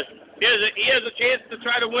 because he has a chance to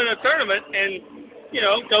try to win a tournament and,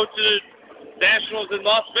 go to the Nationals in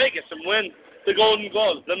Las Vegas and win the Golden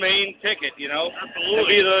Gloves, the main ticket, Absolutely. to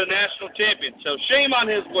be the national champion. So shame on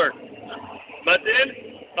his work. But then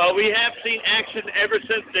we have seen action ever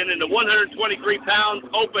since then in the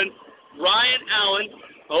 123-pound open. Ryan Allen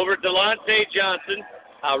over Delonte Johnson.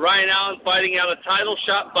 Ryan Allen fighting out of title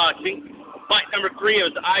shot boxing. Fight number 3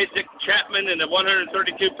 was Isaac Chapman in the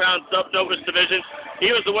 132-pound sub-novice division.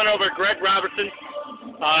 He was the winner over Greg Robertson.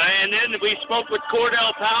 And then we spoke with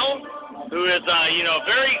Cordell Powell, who is,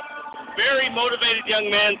 very, very motivated young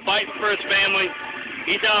man fighting for his family.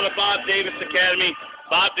 He's out of Bob Davis Academy.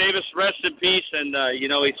 Bob Davis, rest in peace, and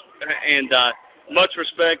much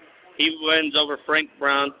respect. He wins over Frank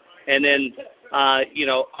Brown, and then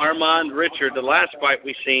Armand Richard. The last fight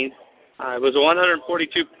we seen was a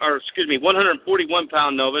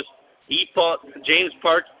 141-pound novice. He fought James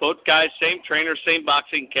Parks. Both guys, same trainer, same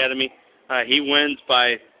boxing academy. He wins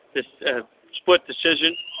by this split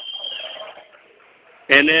decision.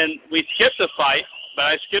 And then we skipped the fight, but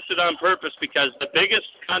I skipped it on purpose because the biggest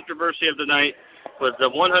controversy of the night was the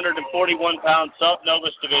 141-pound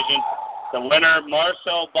sub-novice division. The winner,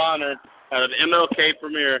 Marcel Bonner, out of MLK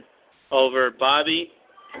Premier, over Bobby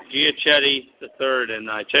Giachetti III. And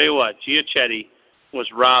I tell you what, Giachetti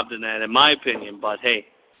was robbed in that, in my opinion. But, hey,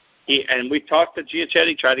 we talked to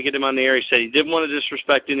Giachetti, tried to get him on the air. He said he didn't want to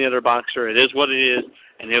disrespect any other boxer. It is what it is,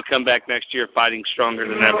 and he'll come back next year fighting stronger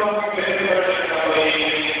than ever.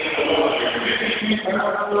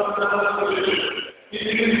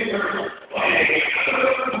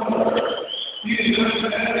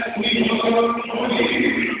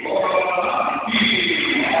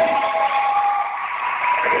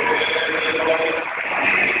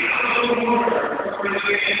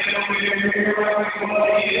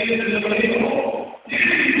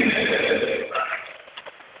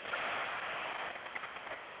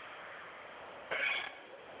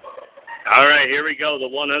 All right, here here we go. The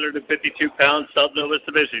 152-pound sub-novice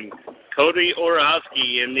division. Cody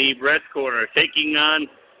Orowski in the red corner, taking on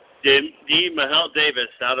D. Mahel Davis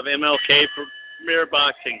out of MLK Premier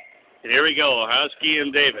Boxing. And here we go, Orowski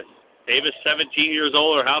and Davis. Davis 17 years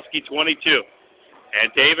old, Orowski 22.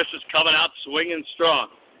 And Davis is coming out swinging strong.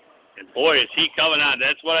 And boy, is he coming out.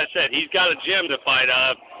 That's what I said. He's got a gym to fight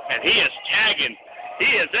out of, and he is tagging. He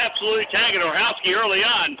is absolutely tagging Orowski early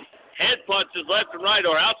on. Head punches left and right.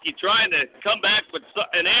 Orowski trying to come back with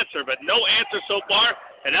an answer, but no answer so far.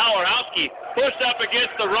 And now Orowski pushed up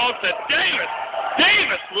against the ropes, and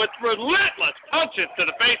Davis with relentless punches to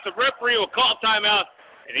the face. The referee will call timeout,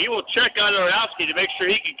 and he will check on Orowski to make sure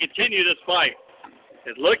he can continue this fight.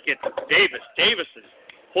 And look at Davis. Davis is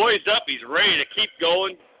poised up. He's ready to keep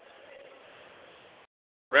going.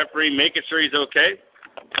 Referee making sure he's okay.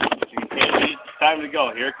 It's time to go.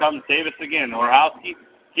 Here comes Davis again. Orowski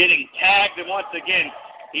getting tagged, and once again,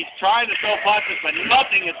 he's trying to throw punches, but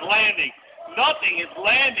nothing is landing. Nothing is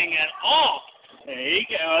landing at all. And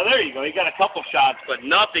there you go. He got a couple shots, but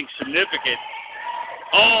nothing significant.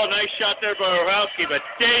 Oh, nice shot there by Orowski, but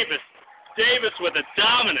Davis with a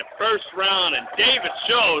dominant first round, and Davis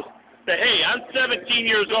shows that, hey, I'm 17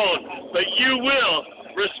 years old, but you will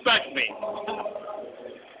respect me.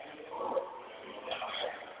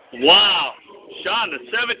 Wow. Sean, the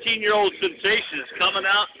 17-year-old sensation, is coming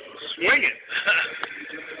out swinging.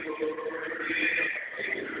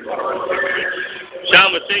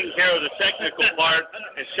 Sean was taking care of the technical part,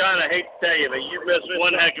 and Sean, I hate to tell you, but you missed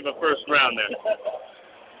one heck of a first round there.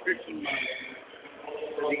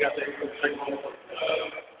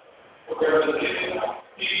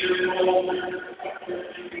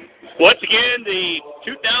 Once again, the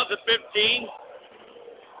 2015...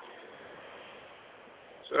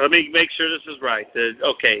 Let me make sure this is right. The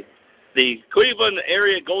Cleveland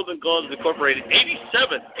Area Golden Gloves Incorporated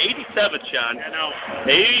 87th, Sean. I know.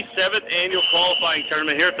 87th annual qualifying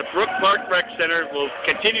tournament here at the Brook Park Rec Center will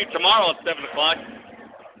continue tomorrow at 7 o'clock.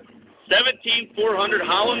 17400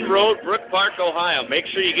 Holland Road, Brook Park, Ohio. Make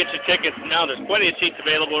sure you get your tickets now. There's plenty of seats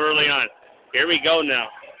available early on. Here we go now.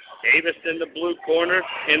 Davis in the blue corner,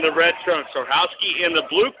 in the red trunks. Orowski in the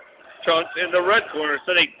blue trunks, in the red corner.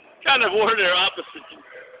 So they kind of wore their opposite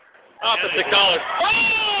collars.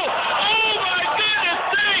 Oh my goodness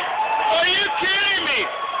sake! Are you kidding me?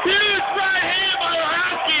 Huge right hand by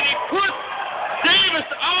Orowski, and he puts Davis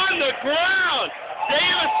on the ground.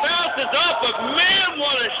 Davis bounces up, but man,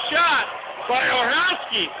 what a shot by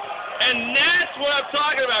Orowski. And that's what I'm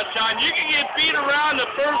talking about, John. You can get beat around the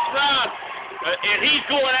first round, and he's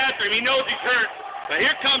going after him. He knows he's hurt. But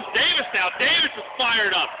here comes Davis now. Davis is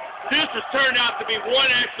fired up. This has turned out to be one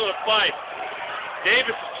excellent fight.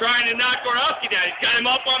 Davis is trying to knock Orowski down. He's got him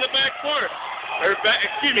up on the back porch.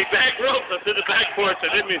 Back rope. I said the back porch.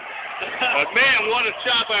 I didn't mean. But man, what a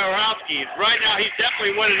shot by Orowski. Right now, he's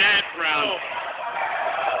definitely winning that round.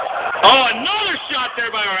 Oh, another shot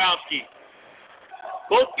there by Orowski.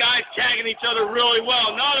 Both guys tagging each other really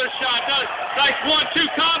well. Another shot. Nice 1-2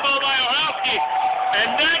 combo by Orowski.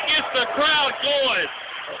 And that gets the crowd going.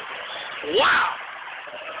 Wow.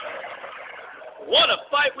 What a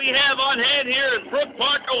fight we have on hand here in Brook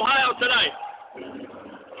Park, Ohio tonight.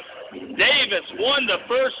 Davis won the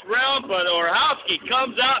first round, but Orowski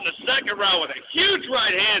comes out in the second round with a huge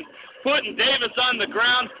right hand, putting Davis on the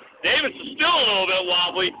ground. Davis is still a little bit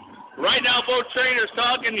wobbly. Right now, both trainers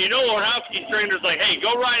talking. You know Orowski's trainer's like, hey,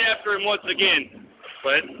 go right after him once again.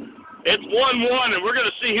 But it's 1-1, and we're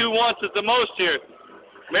going to see who wants it the most here.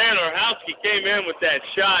 Man, Orowski came in with that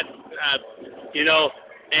shot,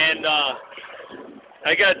 and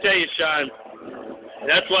I got to tell you, Sean,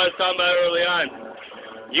 that's what I was talking about early on.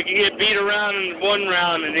 You can get beat around in one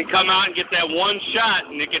round and then come out and get that one shot,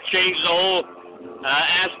 and it could change the whole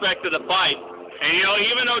aspect of the fight. And,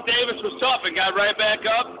 even though Davis was tough and got right back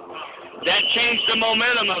up, that changed the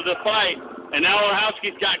momentum of the fight. And now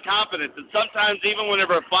Orowski's got confidence. And sometimes even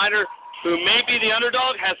whenever a fighter who may be the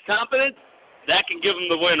underdog has confidence, that can give him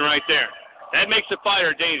the win right there. That makes the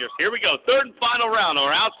fighter dangerous. Here we go. Third and final round.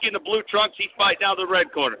 Orowski in the blue trunks. He's fighting out of the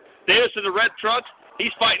red corner. Davis in the red trunks.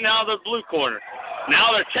 He's fighting out of the blue corner.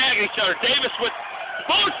 Now they're tagging each other. Davis with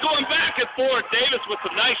both going back and forth. Davis with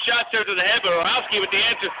some nice shots there to the head, but Orowski with the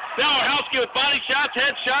answer. Now Orowski with body shots,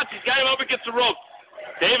 head shots. He's got him up against the rope.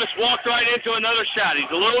 Davis walked right into another shot.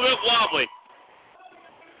 He's a little bit wobbly.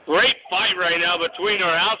 Great fight right now between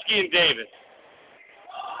Orowski and Davis.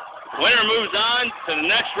 Winner moves on to the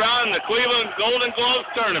next round in the Cleveland Golden Gloves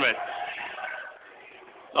tournament.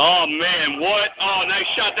 Oh, man, nice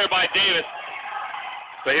shot there by Davis.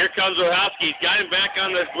 But here comes Orowski. He's got him back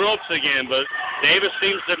on the ropes again, but Davis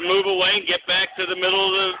seems to move away and get back to the middle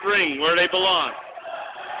of the ring where they belong.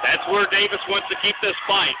 That's where Davis wants to keep this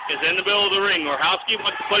fight, is in the middle of the ring. Orchowski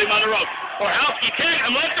wants to put him on the rope. Orchowski tagged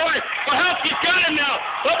him left away. Orchowski's got him now.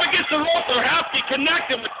 Up against the rope. Orchowski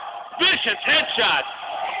connected with vicious headshots.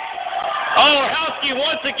 Orchowski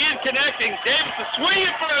once again connecting. Davis is swinging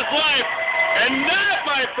for his life. And that,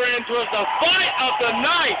 my friends, was the fight of the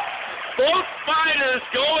night. Both fighters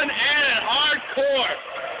going at it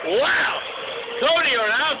hardcore. Wow. Cody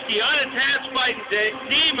Orchowski, unattached fighting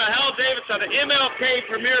team. Mahel Davis on the MLK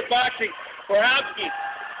Premier Boxing. Orchowski,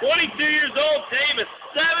 22 years old. Davis,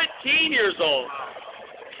 17 years old.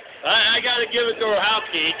 I got to give it to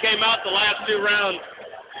Orchowski. He came out the last 2 rounds.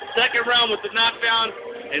 Second round with the knockdown,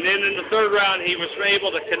 and then in the third round he was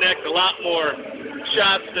able to connect a lot more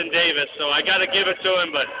shots than Davis. So I got to give it to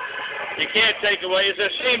him, but you can't take away. It's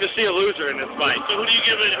a shame to see a loser in this fight. So who do you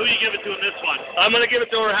give it to in this one? I'm going to give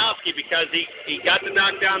it to Orchowski because he got the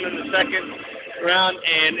knockdown in the second round,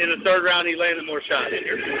 and in the third round he landed more shots. Let's in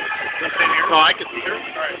here. Oh, I can see her.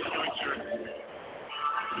 All right, make sure.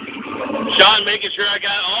 Sean, making sure I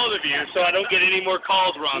got all the views so I don't get any more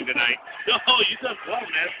calls wrong tonight. No, you done well,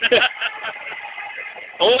 man.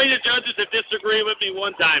 Only the judges have disagreed with me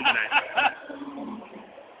one time tonight.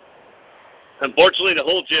 Unfortunately, the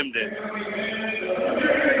whole gym did. That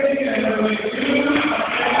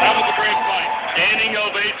was a great fight. Standing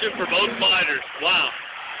ovation for both fighters. Wow.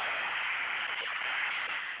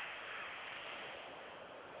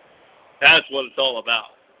 That's what it's all about.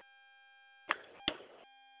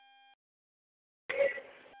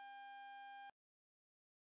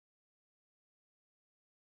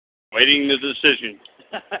 Waiting the decision.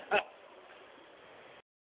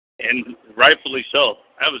 And rightfully so.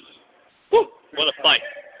 That was, whew, what a fight.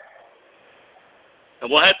 And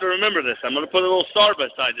we'll have to remember this. I'm going to put a little star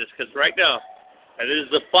beside this because right now, that is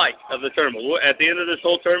the fight of the tournament. At the end of this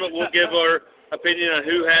whole tournament, we'll give our opinion on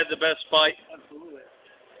who had the best fight. Absolutely.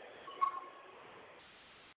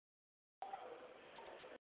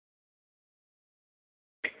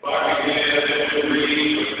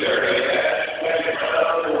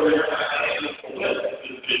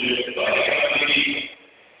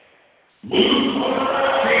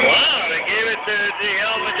 Wow, they gave it to the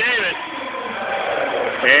Helmet Davis.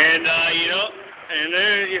 And, and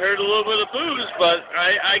there you heard a little bit of boos, but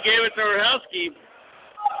I gave it to Orchowski.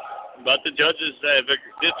 But the judges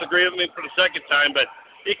disagree with me for the second time, but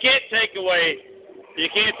you can't take away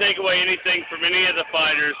anything from any of the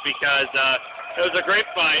fighters because it was a great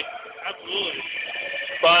fight. Absolutely.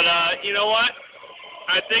 But you know what?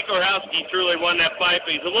 I think Orchowski truly won that fight,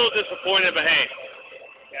 but he's a little disappointed, but hey,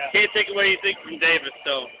 can't take away anything from Davis,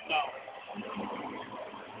 so. No.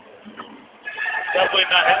 Definitely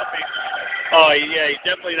not happy. Oh, yeah, he's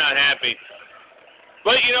definitely not happy.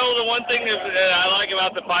 But, the one thing that I like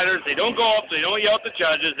about the fighters, they don't go up, they don't yell at the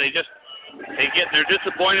judges, they're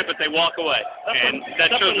disappointed, but they walk away. That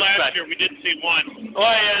shows last respect. year, we didn't see one.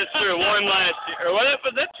 Oh, yeah, that's true. One last year. Was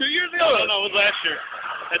that 2 years ago? No, it was last year.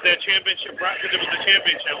 At that championship, because it was the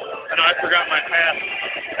championship. I know I forgot my pass.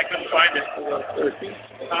 I couldn't find it. 2013?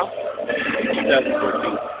 Huh?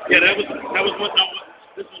 2014. Yeah, that was what. No,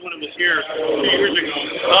 this is when it was here 2 years ago.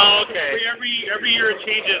 Oh, okay. Every year it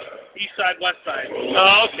changes, east side, west side.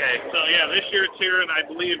 Oh, okay. So yeah, this year it's here, and I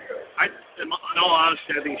believe, in all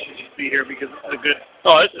honesty, I think it should just be here because it's a good.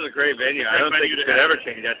 Oh, this is a great venue. I don't think venue it to should have. ever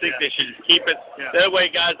change. I think they should just keep it. Yeah. That way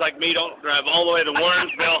guys like me don't drive all the way to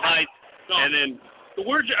Warrensville Heights and then. The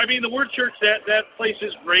Word Church, that place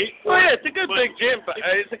is great. Oh yeah, it's a good big gym.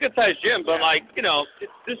 It's a good sized gym, but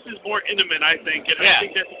this is more intimate, I think, and Yeah. I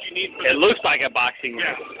think that's what you need for it this. looks like a boxing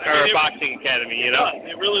Yeah. or a boxing academy,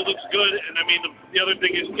 It really looks good, and the other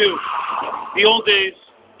thing is too, the old days,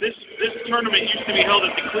 this tournament used to be held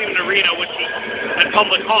at the Cleveland Arena, which was at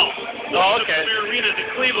Public Hall. Oh, okay. The arena in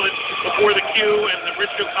Cleveland before the Q and the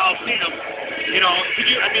Richfield Coliseum.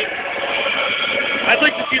 I'd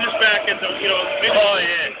like to see this back at the, maybe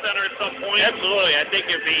center at some point. Absolutely. I think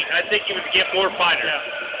you would get more fighters. Yeah.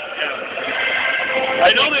 I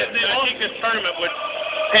think this tournament would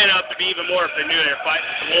pan out to be even more if they knew they were fighting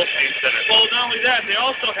at the Wolfgang Center. Well, not only that, they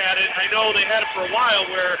also had it. I know they had it for a while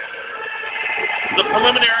where the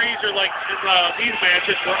preliminaries or these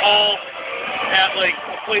matches were all at a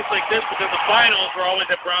place like this, but then the finals were always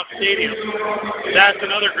at Brown Stadium. That's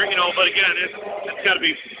another great, but again, it's got to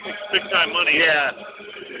be big time money. Yeah.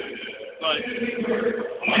 But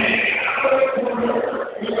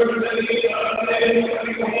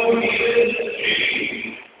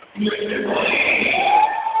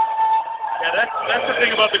yeah, that's the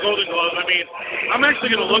thing about the Golden Gloves. I'm actually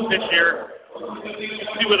going to look this year.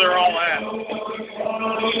 See where they're all at.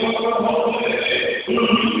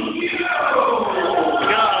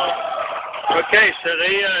 Okay, so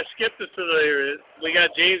they skipped us to we got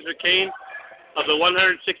James McCain of the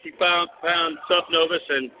 160-pound sub-novice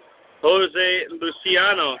and Jose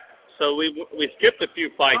Luciano. So we skipped a few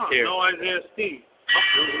fights here. No Isaiah Steen.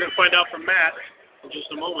 We're going to find out from Matt in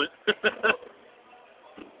just a moment.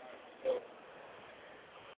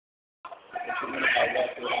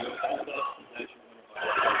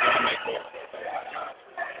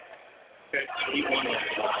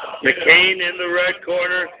 McCain in the red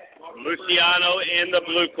corner, Luciano in the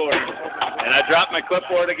blue corner. And I dropped my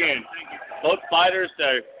clipboard again. Both fighters,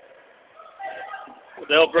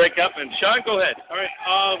 they'll break up. And Sean, go ahead. All right,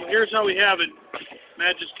 here's how we have it.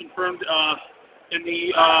 Matt just confirmed in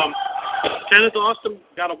the Kenneth Austin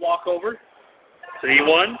got a walkover. So he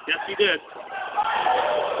won? Yes, he did.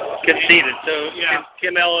 Conceded. So yeah.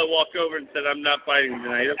 Canelo walked over and said, I'm not fighting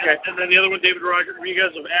tonight. Okay. And then the other one, David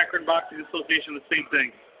Rodriguez of Akron Boxing Association, the same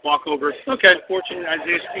thing. Walkover. Okay. Unfortunately,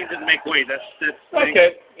 Isaiah Steen didn't make weight. That's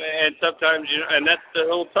okay. And sometimes, and that's the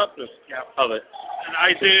whole toughness of it. And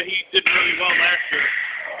Isaiah, he did really well last year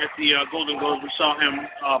at the Golden Globes. We saw him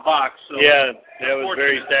box. So yeah, that was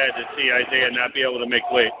very sad to see Isaiah not be able to make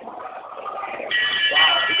weight. Wow,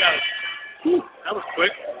 he got it. That was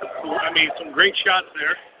quick. I mean, some great shots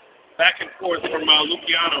there. Back and forth from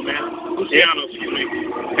Luciano, excuse me.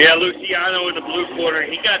 Yeah, Luciano in the blue corner.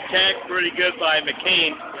 He got tagged pretty good by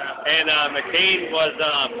McCain. And McCain was,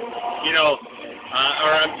 the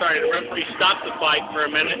referee stopped the fight for a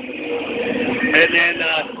minute. And then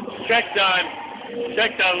checked on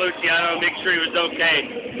Luciano to make sure he was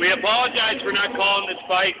okay. We apologize for not calling this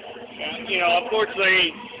fight.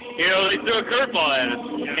 Unfortunately, they threw a curveball at us,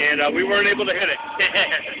 and we weren't able to hit it.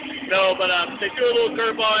 No, but they threw a little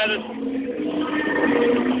curveball at us.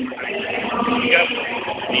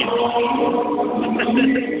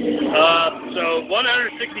 So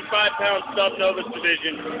 165-pound sub-novice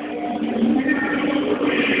division.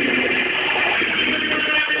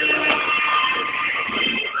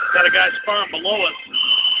 Got a guy sparring below us.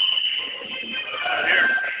 Here.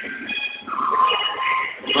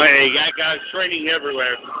 Hey, got guys training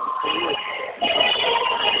everywhere.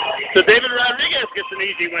 So David Rodriguez gets an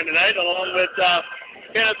easy win tonight, along with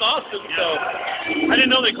Kenneth Austin. Yeah. So I didn't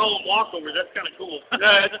know they call them walkovers. That's kind of cool.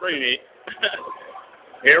 Yeah, that's pretty neat.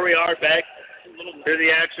 Here we are back to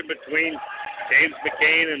the action between James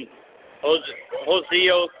McCain and Jose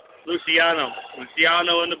Luciano.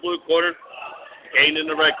 Luciano in the blue corner, McCain in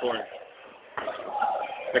the red corner.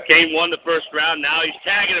 McCain won the first round. Now he's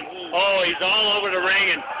tagging him. Oh, he's all over the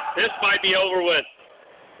ring, and this might be over with.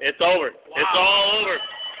 It's over. Wow. It's all over.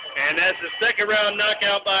 And that's the second round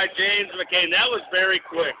knockout by James McCain. That was very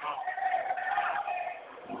quick.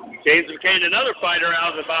 James McCain, another fighter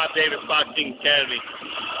out of the Bob Davis Boxing Academy.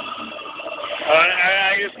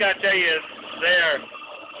 I just got to tell you,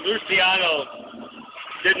 Luciano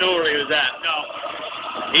didn't know where he was at. No.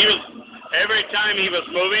 Every time he was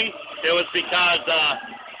moving, it was because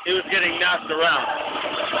he was getting knocked around.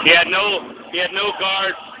 He had no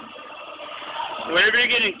guard. Whenever you're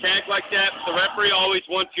getting tagged like that, the referee always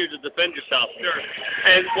wants you to defend yourself. Sure.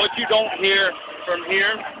 And what you don't hear from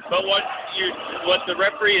here, but what the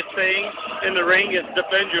referee is saying in the ring is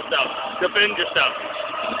defend yourself. Defend yourself.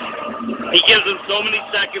 He gives him so many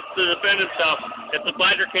seconds to defend himself. If the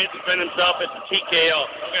fighter can't defend himself, it's a TKO.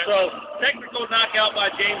 Okay. So, technical knockout by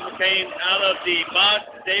James McCain out of the Bob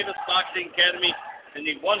Davis Boxing Academy in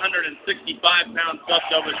the 165-pound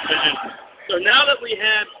sub-novice division. So now that we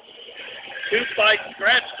have 2 fights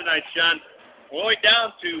scratched tonight, Sean, we're only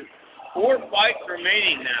down to 4 fights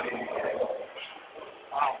remaining now.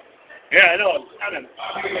 Wow. Yeah, I know. It's kind of...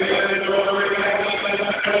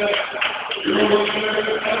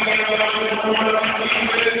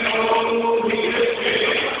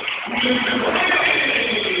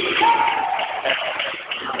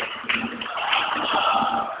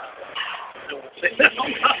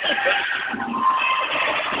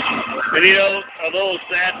 And a little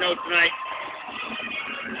sad note tonight.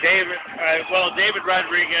 David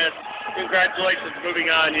Rodriguez, congratulations, moving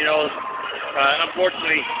on.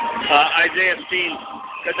 Unfortunately, Isaiah Steen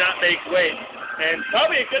could not make weight, and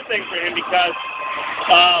probably a good thing for him because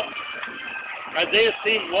Isaiah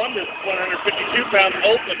Steen won this 152-pound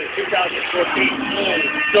open in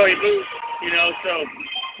 2014. So he moved, so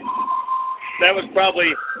that was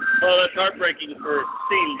probably, that's heartbreaking for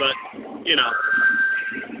Steen, but,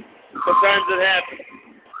 sometimes it happens.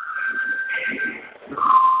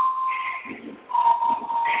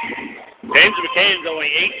 James McCain is only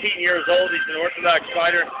 18 years old. He's an Orthodox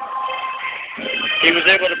fighter. He was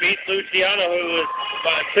able to beat Luciano, who was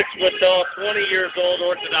about 6 foot tall, 20 years old,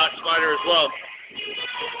 Orthodox fighter as well.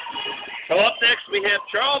 So up next we have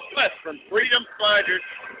Charles West from Freedom Fighters,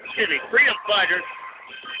 in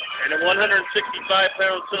the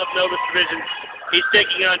 165-pound sub-novice division. He's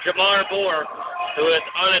taking on Jamar Moore, who is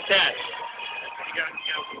unattached.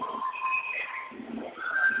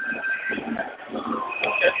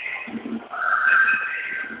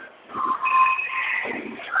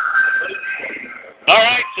 All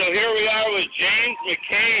right, so here we are with James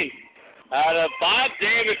McCain out of Bob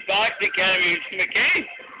Davis Boxing Academy. McCain,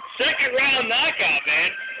 second round knockout,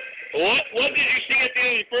 man. What did you see at the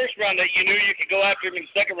end of the first round that you knew you could go after him in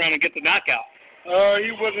the second round and get the knockout?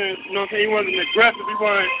 He wasn't, he wasn't aggressive. He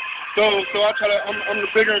wasn't. So I try to. I'm the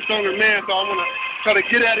bigger and stronger man, so I want to try to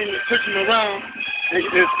get at him and push him around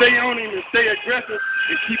and stay on him and stay aggressive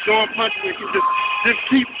and keep throwing punches and just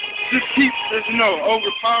keep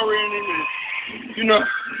overpowering him and.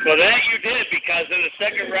 Well, that you did, because in the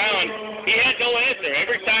second round, he had no answer.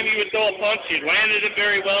 Every time he would throw a punch, he landed it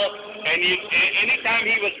very well, and anytime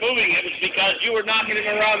he was moving, it was because you were knocking him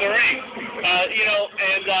around the ring.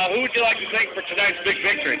 Who would you like to thank for tonight's big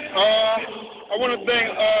victory? I want to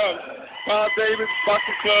thank Bob Davis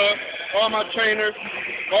Boxing Club, all my trainers,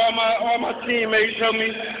 all my teammates help me.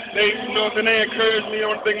 They encourage me. I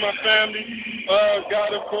want to thank my family,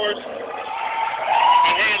 God, of course.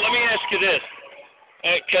 And hey, let me ask you this,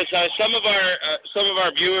 because some of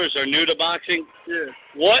our viewers are new to boxing. Yeah.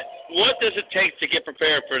 What does it take to get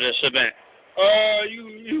prepared for this event?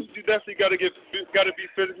 You definitely got to be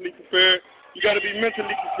physically prepared. You got to be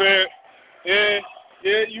mentally prepared, and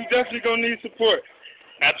you definitely gonna need support.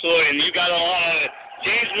 Absolutely, and you got a lot of it.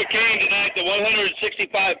 James McCain tonight, the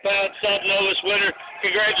 165-pound sub-novice winner.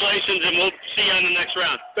 Congratulations, and we'll see you on the next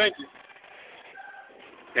round. Thank you.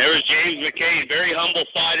 There's James McCain, very humble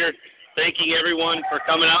fighter, thanking everyone for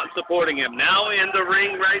coming out and supporting him. Now in the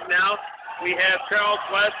ring right now, we have Charles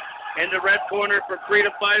West in the red corner from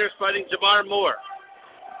Freedom Fighters fighting Jamar Moore.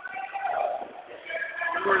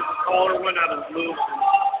 Where's the collar went out of the blue?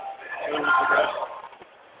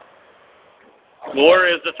 Moore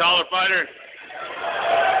is the taller fighter.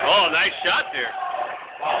 Oh, nice shot there.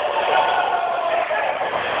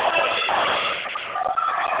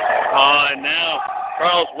 And now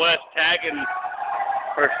Charles West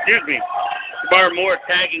Jamar Moore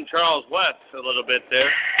tagging Charles West a little bit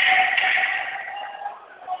there.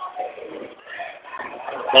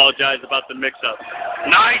 Apologize about the mix-up.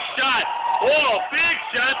 Nice shot. Oh, big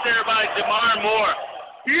shot there by Jamar Moore.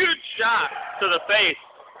 Huge shot to the face.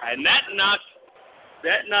 And that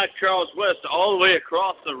knocked Charles West all the way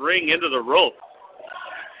across the ring into the rope.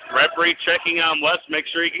 Referee checking on West, make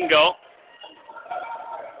sure he can go.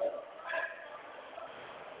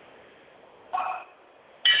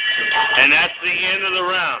 And that's the end of the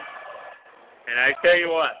round. And I tell you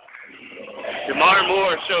what, Jamar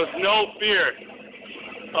Moore shows no fear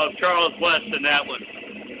of Charles West in that one.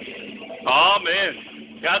 Oh,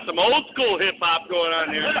 man. Got some old school hip-hop going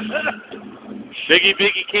on here. Biggie,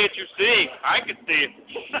 Biggie, can't you see? I can see it.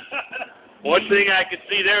 One thing I can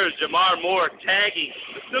see there is Jamar Moore tagging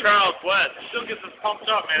Charles West. Still gets us pumped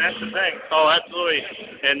up, man. That's the thing. Oh, absolutely.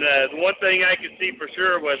 And the one thing I could see for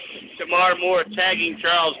sure was Jamar Moore tagging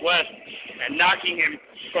Charles West and knocking him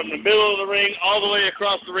from the middle of the ring all the way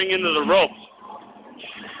across the ring into the ropes.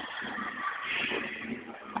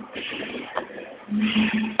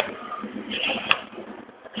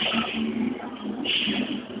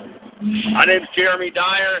 My name's Jeremy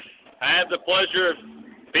Dyer. I have the pleasure of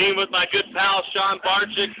being with my good pal Sean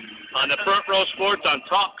Barczyk on the Front Row Sports on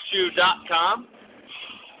TalkShoe.com.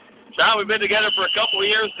 Sean, we've been together for a couple of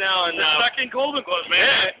years now, and second Golden Gloves, man.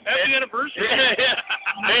 Yeah, Happy anniversary. Yeah.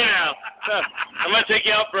 Hey now, I'm gonna take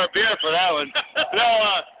you out for a beer for that one.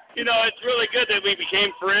 No, it's really good that we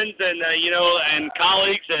became friends and and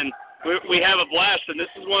colleagues, and we have a blast. And this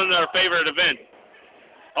is one of our favorite events.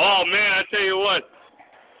 Oh man, I tell you what.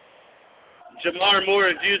 Jamar Moore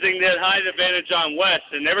is using that height advantage on West,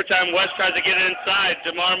 and every time West tries to get inside,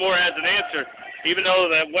 Jamar Moore has an answer, even though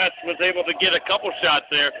that West was able to get a couple shots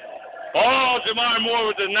there. Oh, Jamar Moore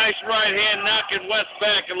with a nice right hand knocking West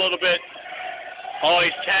back a little bit. Oh,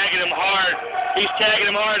 he's tagging him hard.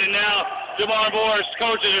 And now Jamar Moore's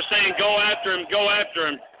coaches are saying, go after him, go after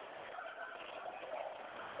him.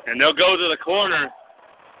 And they'll go to the corner.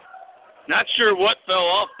 Not sure what fell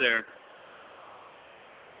off there.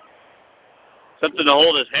 Something to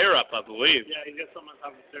hold his hair up, I believe. Yeah, he's got something on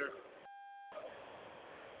top of his hair.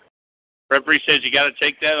 Referee says you got to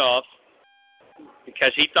take that off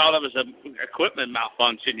because he thought it was an equipment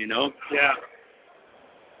malfunction, Yeah.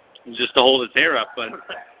 Just to hold his hair up. But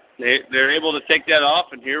They're able to take that off,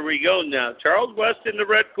 and here we go now. Charles West in the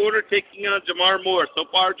red corner taking on Jamar Moore. So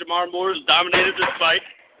far, Jamar Moore has dominated this fight.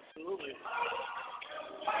 Absolutely.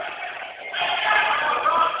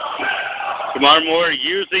 Jamar Moore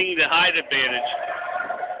using the height advantage.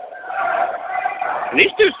 And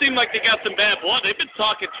these two seem like they got some bad blood. They've been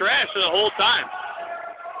talking trash for the whole time.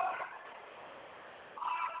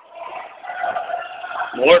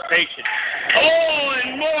 Moore patient. Oh,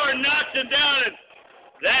 and Moore knocks him down, and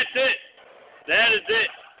that's it. That is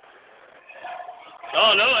it.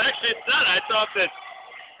 Oh, no, actually it's not. I thought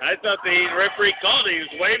the referee called it. He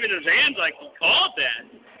was waving his hands like he called that.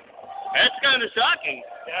 That's kind of shocking.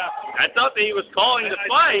 Yeah. I thought that he was calling the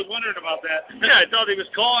fight. I was wondering about that. Yeah, I thought he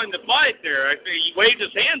was calling the fight there. He waved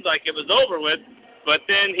his hands like it was over with, but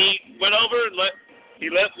then he went over and let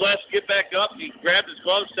Les get back up. He grabbed his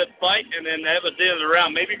gloves, said fight, and then that was the end of the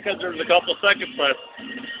round. Maybe because there was a couple seconds left.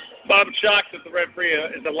 But I'm shocked that the referee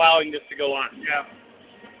is allowing this to go on. Yeah.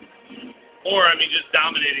 Or, I mean, just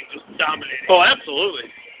dominating. Oh,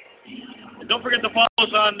 absolutely. And don't forget to follow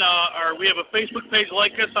us on we have a Facebook page.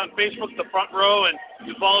 Like us on Facebook, The Front Row, and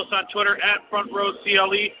you follow us on Twitter at Front Row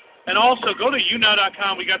CLE. And also go to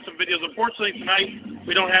YouNow.com. We got some videos. Unfortunately, tonight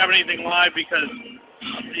we don't have anything live because,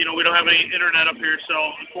 we don't have any internet up here. So,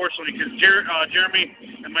 unfortunately, because Jeremy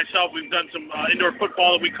and myself, we've done some indoor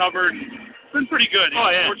football that we covered. It's been pretty good. Oh,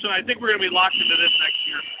 yeah. Unfortunately, I think we're going to be locked into this next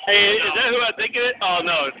year. Hey, is that who I think it is? Oh,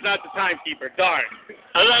 no, it's not the timekeeper. Darn.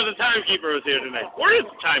 I thought the timekeeper was here tonight. Where is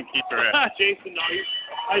the timekeeper at? Jason, no,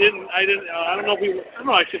 I don't know if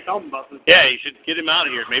I should tell him about this. Yeah, you should get him out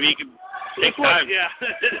of here. Maybe he can take time. Yeah.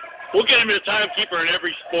 We'll get him a timekeeper in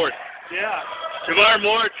every sport. Yeah. Jamar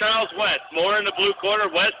Moore, Charles West. Moore in the blue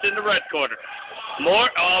corner, West in the red corner.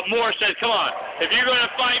 Moore said, come on, if you're going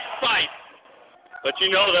to fight, fight. But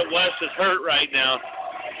you know that West is hurt right now,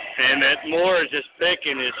 and that Moore is just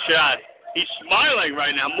picking his shot. He's smiling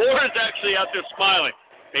right now. Moore is actually out there smiling.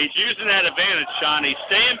 He's using that advantage, Sean. He's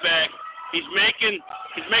staying back. He's making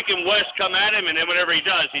West come at him, and then whenever he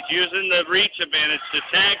does, he's using the reach advantage to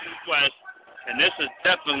tag West, and this is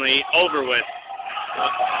definitely over with.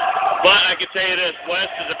 But I can tell you this,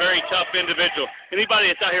 West is a very tough individual.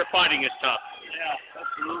 Anybody that's out here fighting is tough. Yeah,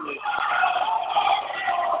 absolutely.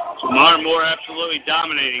 Jamar Moore absolutely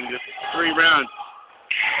dominating this 3 rounds.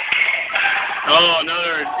 Oh,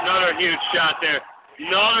 another huge shot there.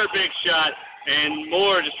 Another big shot. And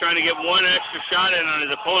Moore just trying to get one extra shot in on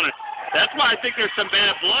his opponent. That's why I think there's some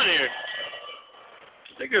bad blood here.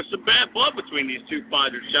 I think there's some bad blood between these two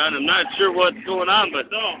fighters, Sean. I'm not sure what's going on, but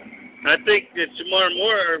no. I think that Jamar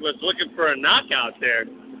Moore was looking for a knockout there.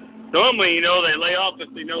 Normally, they lay off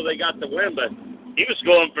if they know they got the win, but he was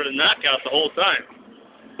going for the knockout the whole time.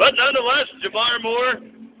 But nonetheless, Jamar Moore,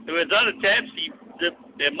 who is unattached,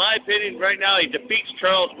 in my opinion, right now, he defeats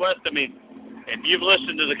Charles West. I mean, if you've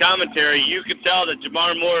listened to the commentary, you can tell that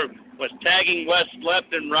Jamar Moore was tagging West left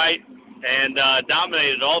and right and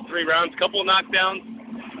dominated all 3 rounds. Couple knockdowns.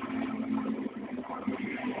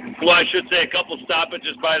 Well, I should say a couple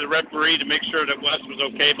stoppages by the referee to make sure that West was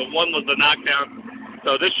okay, but one was a knockdown.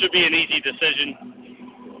 So this should be an easy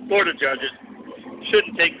decision for the judges.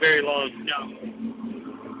 Shouldn't take very long. No.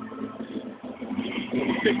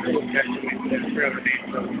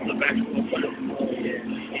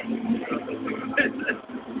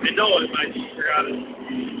 I know it, I just forgot it.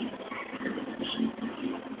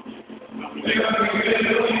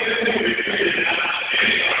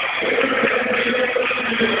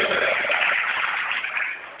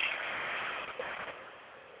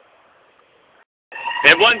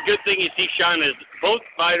 And one good thing you see, Sean, is both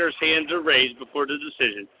fighters' hands are raised before the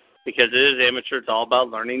decision because it is amateur. It's all about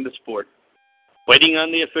learning the sport. Waiting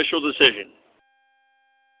on the official decision.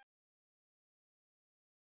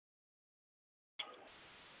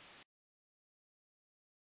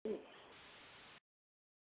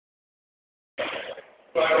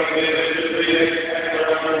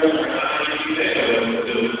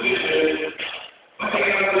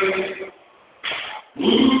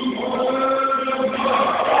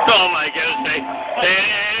 Oh my goodness!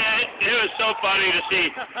 It was so funny to see.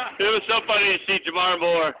 It was so funny to see Jamar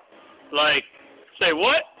Moore, say,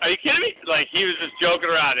 what? Are you kidding me? He was just joking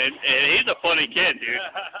around, and he's a funny kid, dude.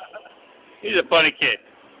 He's a funny kid.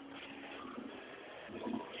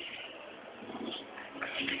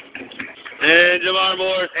 And Jamar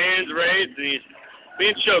Moore's hands raised, and he's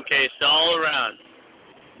being showcased all around.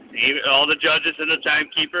 Even all the judges and the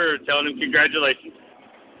timekeeper are telling him congratulations.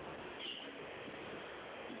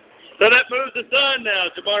 So that moves us on now.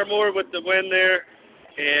 Jamar Moore with the win there.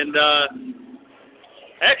 And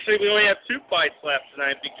actually, we only have 2 fights left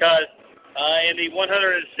tonight because in the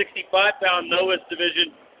 165-pound Novice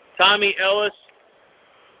division, Tommy Ellis,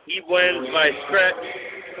 he wins by scratch.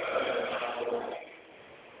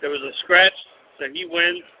 There was a scratch, so he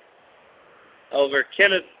wins over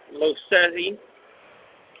Kenneth Losetti.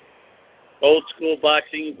 Old School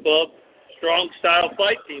Boxing Club, Strong Style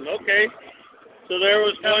Fight Team. Okay. So there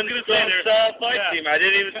was one Strong Style Fight Team. I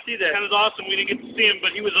didn't even see that. That was awesome. We didn't get to see him,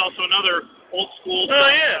 but he was also another Old School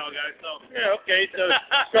Style guy. So. Yeah, okay. So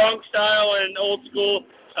Strong Style and Old School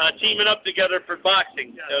teaming up together for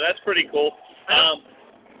boxing. So that's pretty cool.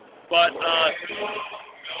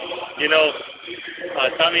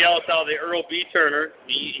 Tommy Ellis out of the Earl B. Turner,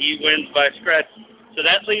 he wins by scratch. So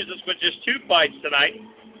that leaves us with just 2 fights tonight.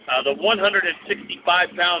 The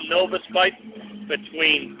 165-pound Novus fight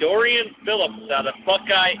between Dorian Phillips out of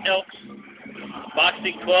Buckeye Elks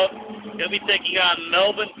Boxing Club. He'll be taking on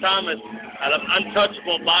Melvin Thomas out of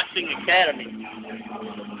Untouchable Boxing Academy.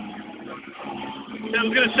 I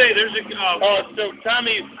was going to say, there's a... so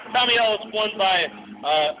Tommy Ellis won by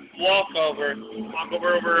walkover.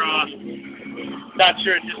 Walkover over... Not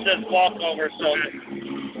sure, it just says walkover, so... Okay.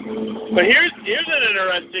 But here's an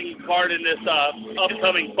interesting part in this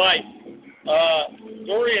upcoming fight.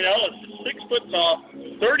 Dorian Ellis is 6 foot tall,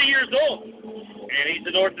 30 years old, and he's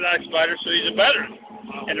an orthodox fighter, so he's a veteran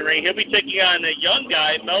in the ring. He'll be taking on a young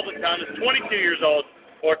guy, Melvin Thomas, 22 years old,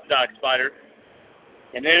 orthodox fighter.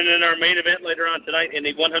 And then in our main event later on tonight, in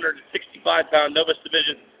the 165-pound Novus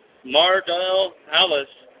division, Mardell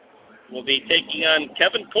Alice will be taking on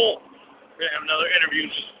Kevin Cole. We're going to have another interview in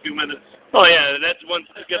just a few minutes. Oh, yeah, that's one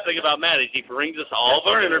good thing about Matt is he brings us all of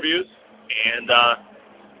our interviews, and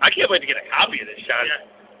I can't wait to get a copy of this, Sean. Yeah.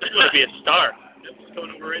 This is going to be a star. It's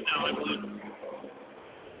coming over right now, I believe.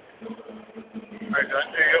 All right, guys,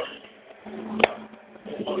 there you go.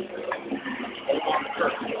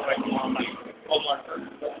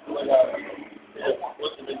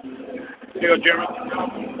 Here you go, Jeremy.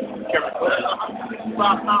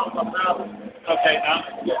 Okay,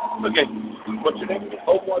 Okay. What's your name?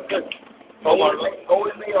 Omar. Omar. Go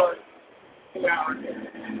with me or 2 hours.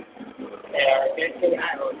 And 2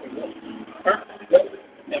 hours.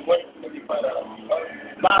 And what did you find out?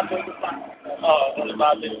 Bob Davis. Only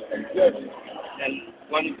Bob Davis. Good. And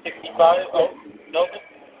 165? Oh, no?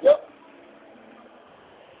 Yep.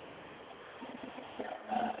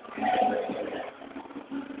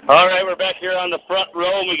 All right, we're back here on the front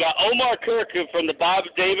row, and we got Omar Kirku from the Bob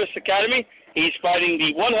Davis Academy. He's fighting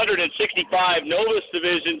the 165 Novus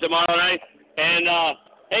division tomorrow night. And,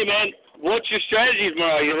 hey, man, what's your strategy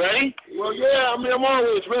tomorrow? Are you ready? Well, yeah, I'm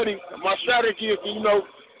always ready. My strategy is,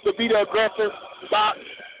 to be the aggressive, box,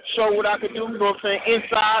 show what I can do,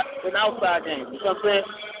 inside and outside game. You know what I'm saying?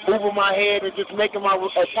 Moving my head and just making my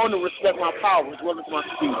opponent respect my power as well as my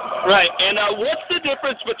speed. Right, and what's the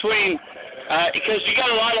difference between, because you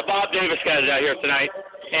got a lot of Bob Davis guys out here tonight,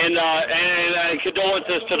 and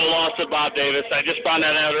condolences to the loss of Bob Davis. I just found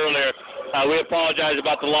that out earlier. We apologize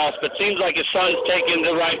about the loss, but it seems like his son's taking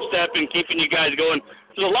the right step and keeping you guys going.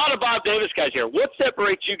 There's a lot of Bob Davis guys here. What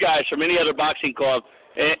separates you guys from any other boxing club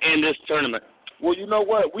in this tournament? Well, you know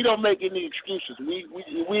what? We don't make any excuses.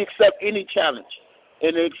 We accept any challenge.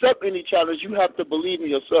 And to accept any challenge, you have to believe in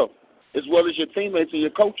yourself, as well as your teammates and your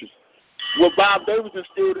coaches. What Bob Davis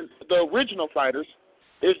instilled in the original fighters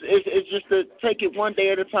is just to take it one day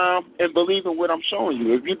at a time and believe in what I'm showing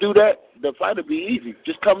you. If you do that, the fight will be easy.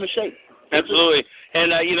 Just come in shape. Absolutely.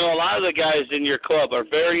 And, a lot of the guys in your club are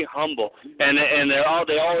very humble, and they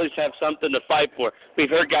always have something to fight for. We've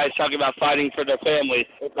heard guys talking about fighting for their families,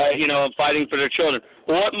 and fighting for their children.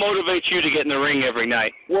 Well, what motivates you to get in the ring every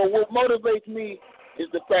night? Well, what motivates me is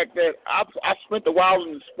the fact that I spent a while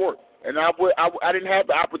in the sport, and I didn't have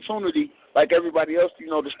the opportunity like everybody else,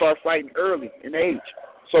 to start fighting early in age.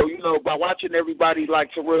 So, by watching everybody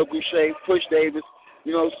like Terrell Boucher, Push Davis,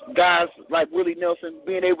 guys like Willie Nelson,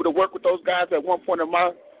 being able to work with those guys at one point in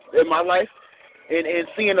my life, and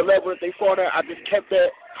seeing the level that they fought at, I just kept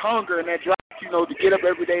that hunger and that drive, to get up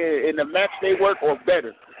every day and the match they work or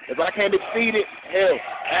better. If I can't exceed it, hell,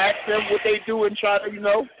 ask them what they do and try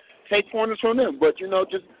to, take pointers from them. But,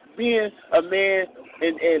 just being a man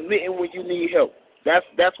and admitting when you need help,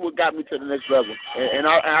 that's what got me to the next level. And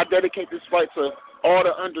I dedicate this fight to all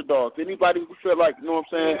the underdogs. Anybody who feel like,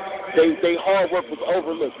 they hard work was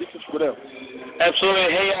overlooked. This is for them.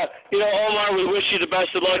 Absolutely. Hey, Omar, we wish you the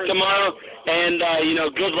best of luck tomorrow, and,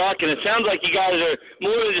 good luck. And it sounds like you guys are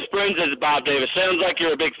more than just friends as Bob Davis. Sounds like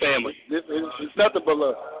you're a big family. It's nothing but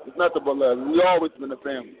love. It's nothing but love. We've always been a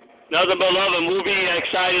family. Nothing but love, and we'll be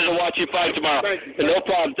excited to watch you fight tomorrow. Thank you. No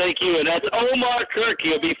problem. Thank you. And that's Omar Kirk.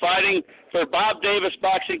 He'll be fighting for Bob Davis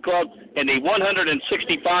Boxing Club in the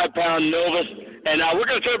 165-pound Novus And we're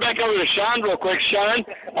going to turn it back over to Sean real quick. Sean,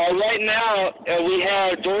 right now we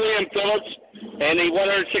have Dorian Phillips and the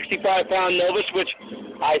 165-pound novice, which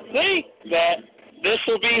I think that this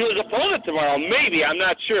will be his opponent tomorrow. Maybe. I'm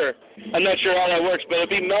not sure. I'm not sure how that works, but it'll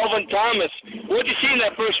be Melvin Thomas. What did you see in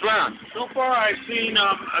that first round? So far, I've seen,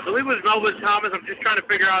 I believe it was Melvin Thomas. I'm just trying to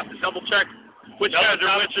figure out, double-check which guys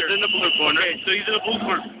are which. Is in the blue corner. Okay, so he's in the blue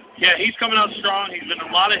corner. Yeah, he's coming out strong. He's been a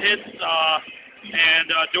lot of hits. And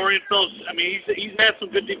Dorian Phillips, I mean, he's had some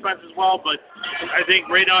good defense as well, but I think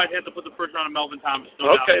right now I'd have to put the first round on Melvin Thomas.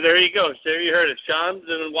 Okay, there you go. There you heard it. Sean's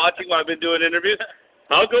been watching while I've been doing interviews.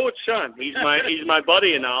 I'll go with Sean. He's my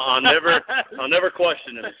buddy, and I'll never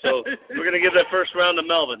question him. So we're gonna give that first round to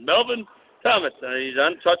Melvin. Melvin Thomas, he's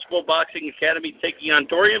Untouchable Boxing Academy, taking on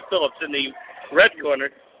Dorian Phillips in the red corner,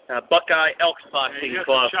 Buckeye Elks Boxing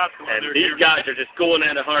Club, and these guys are just going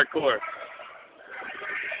at it hardcore.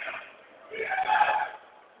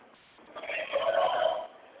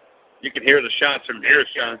 You can hear the shots from here,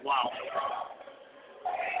 Sean. Wow.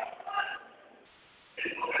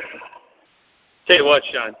 Tell you what,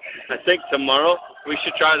 Sean, I think tomorrow we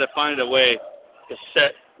should try to find a way to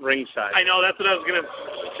set ringside. I know, that's what I was going to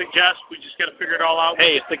suggest. We just got to figure it all out.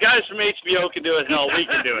 Hey, if the guys from HBO can do it, hell, we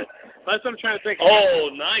can do it. That's what I'm trying to think. Oh,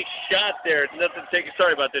 nice shot there. Nothing to take.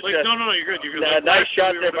 Sorry about this. Like, no, you're good. You're good. Nice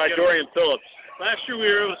shot there by Dorian Phillips. Last year we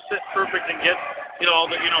were able to sit perfect and get, all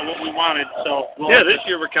the, what we wanted. So this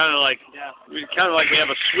year we're kind of like, we have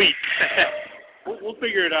a suite. We'll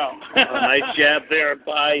figure it out. Nice jab there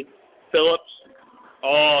by Phillips.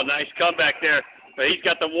 Oh, nice comeback there. But he's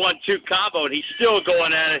got the 1-2 combo, and he's still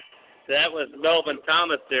going at it. That was Melvin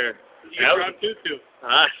Thomas there. Round 2.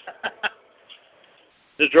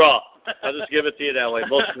 The draw. I'll just give it to you that way.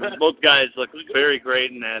 Both guys look very great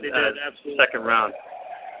in that second round.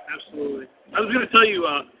 Absolutely. I was going to tell you,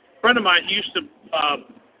 a friend of mine, he used to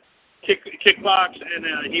kickbox,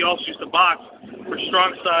 and he also used to box for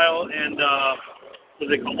strong style and what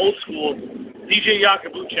they call old school. DJ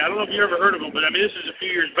Yakabuchi. I don't know if you ever heard of him, but I mean, this is a few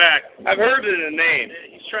years back. I've heard of the name.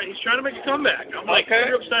 He's trying to make a comeback. I'm like,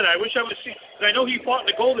 very upset. I wish I would see. Cause I know he fought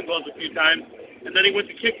in the Golden Gloves a few times, and then he went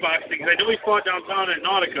to kickboxing. Cause I know he fought downtown at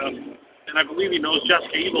Nautica, and I believe he knows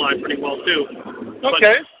Jessica Evil Eye pretty well too. But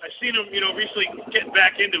I've seen him, recently getting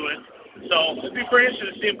back into it. So it'd be very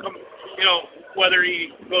interesting to see him come. Whether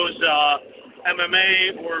he goes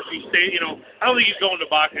MMA or if he stays. I don't think he's going to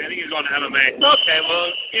boxing. I think he's going to MMA. Okay,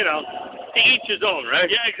 well, to each his own, right?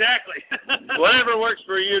 Yeah, exactly. Whatever works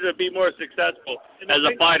for you to be more successful as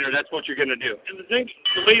a fighter, that's what you're going to do. And the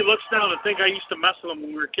way he looks now, I think I used to mess with him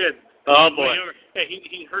when we were kids. Oh, boy. Hey,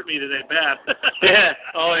 he hurt me today bad. Yeah.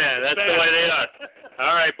 Oh, yeah, that's the way they are.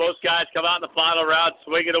 All right, both guys come out in the final round,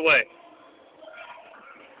 swing it away.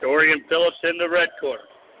 Dorian Phillips in the red corner.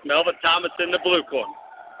 Melvin Thomas in the blue corner.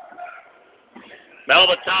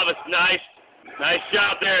 Melvin Thomas, nice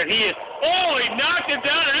job there. He knocked him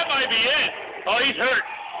down, and that might be it. Oh, he's hurt.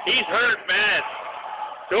 He's hurt bad.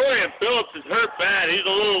 Dorian Phillips is hurt bad. He's a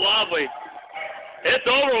little wobbly. It's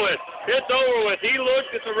over with. He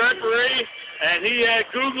looked at the referee, and he had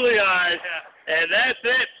googly eyes, and that's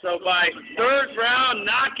it. So by third round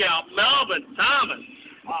knockout, Melvin Thomas.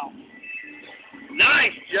 Wow.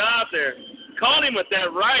 Nice job there. Caught him with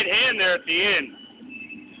that right hand there at the end.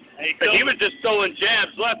 But he was just throwing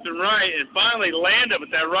jabs left and right, and finally landed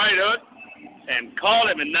with that right hook and caught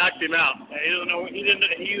him and knocked him out. He doesn't know.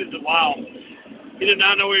 He was wow. He did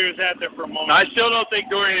not know where he was at there for a moment. I still don't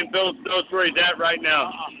think Dorian Phillips knows where he's at right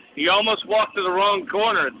now. He almost walked to the wrong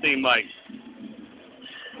corner, it seemed like.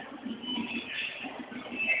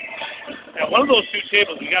 Yeah, one of those two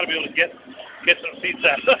tables, we got to be able to get some seats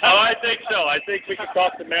at. Oh, I think so. I think we can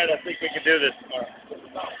talk to Matt. I think we can do this.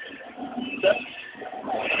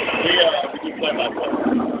 We do play-by-play.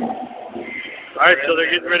 All right, so they're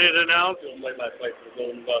getting ready to announce. Play-by-play for the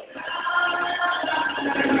Golden Glove.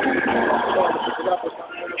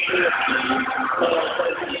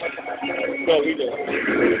 No, we do.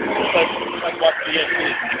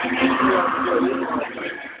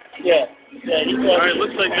 Yeah. All right,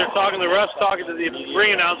 looks like they're talking. The ref's talking to the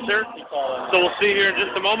ring announcer. So we'll see here in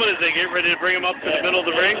just a moment as they get ready to bring him up to the middle of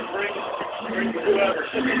the ring.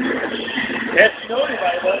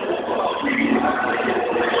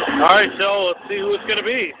 All right, so let's see who it's going to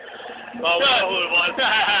be. Well, we know who it was.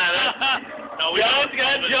 No, we got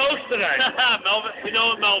jokes tonight. Melvin, we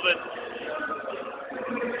know Melvin.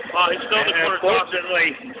 Wow, he's still in the corner.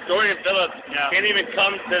 Unfortunately, Dorian Phillips can't even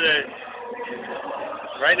come to the.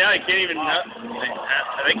 Right now, he can't even.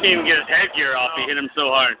 They can't even get his headgear off. He hit him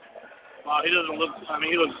so hard. Wow, he doesn't look. I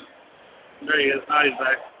mean, he looks. There he is. Now he's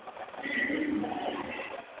back.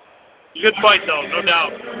 Good fight, though, no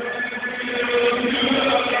doubt.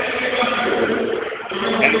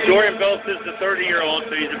 And Dorian Belts is the 30-year-old,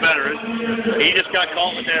 so he's a veteran. He just got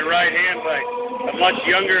caught with that right hand by a much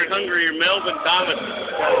younger and hungrier Melvin Thomas.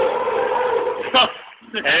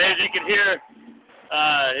 And as you can hear,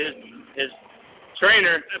 his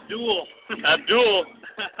trainer, Abdul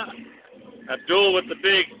with the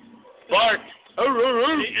big bark.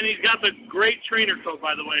 And he's got the great trainer coat,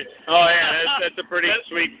 by the way. Oh, yeah, that's a pretty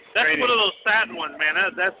sweet That's training. one of those satin ones, man.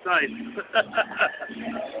 That's nice.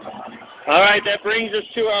 All right, that brings us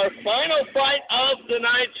to our final fight of the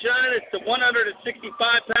night, Sean. It's the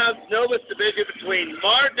 165-pound Novus division between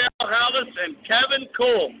Mardell Hallis and Kevin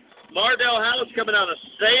Cole. Mardell Hallis coming out of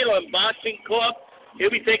Salem Boxing Club. He'll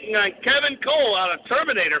be taking on Kevin Cole out of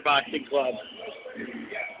Terminator Boxing Club.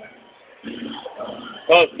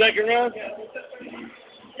 Oh, second round?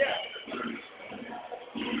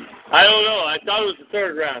 I don't know. I thought it was the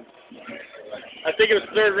third round. I think it was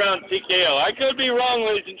the third round TKO. I could be wrong,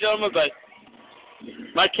 ladies and gentlemen, but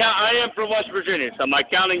I am from West Virginia, so my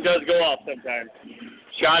counting does go off sometimes.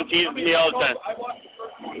 Sean teases me all the time.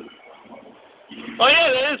 Oh, yeah,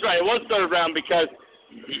 that is right. It was third round because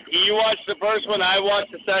you watched the first one, I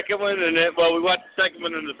watched the second one, and we watched the second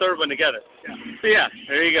one and the third one together. So, yeah,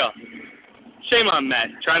 there you go. Shame on Matt,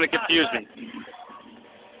 trying to confuse me.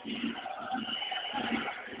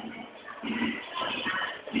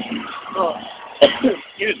 Oh.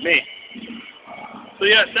 Excuse me. So,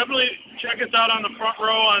 yeah, definitely check us out on the Front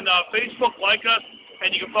Row on Facebook, like us,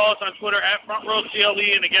 and you can follow us on Twitter at Front Row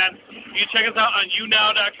CLE. And again, you can check us out on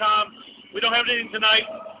younow.com. We don't have anything tonight.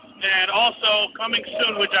 And also, coming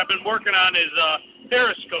soon, which I've been working on, is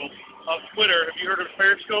Periscope of Twitter. Have you heard of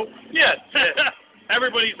Periscope? Yes.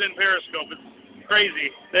 Everybody's in Periscope. It's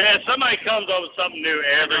crazy. Yeah, somebody comes up with something new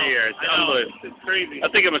every year. It's unbelievable. It's crazy. I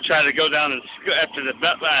think I'm going to try to go down and after the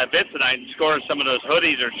event tonight and score some of those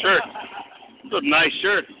hoodies or shirts. Some nice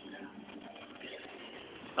shirts.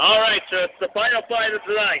 All right, so it's the final fight of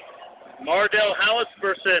the night. Mardell Hallis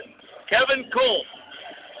versus Kevin Cole.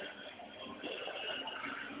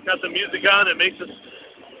 Got the music on. It makes us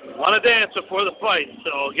want to dance before the fight.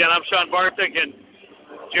 So, again, I'm Sean Bartik and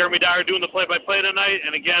Jeremy Dyer doing the play-by-play tonight.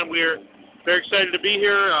 And, again, we're very excited to be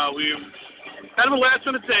here. We kind of a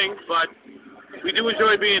last-minute thing, but we do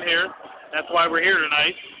enjoy being here. That's why we're here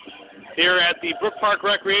tonight, here at the Brook Park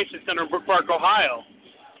Recreation Center in Brook Park, Ohio.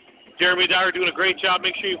 Jeremy Dyer doing a great job.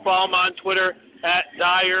 Make sure you follow him on Twitter at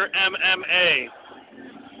DyerMMA.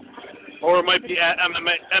 Or it might be at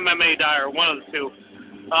MMA Dyer, one of the two.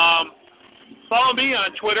 Follow me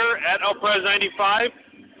on Twitter at ElPrez95.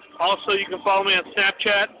 Also, you can follow me on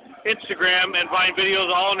Snapchat, Instagram, and Vine videos,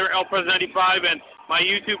 all under ElPrez95. And my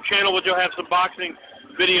YouTube channel, which will have some boxing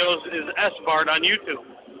videos, is SBart on YouTube.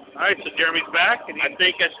 All right, so Jeremy's back, and I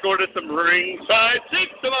think I scored us some ringside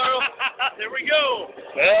seats tomorrow. There we go.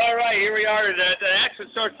 All right, here we are. The action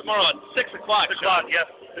starts tomorrow at 6 o'clock. 6 o'clock, yes,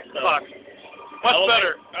 6 o'clock. Much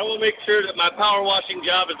better. I will make sure that my power washing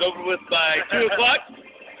job is over with by 2 o'clock.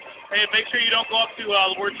 Hey, make sure you don't go up to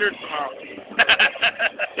the Word Church tomorrow.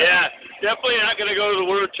 Yeah, definitely not going to go to the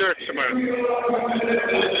Word Church tomorrow.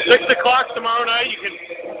 6 o'clock tomorrow night. You can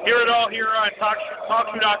hear it all here on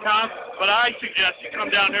TalkShoe.com. But I suggest you come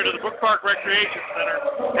down here to the Brook Park Recreation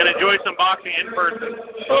Center and enjoy some boxing in person.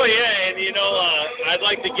 Oh, yeah, and, I'd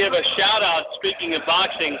like to give a shout-out, speaking of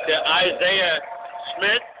boxing, to Isaiah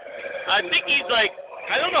Smith. I think he's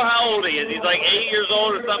I don't know how old he is. He's 8 years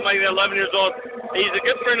old or something like that, 11 years old. He's a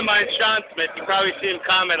good friend of mine, Sean Smith. You probably see him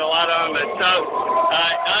comment a lot on it. So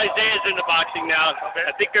Isaiah's into boxing now.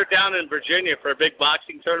 I think they're down in Virginia for a big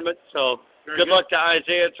boxing tournament. So good luck to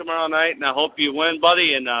Isaiah tomorrow night, and I hope you win,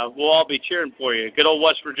 buddy, and we'll all be cheering for you. Good old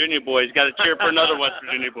West Virginia boy. He's got to cheer for another West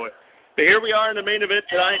Virginia boy. But here we are in the main event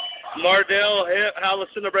tonight. Mardell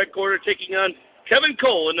Hallis in the red corner taking on Kevin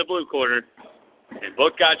Cole in the blue corner. And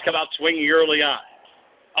both guys come out swinging early on.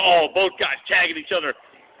 Oh, both guys tagging each other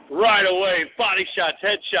right away. Body shots,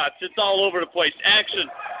 head shots. It's all over the place. Action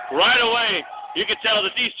right away. You can tell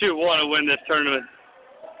that these two want to win this tournament.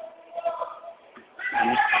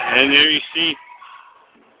 And there you see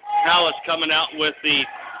Hallis coming out with the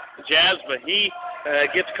jabs, but he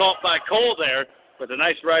gets caught by Cole there with a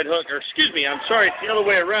nice right hook. Or excuse me, I'm sorry, it's the other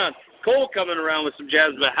way around. Cole coming around with some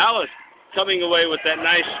jabs, but Hallis coming away with that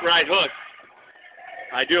nice right hook.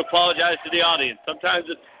 I do apologize to the audience. Sometimes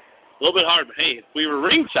it's a little bit hard, but hey, if we were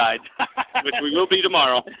ringside, which we will be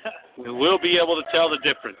tomorrow, we will be able to tell the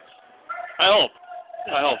difference. I hope.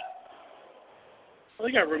 I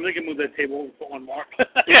think they can move that table and put one more.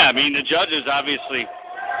 Yeah, I mean, the judges obviously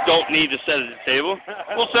don't need to sit at the table.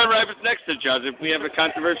 We'll sit right next to the judge if we have a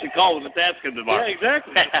controversy call with the task of the bar. Yeah,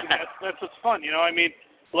 exactly. That's what's fun. I mean,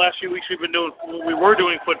 the last few weeks we were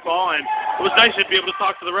doing football, and it was nice to be able to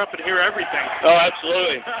talk to the ref and hear everything. Oh,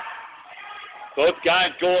 absolutely. Both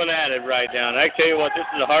guys going at it right now. And I tell you what, this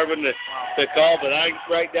is a hard one to call, but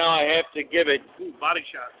right now I have to give it. Ooh, body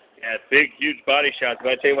shots. Yeah, big, huge body shots.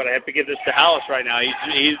 But I tell you what, I have to give this to Hallis right now.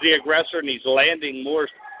 He's the aggressor, and he's landing more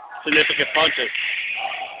significant punches.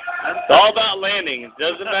 It's all about landing. It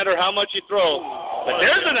doesn't matter how much you throw. But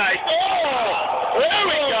there's a nice. Oh, there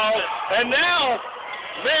we go. And now,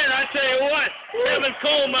 man, I tell you what, Kevin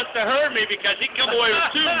Cole must have heard me because he come away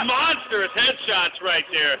with two monstrous headshots right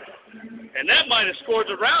there. And that might have scored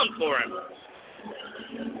the round for him.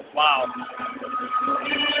 Wow.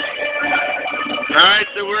 All right,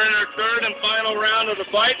 so we're in our third and final round of the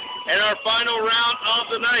fight and our final round of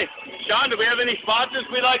the night. Sean, do we have any sponsors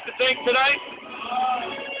we'd like to thank tonight?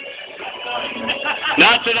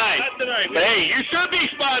 Not tonight. Not tonight. But hey, you should be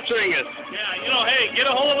sponsoring us. Yeah, hey, get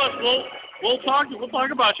a hold of us. We'll talk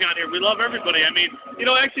about you out here. We love everybody. I mean,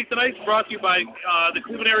 actually tonight's brought to you by the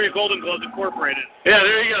Cleveland Area Golden Gloves Incorporated. Yeah,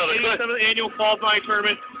 there you go. The 87th annual Fall Flying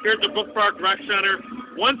Tournament here at the Brook Park Rec Center,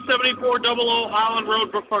 17400 Holland Road,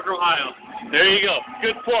 Brook Park, Ohio. There you go.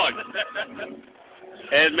 Good plug.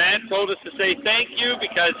 And Matt told us to say thank you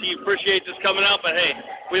because he appreciates us coming out. But hey,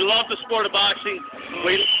 we love the sport of boxing.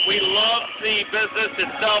 We love the business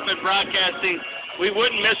itself and broadcasting. We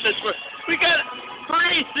wouldn't miss this. We got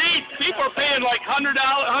free seats. People are paying like hundreds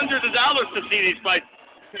of dollars to see these fights.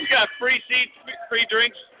 We got free seats, free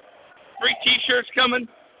drinks, free T-shirts coming.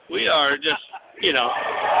 We are just,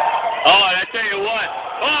 Oh, and I tell you what.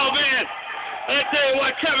 Oh man, I tell you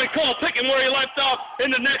what. Kevin Cole picking where he left off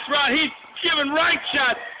in the next round. He's giving right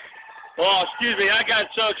shots. Oh, excuse me. I got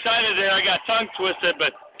so excited there. I got tongue twisted.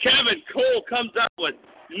 But Kevin Cole comes up with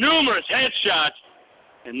numerous headshots.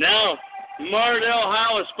 And now Mardell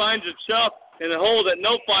Hallis finds himself in a hole that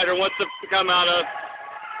no fighter wants to come out of,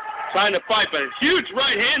 trying to fight. But a huge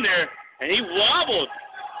right hand there. And he wobbled.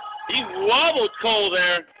 He wobbled Cole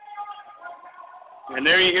there. And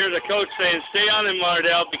there you hear the coach saying, stay on him,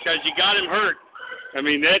 Mardell, because you got him hurt. I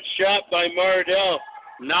mean, that shot by Mardell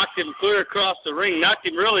knocked him clear across the ring, knocked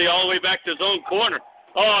him really all the way back to his own corner.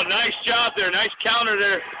 Oh, nice job there. Nice counter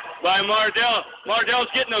there by Mardell. Mardell's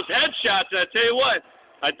getting those headshots, and I tell you what,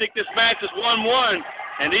 I think this match is 1-1,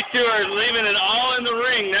 and these two are leaving it all in the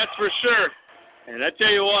ring, that's for sure. And I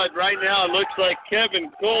tell you what, right now it looks like Kevin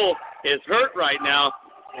Cole is hurt right now,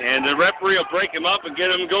 and the referee will break him up and get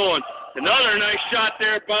him going. Another nice shot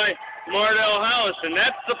there by Mardell Hallis, and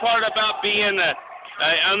that's the part about being an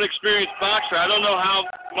unexperienced boxer. I don't know how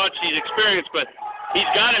much he's experienced, but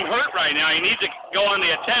he's got him hurt right now. He needs to go on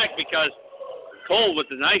the attack because Cole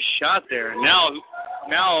with a nice shot there. And now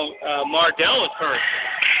Mardell is hurt.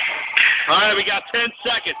 All right, we got 10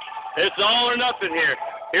 seconds. It's all or nothing here.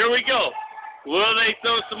 Here we go. Will they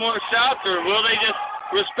throw some more shots, or will they just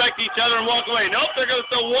respect each other and walk away? Nope, they're going to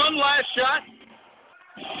throw one last shot.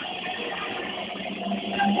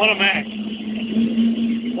 What a match.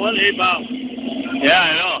 What a bout. Yeah,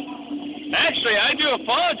 I know. Actually, I do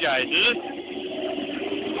apologize, isn't it?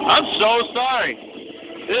 I'm so sorry.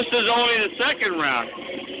 This is only the second round.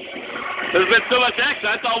 There's been so much action,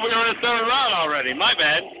 I thought we were in the third round already. My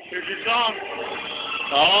bad. Here's your song.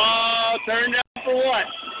 Oh, turned down for what?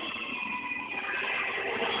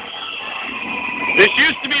 This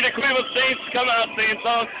used to be the Cleveland Saints come out singing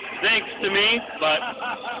songs, thanks to me, but...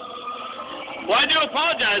 Well, I do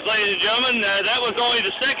apologize, ladies and gentlemen. That was only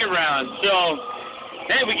the second round. So,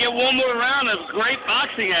 hey, we get one more round of great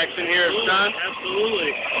boxing action here, son.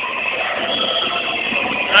 Absolutely.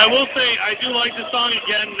 I will say, I do like the song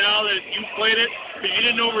again now that you played it, because you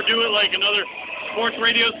didn't overdo it like another sports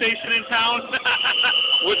radio station in town.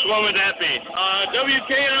 Which one would that be?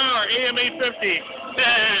 WKNR, AM 850.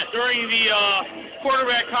 During the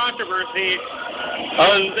quarterback controversy,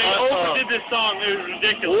 they overdid this song. It was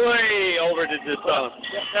ridiculous. Way overdid this song.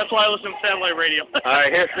 That's why I listen to satellite radio. All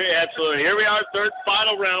right, absolutely. Here we are, third,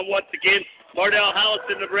 final round. Once again, Mardell Hallis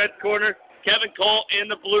in the red corner, Kevin Cole in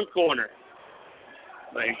the blue corner.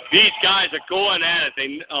 Like, these guys are going at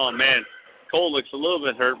it. Oh, man. Cole looks a little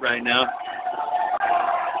bit hurt right now.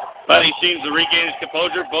 But he seems to regain his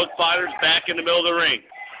composure. Both fighters back in the middle of the ring.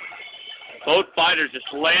 Both fighters just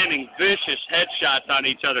landing vicious headshots on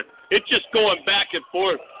each other. It's just going back and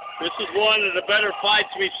forth. This is one of the better fights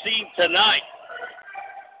we've seen tonight.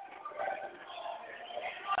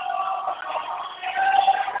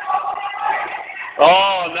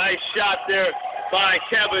 Oh, nice shot there by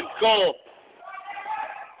Kevin Cole.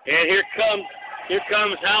 And here comes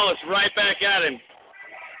Hallis right back at him.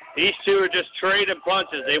 These two are just trading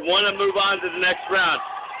punches. They want to move on to the next round.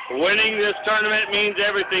 Winning this tournament means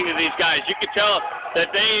everything to these guys. You can tell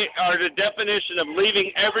that they are the definition of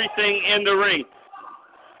leaving everything in the ring.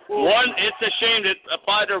 One, it's a shame that a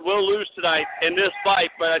fighter will lose tonight in this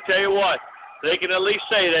fight, but I tell you what, they can at least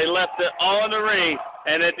say they left it all in the ring,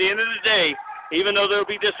 and at the end of the day, even though there will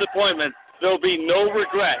be disappointment, there will be no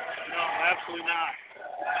regret. No, absolutely not.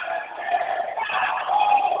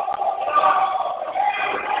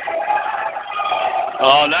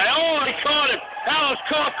 Oh, he caught him. Alice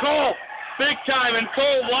caught Cole big time, and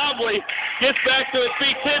Cole wobbly gets back to his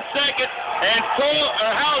feet 10 seconds, and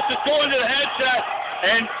House is going to the headshot,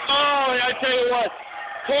 and I tell you what,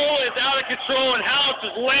 Cole is out of control, and House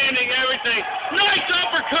is landing everything. Nice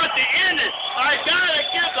uppercut to end it. I gotta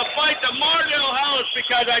give the fight to Mardell House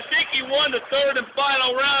because I think he won the third and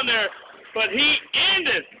final round there, but he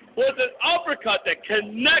ended with an uppercut that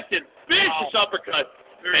connected, vicious uppercut,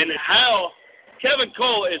 and how Kevin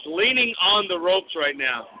Cole is leaning on the ropes right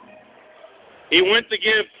now. He went to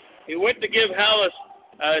give Hallis,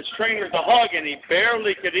 his trainer, the hug, and he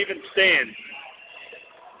barely could even stand.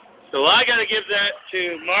 So I got to give that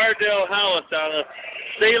to Mardell Hallis out of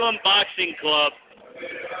Salem Boxing Club.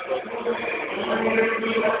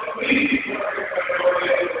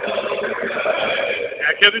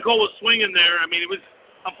 Yeah, Kevin Cole was swinging there. I mean, it was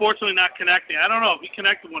unfortunately not connecting. I don't know if he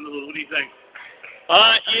connected one of those. What do you think?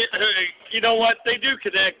 You know what? They do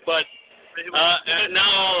connect, but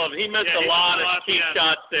not all of them. He missed a lot of key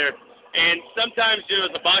shots there. And sometimes, as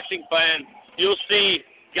a boxing fan, you'll see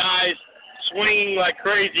guys swinging like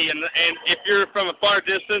crazy, and if you're from a far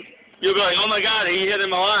distance, you'll be like, oh my God, he hit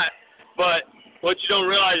him a lot. But what you don't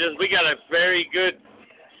realize is we got a very good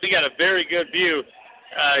view.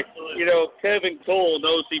 Kevin Cole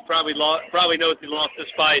knows he probably knows he lost this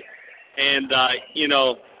fight, and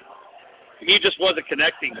he just wasn't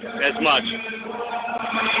connecting as much.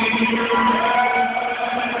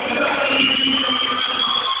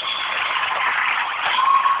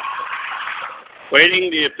 Waiting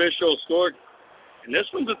the official score. And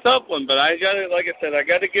this one's a tough one, but I got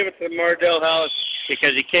to give it to Mardell House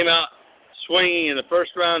because he came out swinging in the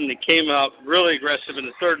first round and he came out really aggressive in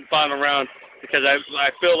the third and final round because I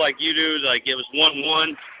feel like you do, like it was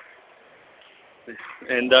 1-1.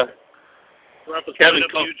 And Kevin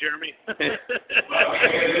Cole. Jeremy.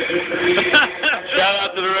 Shout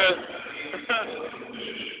out to the rest.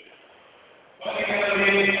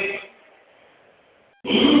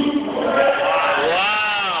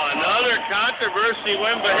 Wow, another controversy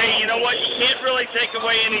win, but hey, you know what? You can't really take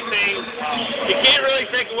away anything. You can't really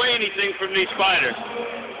take away anything from these fighters.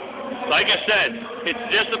 Like I said, it's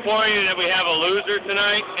disappointing that we have a loser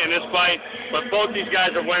tonight in this fight, but both these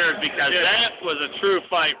guys are winners because that was a true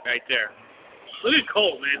fight right there. Look at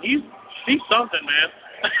Cole, man. He's something, man.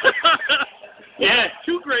 Yeah,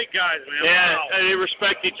 two great guys, man. Yeah, wow. and they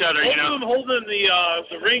respect each other. Both of them holding the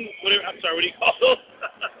ring. I'm sorry, what do you call those?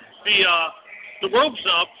 the ropes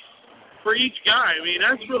up for each guy. I mean,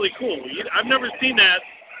 that's really cool. I've never seen that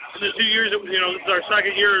in the 2 years. This is our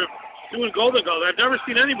second year of doing Golden Gloves. I've never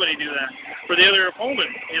seen anybody do that for the other opponent.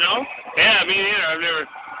 Yeah, me neither. I've never.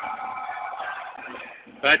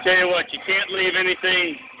 But I tell you what, you can't leave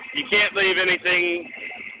anything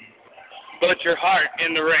but your heart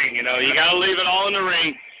in the ring. You got to leave it all in the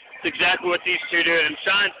ring. It's exactly what these two do. And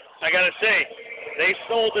Sean, I got to say, they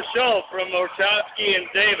stole the show from Orchowski and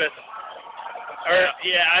Davis.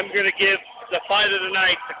 I'm going to give the fight of the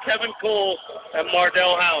night to Kevin Cole and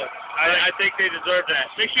Mardell Howard. I think they deserve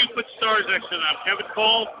that. Make sure you put stars next to them. Kevin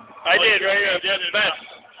Cole. I did, right here. That's best.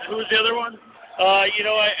 Who was the other one?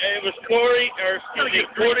 It was Corey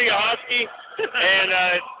Ohosky and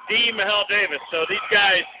D. Mahal Davis. So these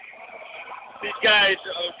guys are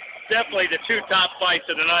definitely the two top fights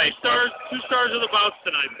of the night. Two stars of the bouts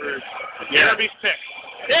tonight for Jeremy's pick.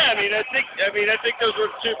 Yeah, I think those were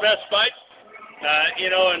the two best fights.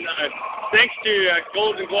 And thanks to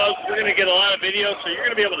Golden Gloves, we're going to get a lot of videos, so you're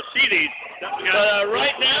going to be able to see these.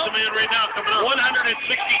 Right now, coming up.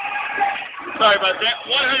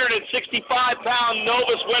 165-pound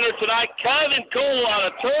Novus winner tonight, Kevin Cole out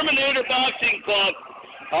of Terminator Boxing Club.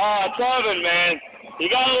 Kevin, man, you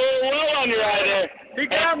got a little well on your eye there. He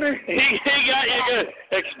got me. He got you good.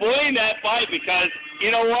 Explain that fight because, you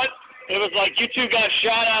know what? It was like you two got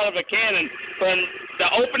shot out of a cannon from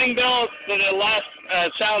the opening bell to the last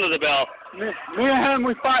sound of the bell. Me and him,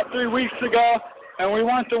 we fought 3 weeks ago, and we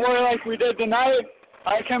went to war like we did tonight.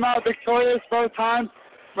 I came out victorious both times.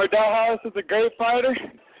 Mardell House is a great fighter,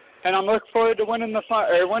 and I'm looking forward to winning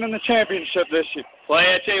the championship this year. Well,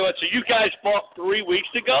 I tell you what, so you guys fought 3 weeks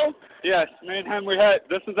ago? Yes, me and him,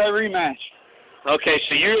 this is our rematch. Okay,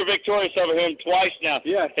 so you were victorious over him twice now.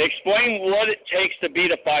 Yes. Explain what it takes to beat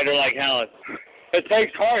a fighter like Hallis. It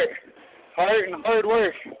takes heart. heart and hard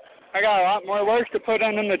work. I got a lot more work to put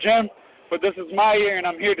in the gym, but this is my year, and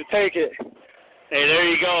I'm here to take it. Hey, there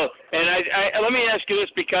you go. And I let me ask you this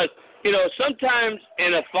because, sometimes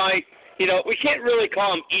in a fight, we can't really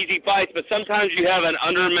call them easy fights, but sometimes you have an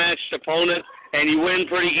undermatched opponent and you win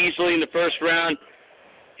pretty easily in the first round.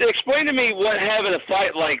 Explain to me what having a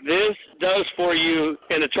fight like this does for you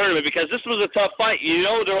in a tournament, because this was a tough fight.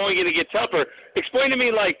 They're only going to get tougher. Explain to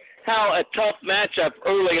me, how a tough matchup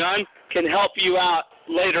early on can help you out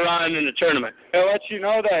later on in the tournament. It lets you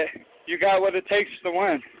know that you got what it takes to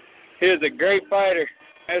win. He is a great fighter.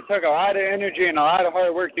 It took a lot of energy and a lot of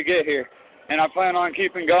hard work to get here, and I plan on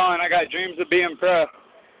keeping going. I got dreams of being pro.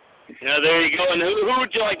 Yeah, there you go. And who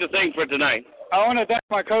would you like to thank for tonight? I want to thank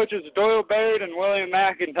my coaches Doyle Baird and William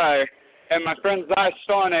McIntyre and my friend Zy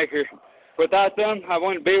Stoneacre. Without them, I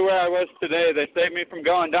wouldn't be where I was today. They saved me from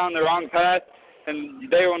going down the wrong path, and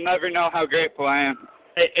they will never know how grateful I am.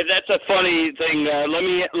 Hey, that's a funny thing. Let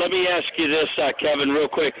me ask you this, Kevin, real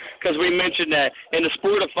quick, because we mentioned that in the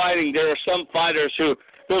sport of fighting, there are some fighters who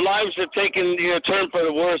their lives are taken turn for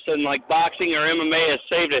the worse, and like boxing or MMA has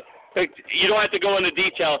saved it. You don't have to go into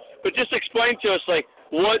detail, but just explain to us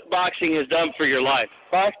what boxing has done for your life.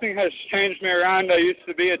 Boxing has changed me around. I used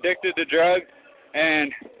to be addicted to drugs,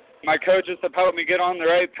 and my coaches have helped me get on the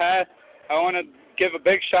right path. I want to give a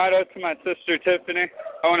big shout-out to my sister, Tiffany.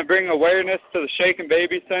 I want to bring awareness to the shaken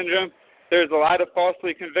baby syndrome. There's a lot of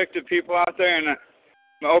falsely convicted people out there, and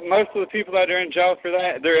most of the people that are in jail for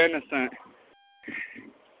that, they're innocent.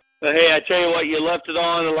 But hey, I tell you what, you left it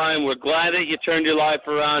all on the line. We're glad that you turned your life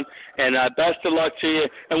around, and best of luck to you.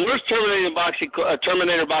 And where's Terminator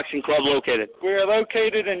Boxing Club located? We are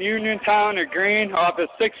located in Uniontown or Green off of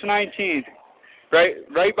 619,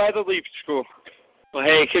 right by the Leap School. Well,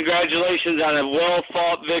 hey, congratulations on a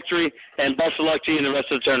well-fought victory, and best of luck to you in the rest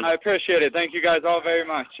of the tournament. I appreciate it. Thank you guys all very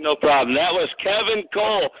much. No problem. That was Kevin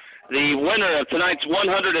Cole, the winner of tonight's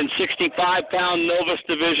 165-pound Novus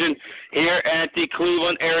division here at the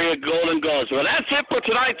Cleveland Area Golden Gloves. Well, that's it for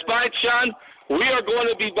tonight's fight, Sean. We are going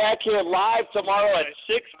to be back here live tomorrow at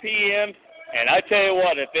 6 p.m., and I tell you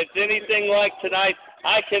what, if it's anything like tonight,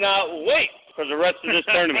 I cannot wait for the rest of this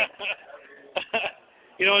tournament.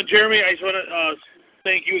 And Jeremy, I just want to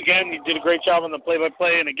thank you again. You did a great job on the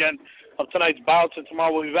play-by-play, and again, of tonight's bouts. And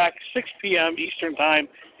tomorrow we'll be back 6 p.m. Eastern Time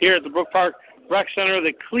here at the Brook Park Rec Center,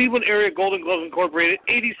 the Cleveland Area Golden Gloves Incorporated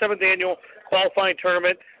 87th Annual Qualifying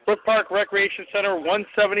Tournament, Brook Park Recreation Center,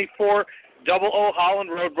 174 00 Holland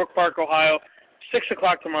Road, Brook Park, Ohio. 6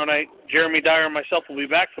 o'clock tomorrow night. Jeremy Dyer and myself will be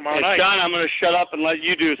back tomorrow night. Sean, I'm going to shut up and let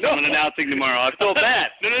you do some announcing tomorrow. I feel bad.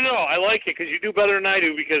 No. I like it because you do better than I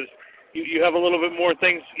do, because you have a little bit more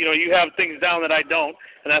things. You have things down that I don't,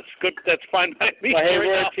 and that's good. That's fine by me. Well, hey,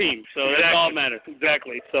 we're a team, so exactly. That's all that matters.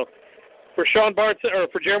 Exactly. So for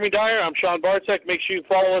for Jeremy Dyer, I'm Sean Bartek. Make sure you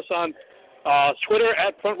follow us on Twitter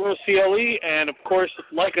at Front Row CLE, and of course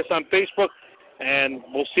like us on Facebook. And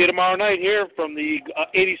we'll see you tomorrow night here from the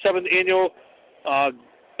 87th Annual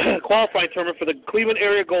Qualifying Tournament for the Cleveland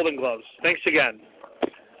Area Golden Gloves. Thanks again.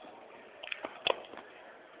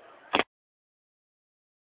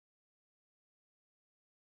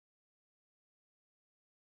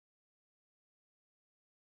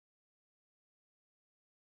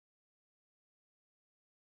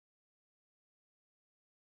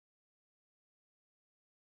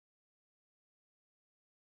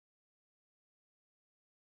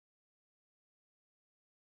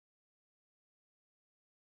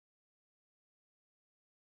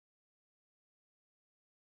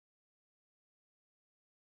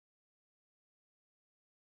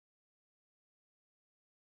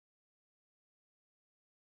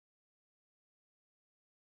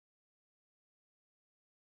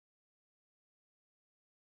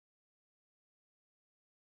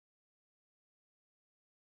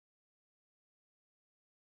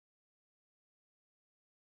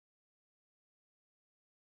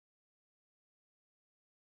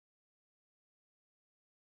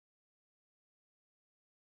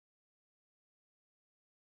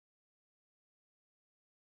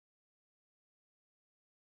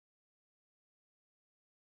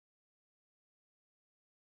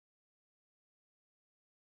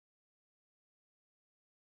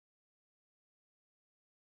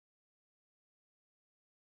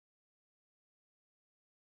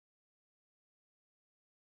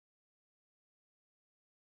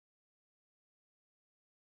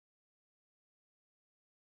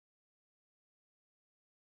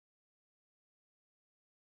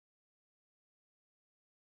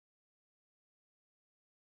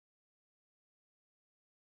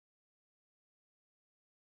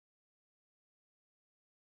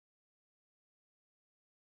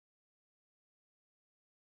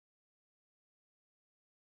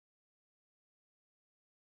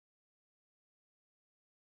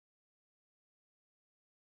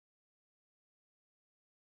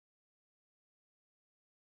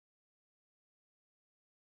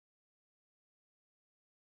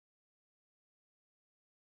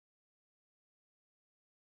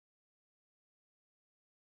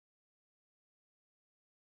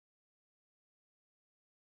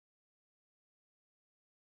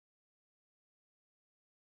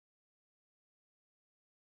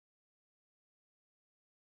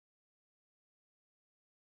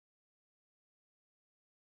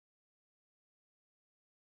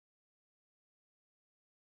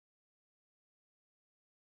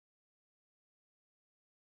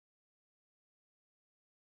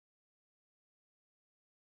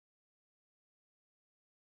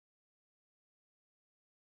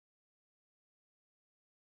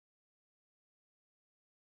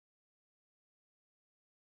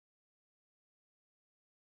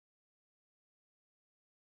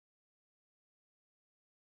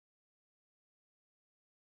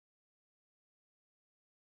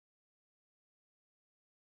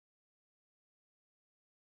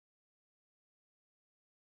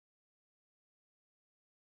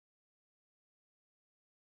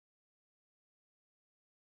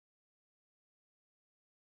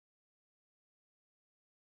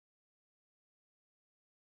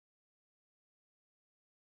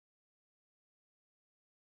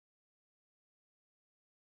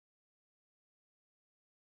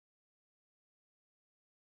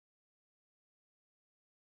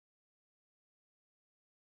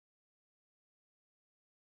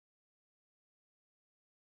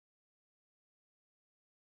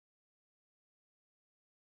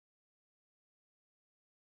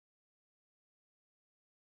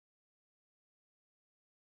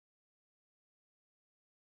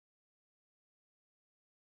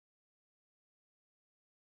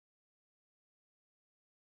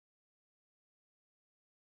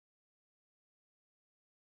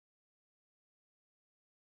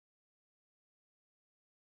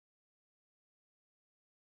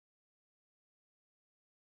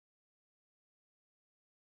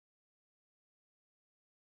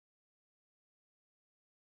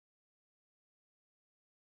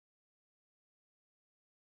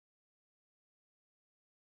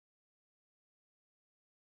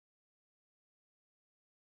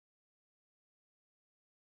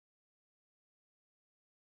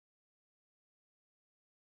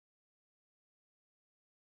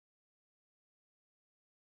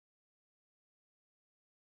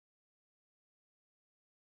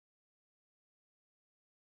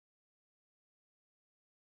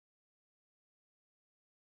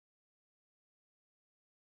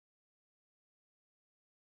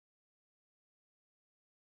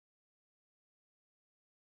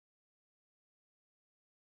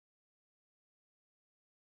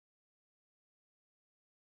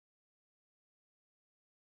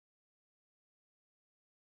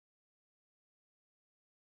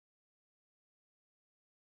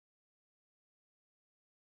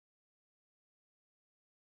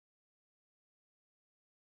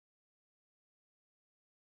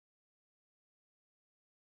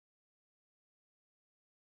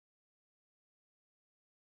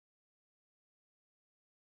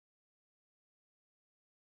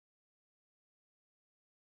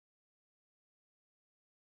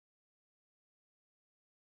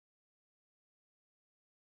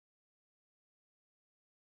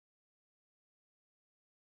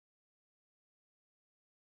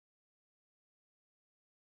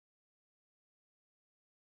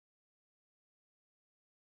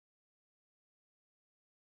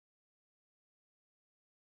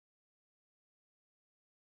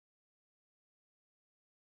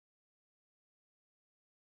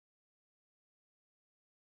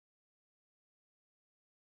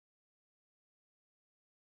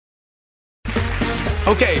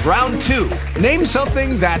 Okay, round 2. Name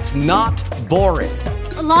something that's not boring.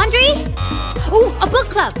 A laundry? Ooh, a book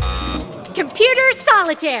club. Computer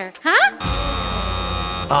solitaire, huh?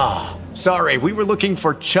 Ah, sorry, we were looking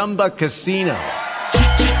for Chumba Casino.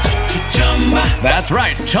 That's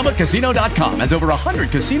right, ChumbaCasino.com has over 100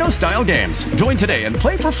 casino-style games. Join today and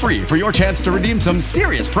play for free for your chance to redeem some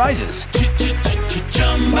serious prizes.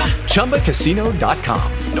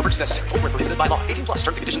 ChumbaCasino.com. No purchase necessary. Void where prohibited by law. 18 plus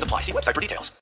terms and conditions apply. See website for details.